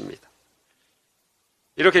않을 것입니다.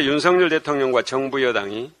 이렇게 윤석열 대통령과 정부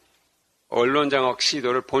여당이 언론장악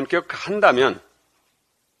시도를 본격화한다면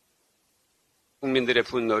국민들의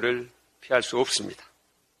분노를 피할 수 없습니다.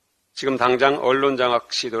 지금 당장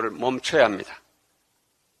언론장악 시도를 멈춰야 합니다.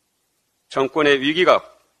 정권의 위기가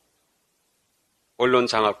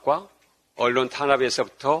언론장악과 언론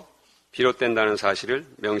탄압에서부터 비롯된다는 사실을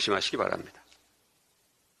명심하시기 바랍니다.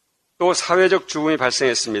 또 사회적 죽음이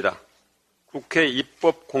발생했습니다. 국회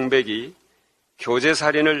입법 공백이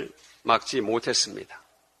교제살인을 막지 못했습니다.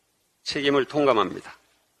 책임을 통감합니다.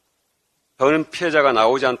 더는 피해자가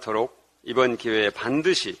나오지 않도록 이번 기회에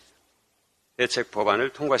반드시 대책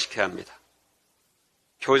법안을 통과시켜야 합니다.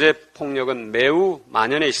 교제폭력은 매우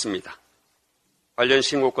만연해 있습니다. 관련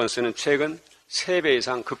신고 건수는 최근 3배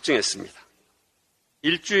이상 급증했습니다.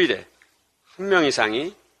 일주일에 1명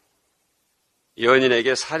이상이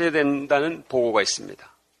연인에게 살해된다는 보고가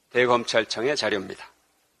있습니다. 대검찰청의 자료입니다.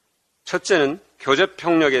 첫째는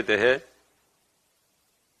교제폭력에 대해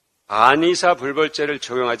안이사불벌죄를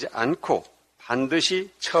적용하지 않고 반드시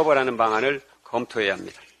처벌하는 방안을 검토해야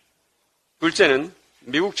합니다. 둘째는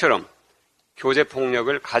미국처럼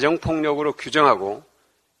교제폭력을 가정폭력으로 규정하고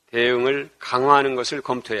대응을 강화하는 것을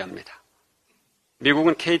검토해야 합니다.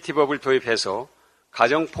 미국은 KT법을 도입해서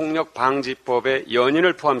가정폭력 방지법에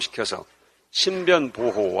연인을 포함시켜서 신변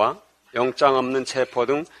보호와 영장 없는 체포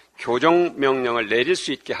등 교정명령을 내릴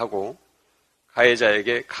수 있게 하고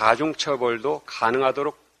가해자에게 가중처벌도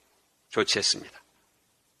가능하도록 조치했습니다.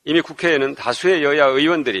 이미 국회에는 다수의 여야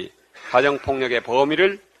의원들이 가정폭력의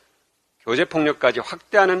범위를 교제폭력까지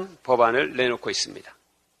확대하는 법안을 내놓고 있습니다.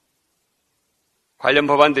 관련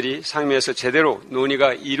법안들이 상임위에서 제대로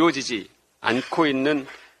논의가 이루어지지 않고 있는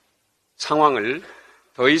상황을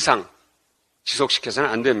더 이상 지속시켜서는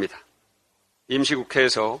안 됩니다.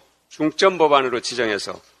 임시국회에서 중점 법안으로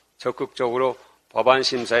지정해서 적극적으로 법안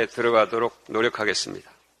심사에 들어가도록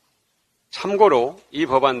노력하겠습니다. 참고로 이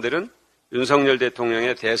법안들은 윤석열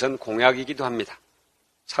대통령의 대선 공약이기도 합니다.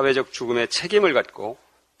 사회적 죽음의 책임을 갖고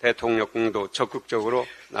대통령도 적극적으로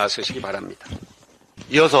나서시기 바랍니다.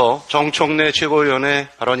 이어서 정청래 최고위원회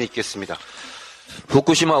발언이 있겠습니다.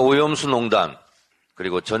 후쿠시마 오염수 농단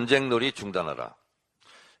그리고 전쟁놀이 중단하라.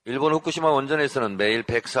 일본 후쿠시마 원전에서는 매일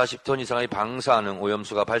 140톤 이상의 방사능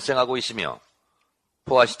오염수가 발생하고 있으며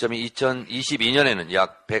포화 시점이 2022년에는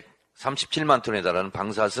약 37만 톤에 달하는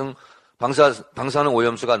방사능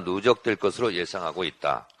오염수가 누적될 것으로 예상하고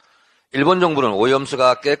있다. 일본 정부는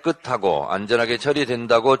오염수가 깨끗하고 안전하게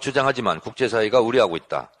처리된다고 주장하지만 국제사회가 우려하고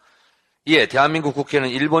있다. 이에 대한민국 국회는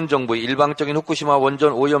일본 정부의 일방적인 후쿠시마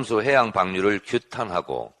원전 오염수 해양 방류를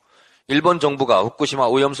규탄하고 일본 정부가 후쿠시마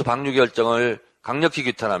오염수 방류 결정을 강력히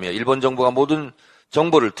규탄하며 일본 정부가 모든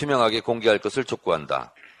정보를 투명하게 공개할 것을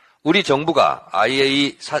촉구한다. 우리 정부가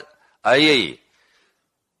IAEA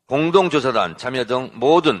공동조사단 참여 등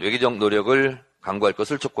모든 외교적 노력을 강구할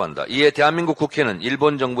것을 촉구한다. 이에 대한민국 국회는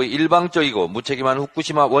일본 정부의 일방적이고 무책임한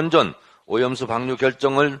후쿠시마 원전 오염수 방류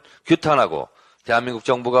결정을 규탄하고 대한민국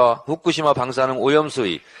정부가 후쿠시마 방사능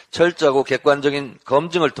오염수의 철저하고 객관적인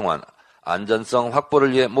검증을 통한 안전성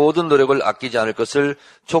확보를 위해 모든 노력을 아끼지 않을 것을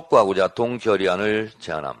촉구하고자 동결의안을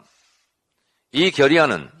제안함. 이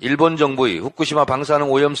결의안은 일본 정부의 후쿠시마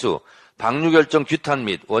방사능 오염수 방류 결정 규탄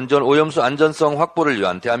및 원전 오염수 안전성 확보를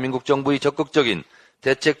위한 대한민국 정부의 적극적인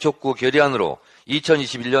대책 촉구 결의안으로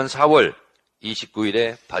 2021년 4월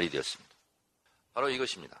 29일에 발의되었습니다. 바로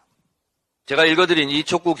이것입니다. 제가 읽어드린 이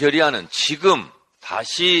촉구 결의안은 지금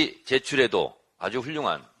다시 제출해도 아주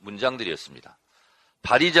훌륭한 문장들이었습니다.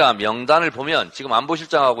 발의자 명단을 보면 지금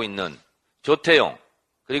안보실장하고 있는 조태용,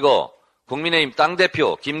 그리고 국민의힘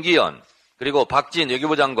당대표 김기현, 그리고 박진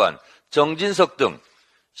외교부 장관, 정진석 등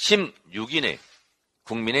 16인의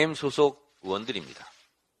국민의힘 소속 의원들입니다.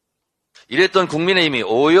 이랬던 국민의힘이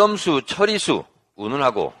오염수 처리수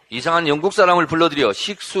운운하고 이상한 영국 사람을 불러들여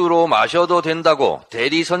식수로 마셔도 된다고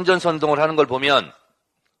대리 선전선동을 하는 걸 보면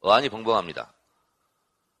어안이 벙벙합니다.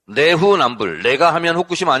 내후남불, 내가 하면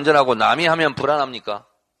후쿠시마 안전하고 남이 하면 불안합니까?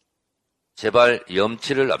 제발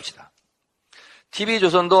염치를 납시다.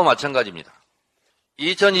 TV조선도 마찬가지입니다.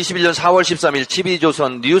 2021년 4월 13일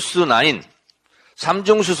TV조선 뉴스9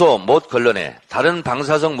 삼중수소 못 걸러내 다른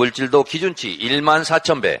방사성 물질도 기준치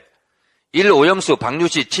 14,000배 1오염수 방류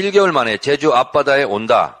시 7개월 만에 제주 앞바다에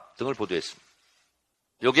온다 등을 보도했습니다.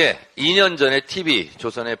 이게 2년 전에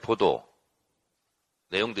TV조선의 보도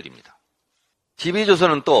내용들입니다.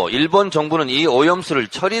 TV조선은 또 일본 정부는 이 오염수를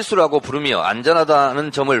처리수라고 부르며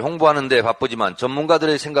안전하다는 점을 홍보하는 데 바쁘지만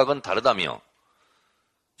전문가들의 생각은 다르다며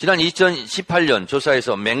지난 2018년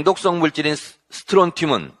조사에서 맹독성 물질인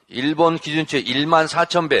스트론튬은 일본 기준치의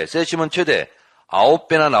 14,000배, 세슘은 최대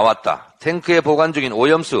 9배나 나왔다. 탱크에 보관 중인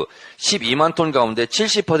오염수 12만 톤 가운데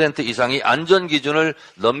 70% 이상이 안전 기준을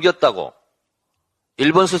넘겼다고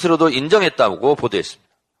일본 스스로도 인정했다고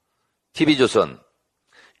보도했습니다. TV조선,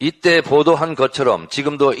 이때 보도한 것처럼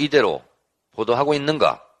지금도 이대로 보도하고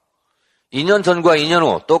있는가? 2년 전과 2년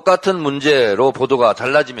후 똑같은 문제로 보도가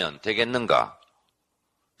달라지면 되겠는가?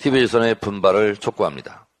 TV조선의 분발을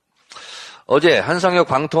촉구합니다. 어제 한상혁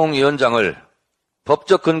방통위원장을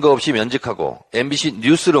법적 근거 없이 면직하고 MBC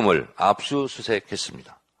뉴스룸을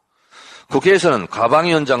압수수색했습니다. 국회에서는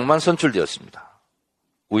가방위원장만 선출되었습니다.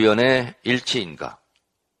 우연의 일치인가?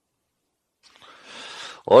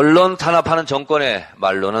 언론 탄압하는 정권의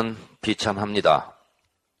말로는 비참합니다.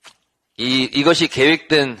 이것이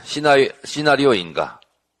계획된 시나리오인가?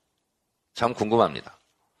 참 궁금합니다.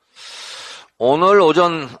 오늘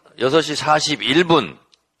오전 6시 41분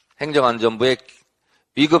행정안전부의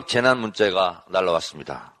위급 재난 문자가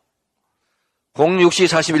날라왔습니다. 06시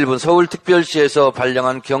 41분 서울특별시에서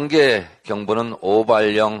발령한 경계 경보는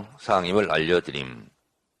오발령 사항임을 알려드림.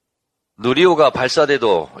 누리호가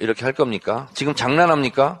발사돼도 이렇게 할 겁니까? 지금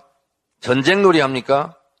장난합니까? 전쟁놀이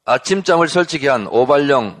합니까? 아침잠을 설치게 한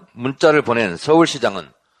오발령 문자를 보낸 서울시장은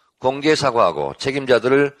공개 사과하고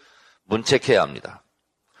책임자들을 문책해야 합니다.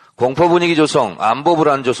 공포 분위기 조성, 안보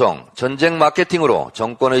불안 조성, 전쟁 마케팅으로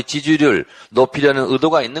정권의 지지율을 높이려는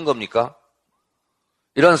의도가 있는 겁니까?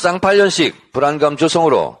 이런 쌍팔년식 불안감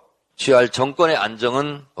조성으로 취할 정권의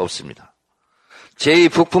안정은 없습니다.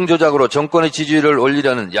 제2북풍 조작으로 정권의 지지율을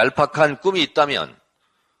올리려는 얄팍한 꿈이 있다면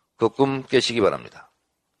그 꿈 깨시기 바랍니다.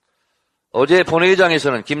 어제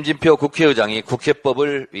본회의장에서는 김진표 국회의장이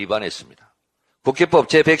국회법을 위반했습니다. 국회법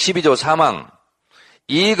제112조 3항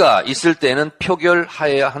이의가 있을 때는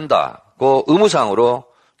표결하여야 한다고 의무사항으로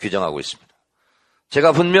규정하고 있습니다.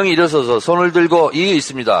 제가 분명히 일어서서 손을 들고 이의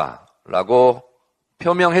있습니다 라고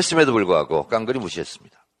표명했음에도 불구하고 깡그리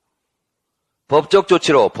무시했습니다. 법적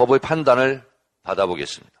조치로 법의 판단을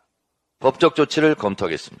받아보겠습니다. 법적 조치를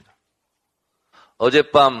검토하겠습니다.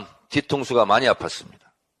 어젯밤 뒤통수가 많이 아팠습니다.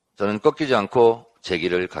 저는 꺾이지 않고 제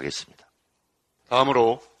길을 가겠습니다.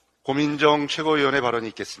 다음으로 고민정 최고위원의 발언이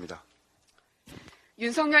있겠습니다.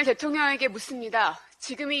 윤석열 대통령에게 묻습니다.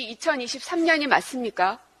 지금이 2023년이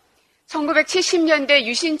맞습니까? 1970년대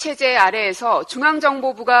유신체제 아래에서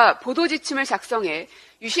중앙정보부가 보도지침을 작성해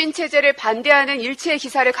유신체제를 반대하는 일체의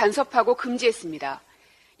기사를 간섭하고 금지했습니다.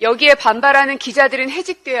 여기에 반발하는 기자들은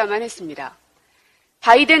해직되어야만 했습니다.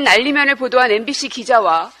 바이든 날리면을 보도한 MBC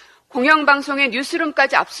기자와 공영방송의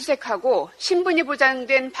뉴스룸까지 압수색하고 신분이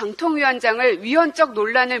보장된 방통위원장을 위헌적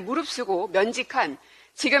논란을 무릅쓰고 면직한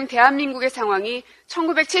지금 대한민국의 상황이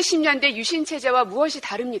 1970년대 유신체제와 무엇이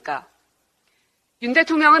다릅니까? 윤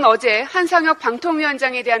대통령은 어제 한상혁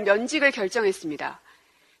방통위원장에 대한 면직을 결정했습니다.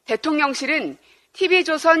 대통령실은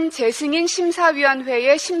TV조선 재승인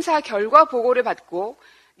심사위원회의 심사 결과 보고를 받고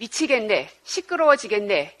미치겠네,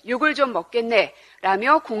 시끄러워지겠네, 욕을 좀 먹겠네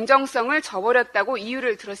라며 공정성을 저버렸다고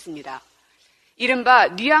이유를 들었습니다. 이른바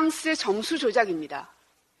뉘앙스 점수 조작입니다.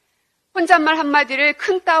 혼잣말 한마디를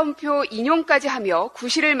큰 따옴표 인용까지 하며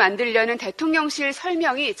구실을 만들려는 대통령실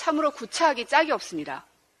설명이 참으로 구차하기 짝이 없습니다.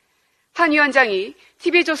 한 위원장이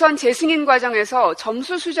TV조선 재승인 과정에서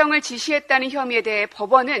점수 수정을 지시했다는 혐의에 대해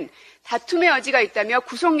법원은 다툼의 여지가 있다며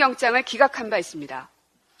구속영장을 기각한 바 있습니다.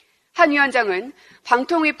 한 위원장은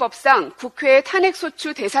방통위법상 국회의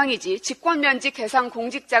탄핵소추 대상이지 직권면직 대상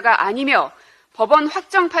공직자가 아니며 법원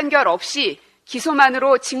확정 판결 없이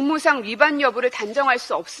기소만으로 직무상 위반 여부를 단정할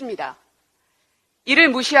수 없습니다. 이를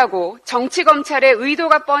무시하고 정치검찰의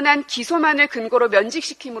의도가 뻔한 기소만을 근거로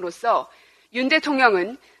면직시킴으로써 윤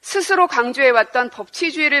대통령은 스스로 강조해왔던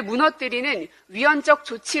법치주의를 무너뜨리는 위헌적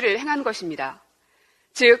조치를 행한 것입니다.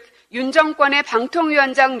 즉, 윤 정권의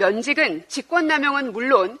방통위원장 면직은 직권남용은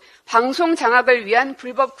물론 방송 장악을 위한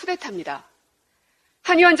불법 쿠데타입니다.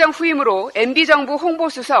 한 위원장 후임으로 MB정부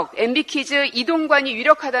홍보수석, MB키즈 이동관이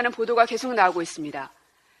유력하다는 보도가 계속 나오고 있습니다.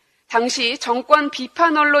 당시 정권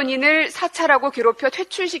비판 언론인을 사찰하고 괴롭혀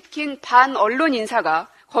퇴출시킨 반언론 인사가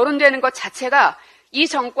거론되는 것 자체가 이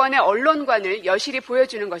정권의 언론관을 여실히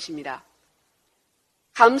보여주는 것입니다.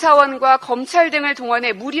 감사원과 검찰 등을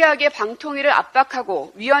동원해 무리하게 방통위를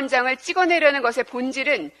압박하고 위원장을 찍어내려는 것의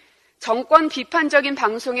본질은 정권 비판적인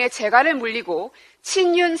방송에 재갈을 물리고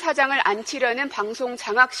친윤 사장을 안치려는 방송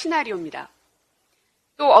장악 시나리오입니다.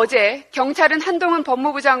 또 어제 경찰은 한동훈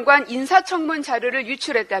법무부 장관 인사청문 자료를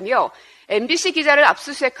유출했다며 MBC 기자를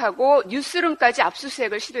압수수색하고 뉴스룸까지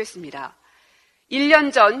압수수색을 시도했습니다.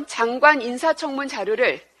 1년 전 장관 인사청문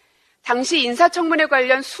자료를 당시 인사청문회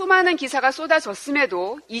관련 수많은 기사가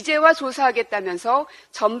쏟아졌음에도 이제와 조사하겠다면서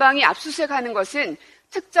전방위 압수수색하는 것은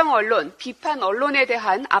특정 언론, 비판 언론에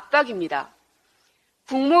대한 압박입니다.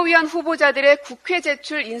 국무위원 후보자들의 국회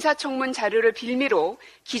제출 인사청문 자료를 빌미로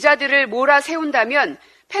기자들을 몰아세운다면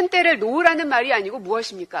펜대를 놓으라는 말이 아니고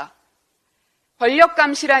무엇입니까?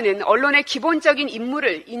 권력감시라는 언론의 기본적인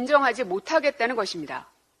임무를 인정하지 못하겠다는 것입니다.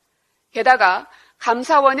 게다가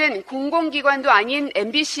감사원은 공공기관도 아닌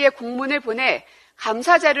MBC에 공문을 보내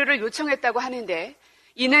감사 자료를 요청했다고 하는데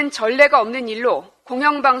이는 전례가 없는 일로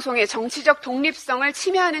공영방송의 정치적 독립성을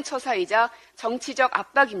침해하는 처사이자 정치적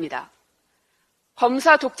압박입니다.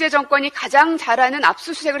 검사 독재 정권이 가장 잘하는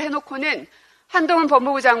압수수색을 해놓고는 한동훈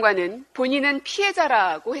법무부 장관은 본인은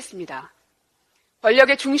피해자라고 했습니다.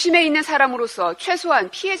 권력의 중심에 있는 사람으로서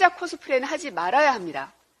최소한 피해자 코스프레는 하지 말아야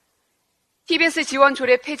합니다. TBS 지원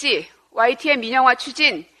조례 폐지, YTN 민영화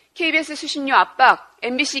추진, KBS 수신료 압박,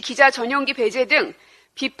 MBC 기자 전용기 배제 등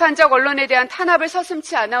비판적 언론에 대한 탄압을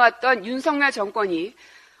서슴지 않아왔던 윤석열 정권이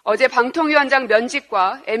어제 방통위원장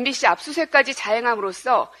면직과 MBC 압수수색까지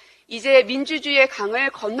자행함으로써 이제 민주주의의 강을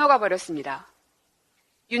건너가 버렸습니다.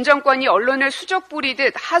 윤 정권이 언론을 수족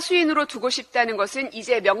뿌리듯 하수인으로 두고 싶다는 것은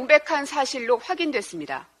이제 명백한 사실로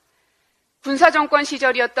확인됐습니다. 군사정권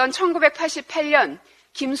시절이었던 1988년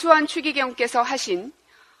김수환 추기경께서 하신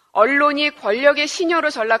언론이 권력의 시녀로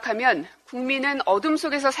전락하면 국민은 어둠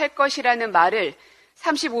속에서 살 것이라는 말을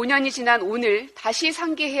 35년이 지난 오늘 다시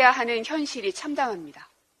상기해야 하는 현실이 참담합니다.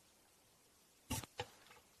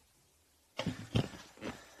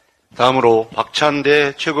 다음으로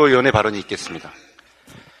박찬대 최고위원의 발언이 있겠습니다.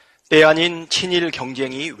 때 아닌 친일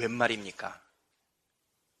경쟁이 웬 말입니까?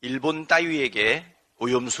 일본 따위에게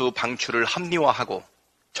오염수 방출을 합리화하고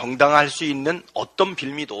정당화할 수 있는 어떤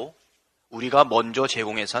빌미도 우리가 먼저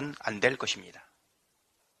제공해선 안 될 것입니다.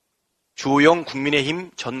 주호영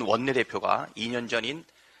국민의힘 전 원내대표가 2년 전인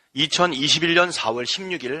 2021년 4월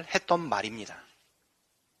 16일 했던 말입니다.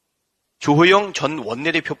 주호영 전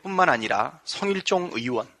원내대표뿐만 아니라 성일종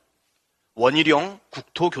의원, 원희룡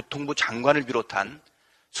국토교통부 장관을 비롯한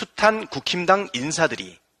숱한 국힘당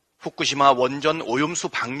인사들이 후쿠시마 원전 오염수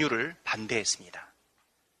방류를 반대했습니다.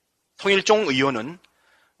 성일종 의원은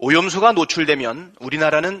오염수가 노출되면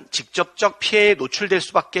우리나라는 직접적 피해에 노출될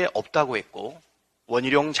수밖에 없다고 했고,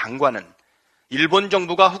 원희룡 장관은 일본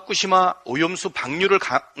정부가 후쿠시마 오염수 방류를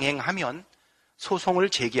강행하면 소송을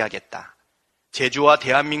제기하겠다. 제주와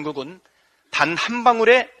대한민국은 단 한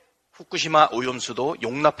방울의 후쿠시마 오염수도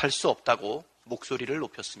용납할 수 없다고 목소리를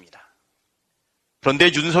높였습니다.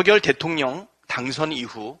 그런데 윤석열 대통령 당선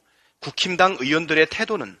이후 국힘당 의원들의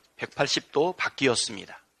태도는 180도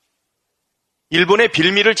바뀌었습니다. 일본의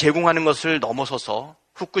빌미를 제공하는 것을 넘어서서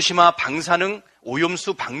후쿠시마 방사능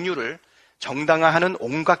오염수 방류를 정당화하는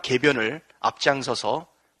온갖 개변을 앞장서서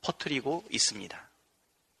퍼뜨리고 있습니다.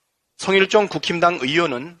 성일종 국힘당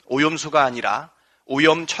의원은 오염수가 아니라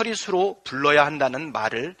오염 처리수로 불러야 한다는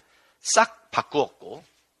말을 싹 바꾸었고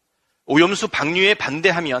오염수 방류에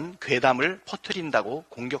반대하면 괴담을 퍼뜨린다고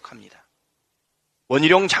공격합니다.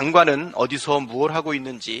 원희룡 장관은 어디서 무엇을 하고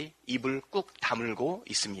있는지 입을 꾹 다물고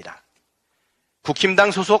있습니다.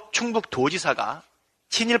 국힘당 소속 충북도지사가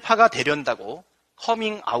친일파가 되련다고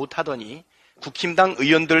커밍아웃하더니 국힘당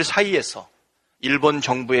의원들 사이에서 일본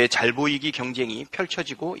정부의 잘 보이기 경쟁이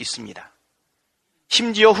펼쳐지고 있습니다.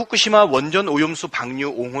 심지어 후쿠시마 원전 오염수 방류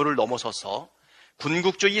옹호를 넘어서서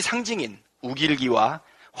군국주의 상징인 우길기와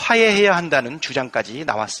화해해야 한다는 주장까지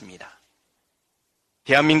나왔습니다.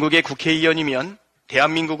 대한민국의 국회의원이면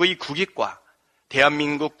대한민국의 국익과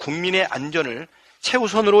대한민국 국민의 안전을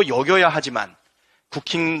최우선으로 여겨야 하지만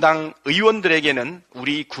국힘당 의원들에게는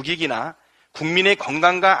우리 국익이나 국민의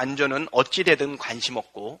건강과 안전은 어찌되든 관심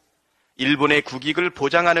없고 일본의 국익을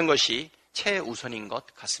보장하는 것이 최우선인 것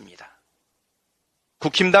같습니다.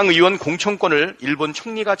 국힘당 의원 공천권을 일본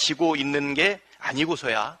총리가 쥐고 있는 게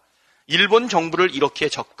아니고서야 일본 정부를 이렇게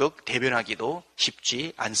적극 대변하기도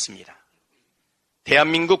쉽지 않습니다.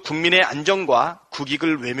 대한민국 국민의 안전과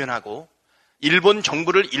국익을 외면하고 일본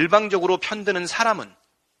정부를 일방적으로 편드는 사람은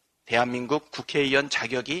대한민국 국회의원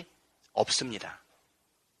자격이 없습니다.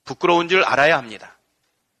 부끄러운 줄 알아야 합니다.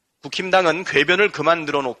 국힘당은 궤변을 그만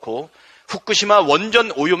늘어놓고 후쿠시마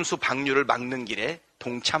원전 오염수 방류를 막는 길에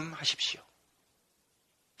동참하십시오.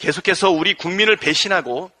 계속해서 우리 국민을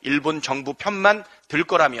배신하고 일본 정부 편만 들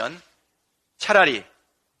거라면 차라리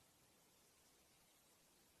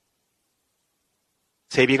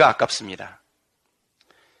세비가 아깝습니다.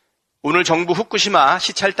 오늘 정부 후쿠시마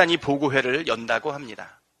시찰단이 보고회를 연다고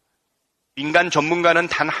합니다. 민간 전문가는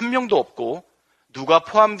단 한 명도 없고 누가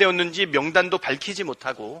포함되었는지 명단도 밝히지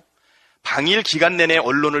못하고 방일 기간 내내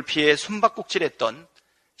언론을 피해 숨바꼭질했던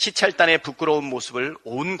시찰단의 부끄러운 모습을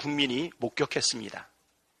온 국민이 목격했습니다.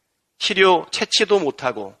 치료 채취도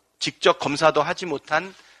못하고 직접 검사도 하지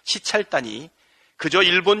못한 시찰단이 그저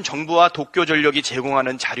일본 정부와 도쿄 전력이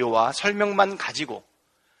제공하는 자료와 설명만 가지고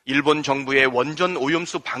일본 정부의 원전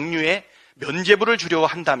오염수 방류에 면죄부를 주려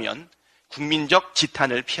한다면 국민적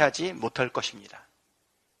지탄을 피하지 못할 것입니다.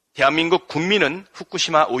 대한민국 국민은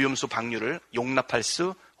후쿠시마 오염수 방류를 용납할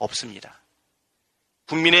수 없습니다.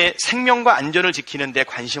 국민의 생명과 안전을 지키는 데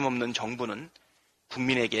관심 없는 정부는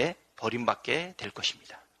국민에게 버림받게 될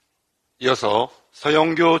것입니다. 이어서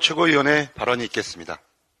서영교 최고위원의 발언이 있겠습니다.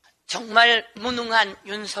 정말 무능한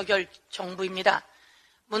윤석열 정부입니다.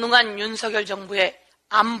 무능한 윤석열 정부의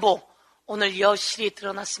안보, 오늘 여실히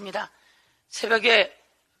드러났습니다. 새벽에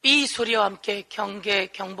삐 소리와 함께 경계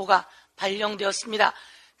경보가 발령되었습니다.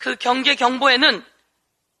 그 경계 경보에는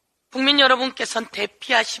국민 여러분께서는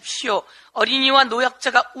대피하십시오. 어린이와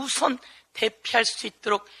노약자가 우선 대피할 수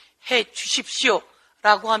있도록 해 주십시오.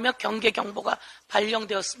 라고 하며 경계 경보가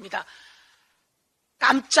발령되었습니다.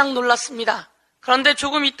 깜짝 놀랐습니다. 그런데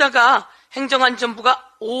조금 있다가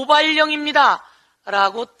행정안전부가 오발령입니다.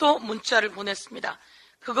 라고 또 문자를 보냈습니다.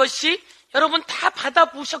 그것이 여러분 다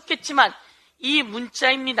받아보셨겠지만 이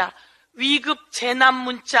문자입니다. 위급 재난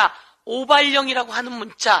문자, 오발령이라고 하는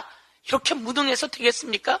문자. 이렇게 무능해서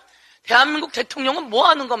되겠습니까? 대한민국 대통령은 뭐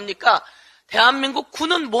하는 겁니까? 대한민국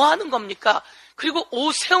군은 뭐 하는 겁니까? 그리고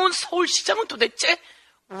오세훈 서울시장은 도대체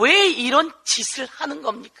왜 이런 짓을 하는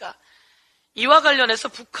겁니까? 이와 관련해서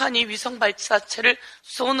북한이 위성 발사체를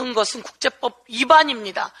쏘는 것은 국제법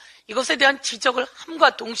위반입니다. 이것에 대한 지적을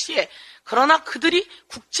함과 동시에 그러나 그들이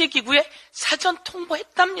국제기구에 사전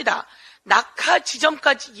통보했답니다. 낙하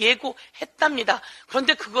지점까지 예고했답니다.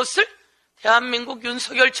 그런데 그것을 대한민국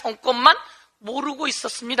윤석열 정권만 모르고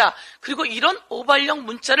있었습니다. 그리고 이런 오발령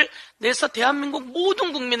문자를 내서 대한민국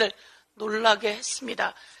모든 국민을 놀라게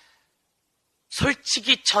했습니다.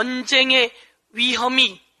 솔직히 전쟁의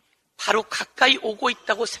위험이 바로 가까이 오고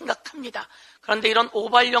있다고 생각합니다. 그런데 이런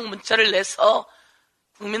오발령 문자를 내서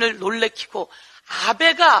국민을 놀래키고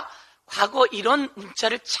아베가 과거 이런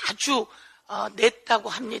문자를 자주 냈다고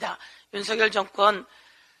합니다. 윤석열 정권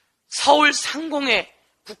서울 상공에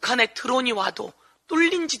북한의 드론이 와도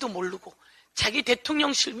뚫린지도 모르고 자기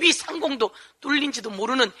대통령실 위 상공도 뚫린지도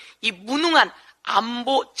모르는 이 무능한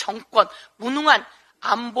안보 정권, 무능한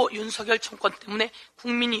안보 윤석열 정권 때문에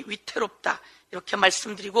국민이 위태롭다. 이렇게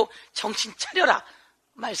말씀드리고 정신 차려라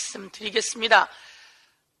말씀드리겠습니다.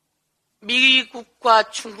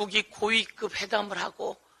 미국과 중국이 고위급 회담을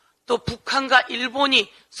하고 또 북한과 일본이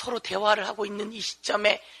서로 대화를 하고 있는 이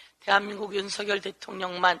시점에 대한민국 윤석열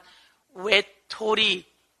대통령만 외톨이로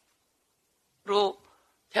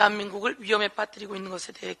대한민국을 위험에 빠뜨리고 있는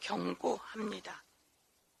것에 대해 경고합니다.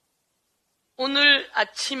 오늘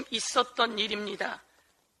아침 있었던 일입니다.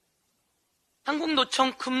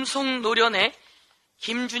 한국노총 금속노련의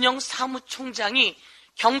김준영 사무총장이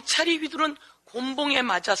경찰이 휘두른 곤봉에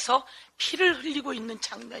맞아서 피를 흘리고 있는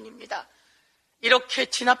장면입니다. 이렇게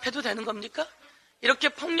진압해도 되는 겁니까? 이렇게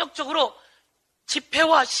폭력적으로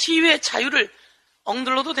집회와 시위의 자유를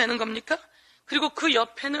억눌러도 되는 겁니까? 그리고 그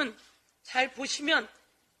옆에는 잘 보시면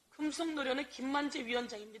금속노련의 김만재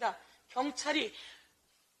위원장입니다. 경찰이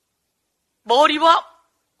머리와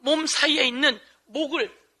몸 사이에 있는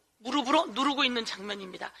목을 무릎으로 누르고 있는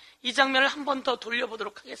장면입니다. 이 장면을 한 번 더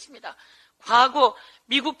돌려보도록 하겠습니다. 과거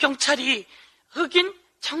미국 경찰이 흑인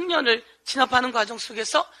청년을 진압하는 과정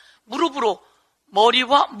속에서 무릎으로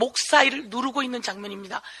머리와 목 사이를 누르고 있는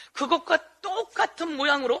장면입니다. 그것과 똑같은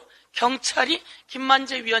모양으로 경찰이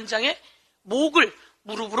김만재 위원장의 목을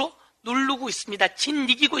무릎으로 누르고 있습니다.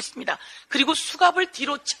 짓이기고 있습니다. 그리고 수갑을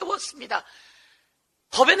뒤로 채웠습니다.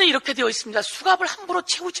 법에는 이렇게 되어 있습니다. 수갑을 함부로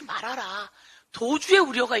채우지 말아라. 도주의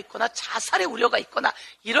우려가 있거나 자살의 우려가 있거나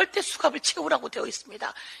이럴 때 수갑을 채우라고 되어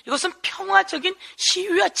있습니다. 이것은 평화적인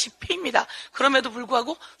시위와 집회입니다. 그럼에도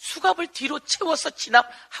불구하고 수갑을 뒤로 채워서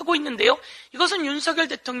진압하고 있는데요. 이것은 윤석열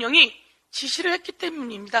대통령이 지시를 했기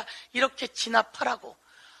때문입니다. 이렇게 진압하라고.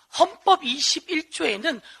 헌법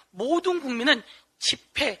 21조에는 모든 국민은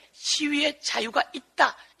집회, 시위의 자유가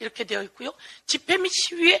있다 이렇게 되어 있고요. 집회 및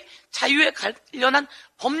시위의 자유에 관련한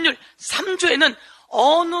법률 3조에는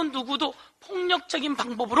어느 누구도 폭력적인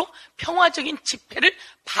방법으로 평화적인 집회를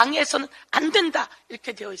방해해서는 안 된다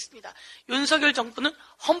이렇게 되어 있습니다. 윤석열 정부는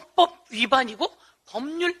헌법 위반이고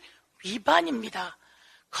법률 위반입니다.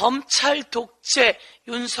 검찰 독재,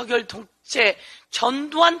 윤석열 독재,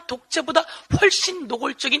 전두환 독재보다 훨씬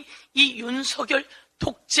노골적인 이 윤석열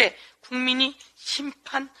독재 국민이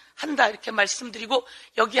심판한다 이렇게 말씀드리고,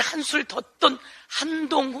 여기에 한술 덧던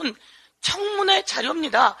한동훈 청문회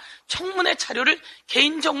자료입니다. 청문회 자료를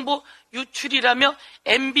개인정보 유출이라며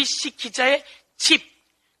MBC 기자의 집,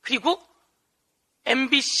 그리고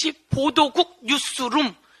MBC 보도국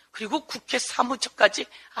뉴스룸, 그리고 국회 사무처까지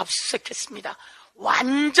압수수색했습니다.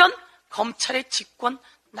 완전 검찰의 직권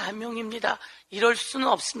남용입니다. 이럴 수는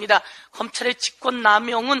없습니다. 검찰의 직권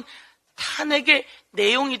남용은 탄핵의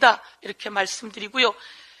내용이다 이렇게 말씀드리고요.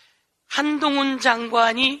 한동훈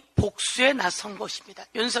장관이 복수에 나선 것입니다.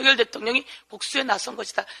 윤석열 대통령이 복수에 나선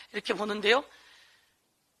것이다 이렇게 보는데요.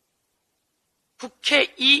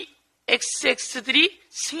 국회 이 XX들이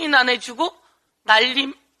승인 안 해주고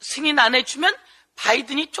승인 안 해주면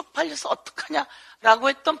바이든이 쪽팔려서 어떡하냐라고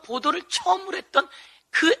했던 보도를 처음으로 했던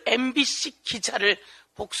그 MBC 기자를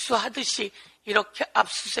복수하듯이 이렇게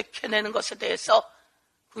압수수색해내는 것에 대해서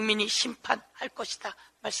국민이 심판할 것이다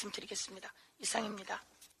말씀드리겠습니다. 이상입니다.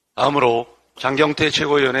 다음으로 장경태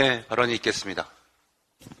최고위원의 발언이 있겠습니다.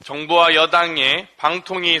 정부와 여당의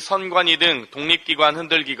방통위, 선관위 등 독립기관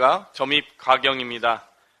흔들기가 점입 가경입니다.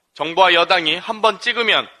 정부와 여당이 한번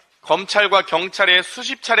찍으면 검찰과 경찰의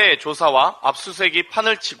수십 차례의 조사와 압수수색이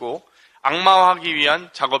판을 치고 악마화하기 위한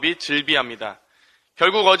작업이 즐비합니다.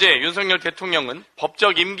 결국 어제 윤석열 대통령은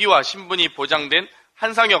법적 임기와 신분이 보장된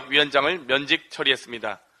한상혁 위원장을 면직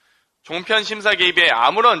처리했습니다. 종편 심사 개입에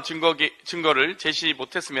아무런 증거를 제시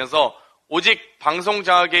못했으면서 오직 방송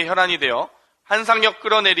장악에 혈안이 되어 한상혁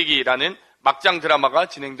끌어내리기라는 막장 드라마가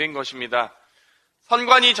진행된 것입니다.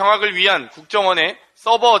 선관위 장악을 위한 국정원의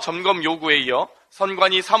서버 점검 요구에 이어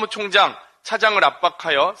선관위 사무총장, 차장을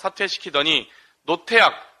압박하여 사퇴시키더니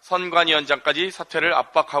노태학 선관위원장까지 사퇴를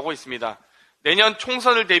압박하고 있습니다. 내년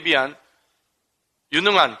총선을 대비한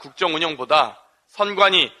유능한 국정운영보다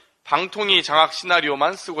선관위, 방통위 장악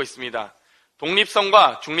시나리오만 쓰고 있습니다.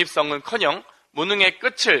 독립성과 중립성은커녕 무능의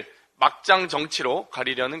끝을 막장 정치로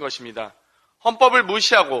가리려는 것입니다. 헌법을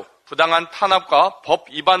무시하고 부당한 탄압과 법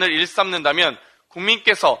위반을 일삼는다면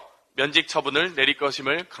국민께서 면직 처분을 내릴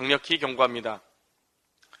것임을 강력히 경고합니다.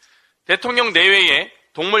 대통령 내외에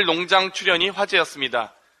동물 농장 출연이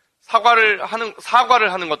화제였습니다. 사과를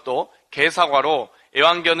하는 것도 개사과로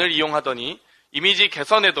애완견을 이용하더니 이미지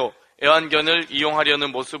개선에도 애완견을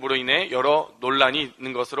이용하려는 모습으로 인해 여러 논란이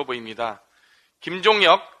있는 것으로 보입니다.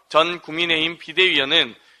 김종혁 전 국민의힘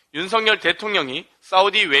비대위원은 윤석열 대통령이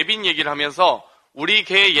사우디 외빈 얘기를 하면서 우리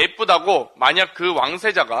개 예쁘다고 만약 그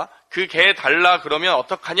왕세자가 그 개 달라 그러면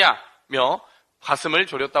어떡하냐며 가슴을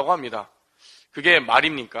졸였다고 합니다. 그게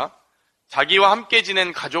말입니까? 자기와 함께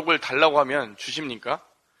지낸 가족을 달라고 하면 주십니까?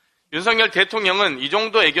 윤석열 대통령은 이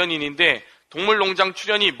정도 애견인인데 동물농장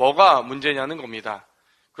출연이 뭐가 문제냐는 겁니다.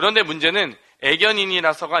 그런데 문제는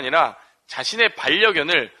애견인이라서가 아니라 자신의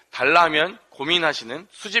반려견을 달라 하면 고민하시는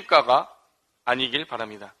수집가가 아니길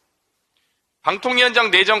바랍니다.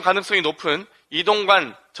 방통위원장 내정 가능성이 높은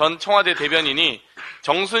이동관 전 청와대 대변인이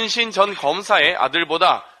정순신 전 검사의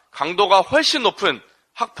아들보다 강도가 훨씬 높은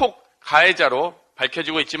학폭 가해자로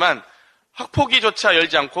밝혀지고 있지만 학폭위조차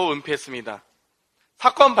열지 않고 은폐했습니다.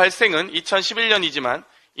 사건 발생은 2011년이지만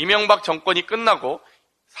이명박 정권이 끝나고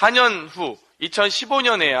 4년 후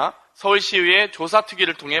 2015년에야 서울시의회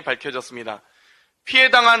조사특위를 통해 밝혀졌습니다.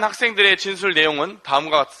 피해당한 학생들의 진술 내용은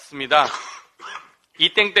다음과 같습니다.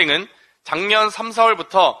 이 땡땡은 작년 3,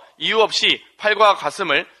 4월부터 이유 없이 팔과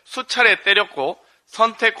가슴을 수차례 때렸고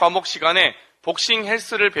선택 과목 시간에 복싱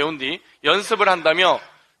헬스를 배운 뒤 연습을 한다며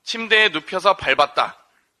침대에 눕혀서 밟았다.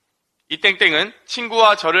 이 땡땡은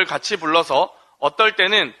친구와 저를 같이 불러서 어떨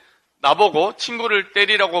때는 나보고 친구를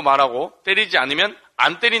때리라고 말하고 때리지 않으면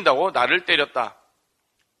안 때린다고 나를 때렸다.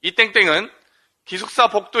 이 땡땡은 기숙사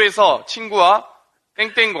복도에서 친구와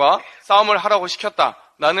땡땡과 싸움을 하라고 시켰다.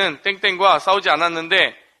 나는 땡땡과 싸우지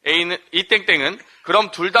않았는데 이 땡땡은 그럼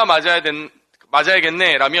둘 다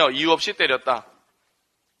맞아야겠네 라며 이유 없이 때렸다.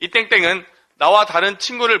 이 땡땡은 나와 다른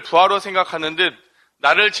친구를 부하로 생각하는 듯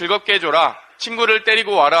나를 즐겁게 해줘라, 친구를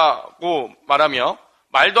때리고 와라고 말하며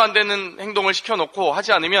말도 안 되는 행동을 시켜놓고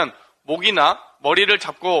하지 않으면 목이나 머리를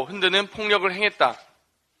잡고 흔드는 폭력을 행했다.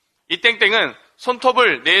 이 땡땡은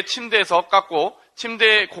손톱을 내 침대에서 깎고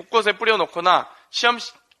침대 곳곳에 뿌려놓거나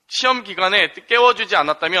시험 기간에 깨워주지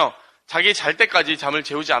않았다며 자기 잘 때까지 잠을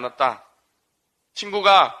재우지 않았다.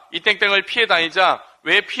 친구가 이 땡땡을 피해 다니자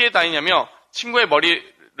왜 피해 다니냐며 친구의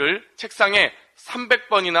머리를 책상에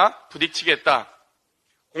 300번이나 부딪히게 했다.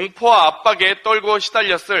 공포와 압박에 떨고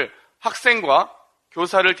시달렸을 학생과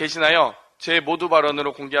교사를 대신하여 제 모두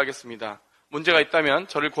발언으로 공개하겠습니다. 문제가 있다면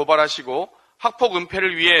저를 고발하시고 학폭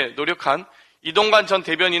은폐를 위해 노력한 이동관 전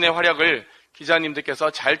대변인의 활약을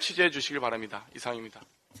기자님들께서 잘 취재해 주시길 바랍니다. 이상입니다.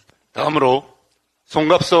 다음으로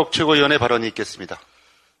송갑석 최고위원의 발언이 있겠습니다.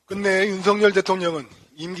 끝내 윤석열 대통령은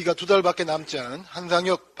임기가 2달밖에 남지 않은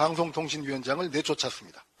한상혁 방송통신위원장을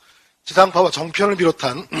내쫓았습니다. 지상파와 정편을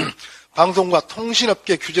비롯한 방송과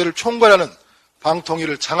통신업계 규제를 총괄하는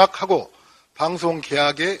방통위를 장악하고 방송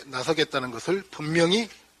개혁에 나서겠다는 것을 분명히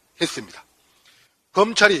했습니다.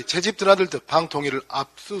 검찰이 제집 드나들듯 방통위를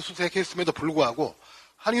압수수색했음에도 불구하고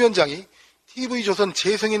한 위원장이 TV조선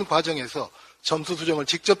재승인 과정에서 점수 수정을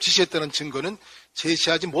직접 지시했다는 증거는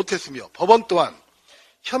제시하지 못했으며 법원 또한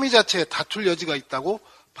혐의 자체에 다툴 여지가 있다고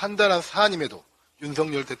판단한 사안임에도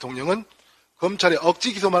윤석열 대통령은 검찰의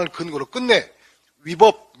억지 기소만을 근거로 끝내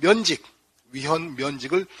위법 면직, 위헌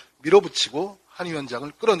면직을 밀어붙이고 한 위원장을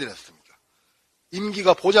끌어내렸습니다.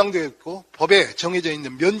 임기가 보장되어 있고 법에 정해져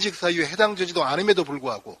있는 면직 사유에 해당되지도 않음에도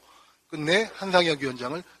불구하고 끝내 한상혁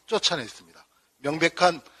위원장을 쫓아냈습니다.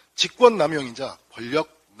 명백한 직권남용이자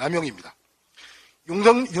권력남용입니다.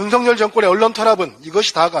 윤석열 정권의 언론 탄압은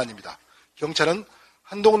이것이 다가 아닙니다. 경찰은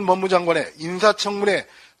한동훈 법무장관의 인사청문회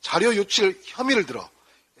자료 유출 혐의를 들어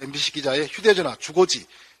MBC 기자의 휴대전화, 주거지,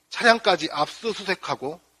 차량까지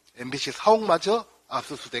압수수색하고 MBC 사옥마저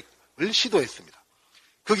압수수색을 시도했습니다.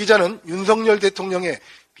 그 기자는 윤석열 대통령의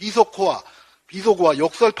비속어와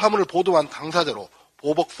욕설 파문을 보도한 당사자로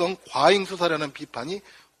보복성 과잉 수사라는 비판이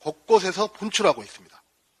곳곳에서 분출하고 있습니다.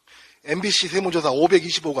 MBC 세무조사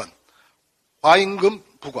 525건, 과잉금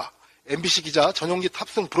부과, MBC 기자 전용기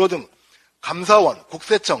탑승 불허 등 감사원,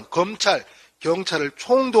 국세청, 검찰, 경찰을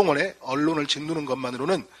총동원해 언론을 짓누르는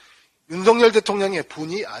것만으로는 윤석열 대통령의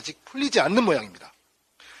분이 아직 풀리지 않는 모양입니다.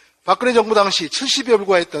 박근혜 정부 당시 70여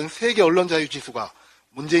불과했던 세계 언론 자유 지수가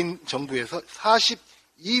문재인 정부에서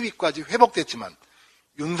 42위까지 회복됐지만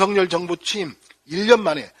윤석열 정부 취임 1년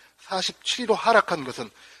만에 47위로 하락한 것은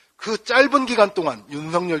그 짧은 기간 동안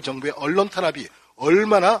윤석열 정부의 언론 탄압이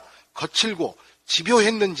얼마나 거칠고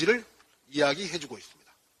집요했는지를 이야기해주고 있습니다.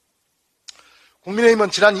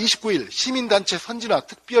 국민의힘은 지난 29일 시민단체 선진화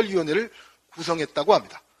특별위원회를 구성했다고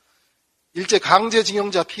합니다. 일제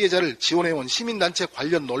강제징용자 피해자를 지원해온 시민단체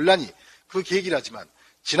관련 논란이 그 계기라지만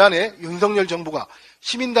지난해 윤석열 정부가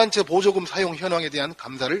시민단체 보조금 사용 현황에 대한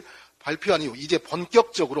감사를 발표한 이후 이제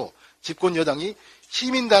본격적으로 집권 여당이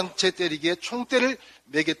시민단체 때리기에 총대를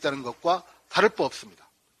매겠다는 것과 다를 바 없습니다.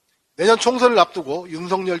 내년 총선을 앞두고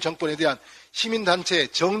윤석열 정권에 대한 시민단체의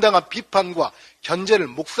정당한 비판과 견제를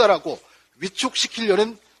묵살하고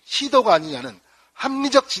위축시키려는 시도가 아니냐는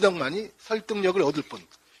합리적 지적만이 설득력을 얻을 뿐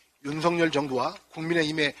윤석열 정부와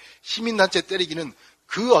국민의힘의 시민단체 때리기는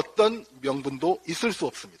그 어떤 명분도 있을 수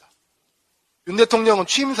없습니다. 윤 대통령은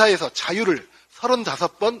취임사에서 자유를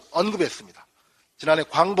 35번 언급했습니다. 지난해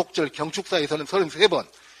광복절 경축사에서는 33번,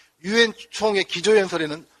 유엔 총회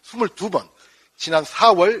기조연설에는 22번, 지난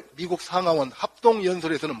 4월 미국 상하원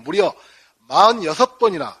합동연설에서는 무려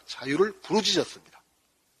 46번이나 자유를 부르짖었습니다.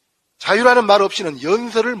 자유라는 말 없이는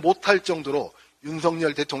연설을 못할 정도로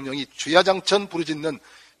윤석열 대통령이 주야장천 부르짖는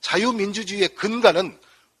자유민주주의의 근간은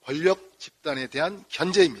권력 집단에 대한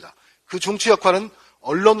견제입니다. 그 중추 역할은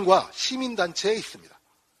언론과 시민단체에 있습니다.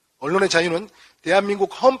 언론의 자유는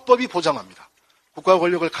대한민국 헌법이 보장합니다. 국가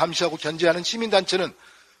권력을 감시하고 견제하는 시민단체는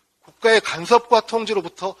국가의 간섭과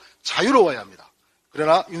통제로부터 자유로워야 합니다.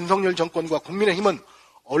 그러나 윤석열 정권과 국민의힘은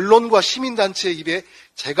언론과 시민단체의 입에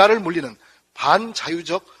재갈을 물리는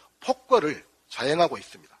반자유적 폭거를 자행하고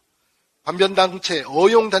있습니다. 반변단체,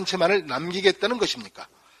 어용단체만을 남기겠다는 것입니까?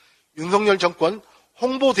 윤석열 정권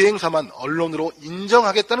홍보대행사만 언론으로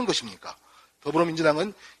인정하겠다는 것입니까?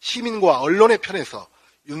 더불어민주당은 시민과 언론의 편에서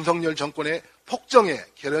윤석열 정권의 폭정에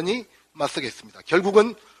결연히 맞서겠습니다.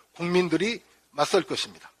 결국은 국민들이 맞설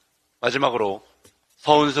것입니다. 마지막으로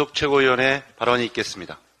서은숙 최고위원의 발언이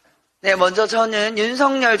있겠습니다. 네, 먼저 저는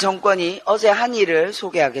윤석열 정권이 어제 한 일을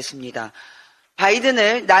소개하겠습니다.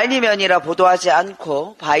 바이든을 날리면이라 보도하지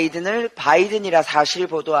않고 바이든을 바이든이라 사실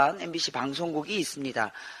보도한 MBC 방송국이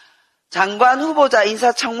있습니다. 장관 후보자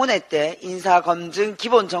인사청문회 때 인사검증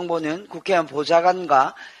기본정보는 국회의원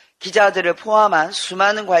보좌관과 기자들을 포함한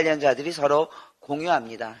수많은 관련자들이 서로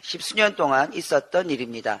공유합니다. 10수년 동안 있었던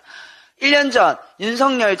일입니다. 1년 전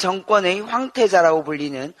윤석열 정권의 황태자라고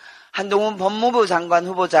불리는 한동훈 법무부 장관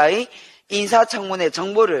후보자의 인사청문회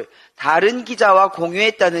정보를 다른 기자와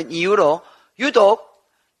공유했다는 이유로 유독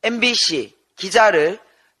MBC 기자를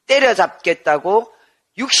때려잡겠다고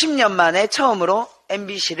 60년 만에 처음으로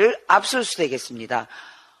MBC를 압수수색했습니다.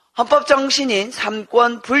 헌법 정신인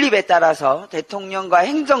삼권 분립에 따라서 대통령과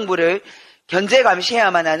행정부를 견제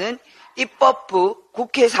감시해야만 하는 입법부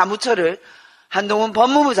국회 사무처를 한동훈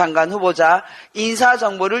법무부 장관 후보자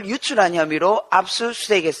인사정보를 유출한 혐의로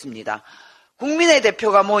압수수색했습니다. 국민의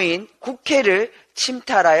대표가 모인 국회를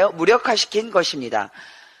침탈하여 무력화시킨 것입니다.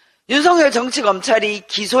 윤석열 정치검찰이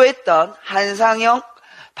기소했던 한상혁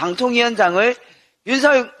방통위원장을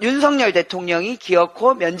윤석열 대통령이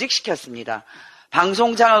기어코 면직시켰습니다.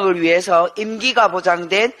 방송 장악을 위해서 임기가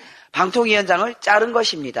보장된 방통위원장을 자른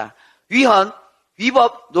것입니다. 위헌,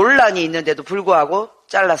 위법 논란이 있는데도 불구하고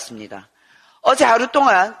잘랐습니다. 어제 하루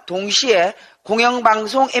동안 동시에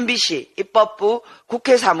공영방송 MBC, 입법부,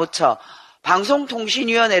 국회 사무처,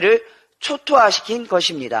 방송통신위원회를 초토화시킨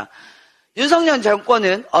것입니다. 윤석열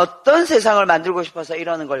정권은 어떤 세상을 만들고 싶어서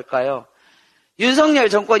이러는 걸까요? 윤석열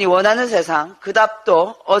정권이 원하는 세상, 그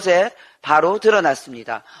답도 어제 바로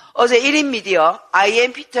드러났습니다. 어제 1인 미디어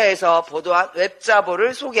IM피터에서 보도한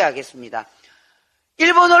웹자보를 소개하겠습니다.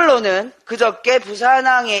 일본 언론은 그저께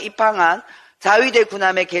부산항에 입항한 자위대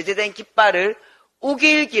군함에 게재된 깃발을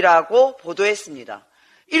우길기라고 보도했습니다.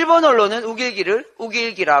 일본 언론은 우길기를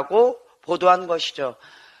우길기라고 보도한 것이죠.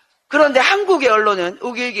 그런데 한국의 언론은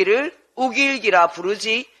우길기를 우길기라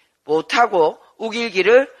부르지 못하고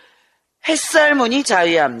우길기를 햇살무늬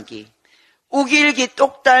자위함기, 우길기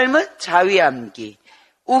똑 닮은 자위함기,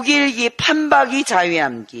 우길기 판박이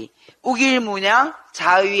자위함기, 우길문양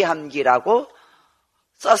자위함기라고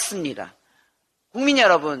썼습니다. 국민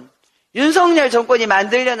여러분, 윤석열 정권이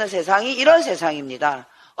만들려는 세상이 이런 세상입니다.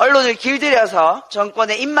 언론을 길들여서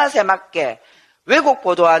정권의 입맛에 맞게 왜곡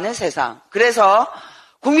보도하는 세상. 그래서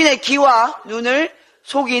국민의 귀와 눈을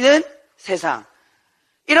속이는 세상.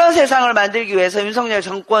 이런 세상을 만들기 위해서 윤석열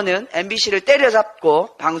정권은 MBC를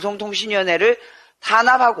때려잡고 방송통신위원회를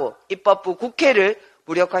탄압하고 입법부 국회를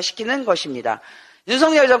무력화시키는 것입니다.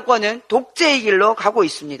 윤석열 정권은 독재의 길로 가고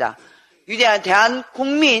있습니다. 위대한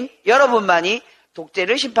대한국민 여러분만이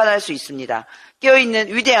독재를 심판할 수 있습니다.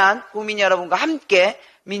 깨어있는 위대한 국민 여러분과 함께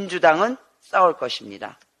민주당은 싸울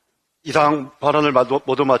것입니다. 이상 발언을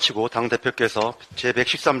모두 마치고 당대표께서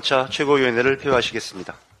제113차 최고위원회를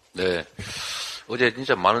폐회하시겠습니다. 네. 어제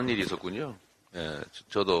진짜 많은 일이 있었군요. 예,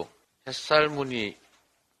 저도 햇살무늬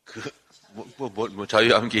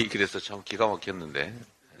자유함기 그래서 참 기가 막혔는데,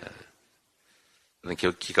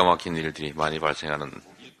 기가 막힌 일들이 많이 발생하는,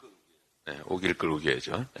 오길 걸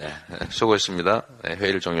우겨야죠. 수고했습니다.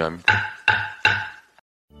 회의를 종료합니다.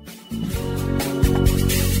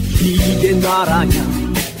 이게 나라냐,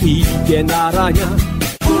 이게 나라냐,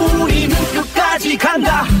 우리는 끝까지